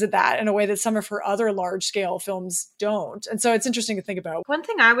succeeds at that in a way that some of her other large scale films don't. And so it's interesting to think about. One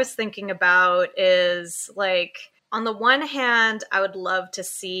thing I was thinking about is like, on the one hand, I would love to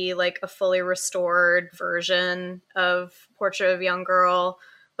see like a fully restored version of Portrait of a Young Girl.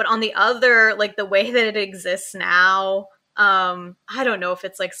 But on the other, like the way that it exists now, I don't know if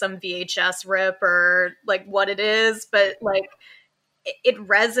it's like some VHS rip or like what it is, but like it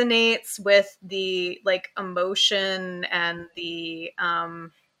resonates with the like emotion and the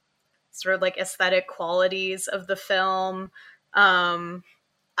sort of like aesthetic qualities of the film. I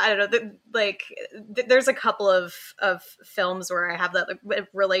don't know, there's a couple of films where I have that like,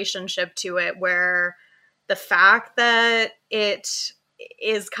 relationship to it, where the fact that it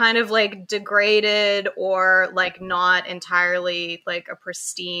is kind of like degraded or like not entirely like a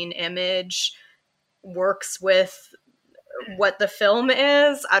pristine image works with what the film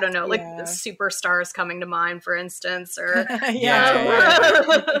is. I don't know, like the Superstars coming to mind, for instance, or and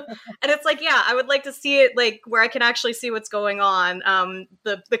it's like, yeah, I would like to see it like where I can actually see what's going on.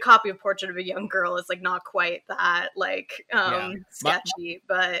 The copy of Portrait of a Young Girl is like not quite that like sketchy,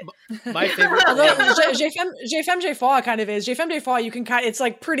 but my favorite. Although J'ai Femme J'ai Foi kind of is. J'ai Femme J'ai Foi, you can kind of, it's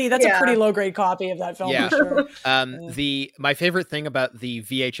like pretty. That's a pretty low grade copy of that film. For sure. My favorite thing about the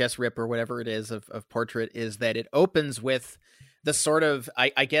VHS rip or whatever it is of Portrait is that it opens with the sort of,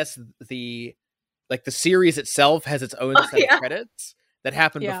 I guess the series itself has its own set of credits that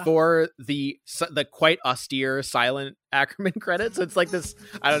happened before the quite austere silent Ackerman credits. So it's like this,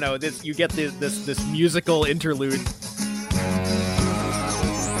 I don't know, this, you get this musical interlude.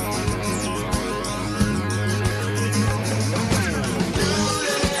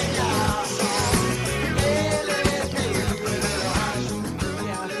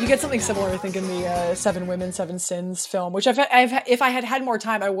 Get something similar, I think, in the Seven Women, Seven Sins film, which if I had had more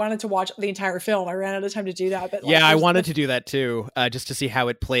time, I wanted to watch the entire film. I ran out of time to do that. But like, I wanted to do that too, just to see how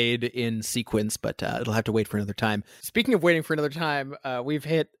it played in sequence, but it'll have to wait for another time. Speaking of waiting for another time, we've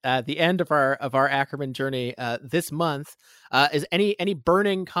hit the end of our Ackerman journey this month. Is any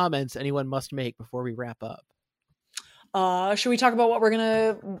burning comments anyone must make before we wrap up? Should we talk about what we're going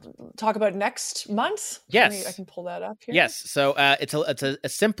to talk about next month? Yes. I can pull that up here. Yes. So it's a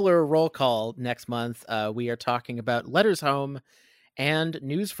simpler roll call next month. We are talking about Letters Home and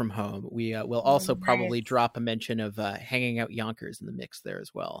News from Home. We will also probably drop a mention of Hanging Out Yonkers in the mix there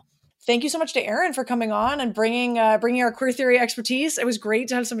as well. Thank you so much to Erin for coming on and bringing our queer theory expertise. It was great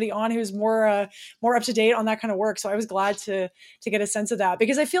to have somebody on who's more up to date on that kind of work. So I was glad to get a sense of that,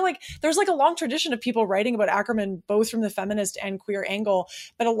 because I feel like there's like a long tradition of people writing about Ackerman, both from the feminist and queer angle.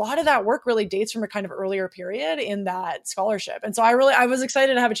 But a lot of that work really dates from a kind of earlier period in that scholarship. And so I was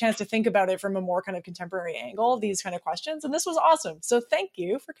excited to have a chance to think about it from a more kind of contemporary angle, these kind of questions. And this was awesome. So thank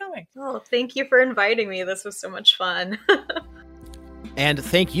you for coming. Oh, thank you for inviting me. This was so much fun. And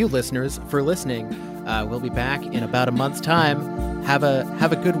thank you, listeners, for listening. We'll be back in about a month's time. Have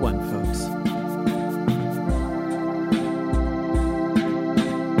a good one, folks.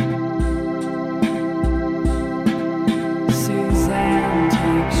 Suzanne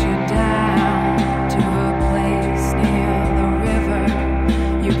takes you down to a place near the river.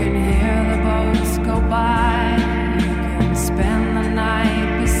 You can hear the boats go by. You can spend the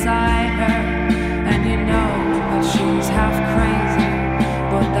night beside her, and you know that she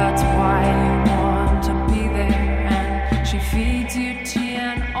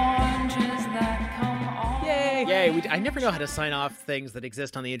Okay, I never know how to sign off things that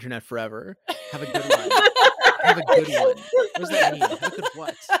exist on the internet forever. Have a good one. Have a good one. What does that mean? Have a good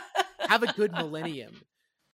what? Have a good millennium.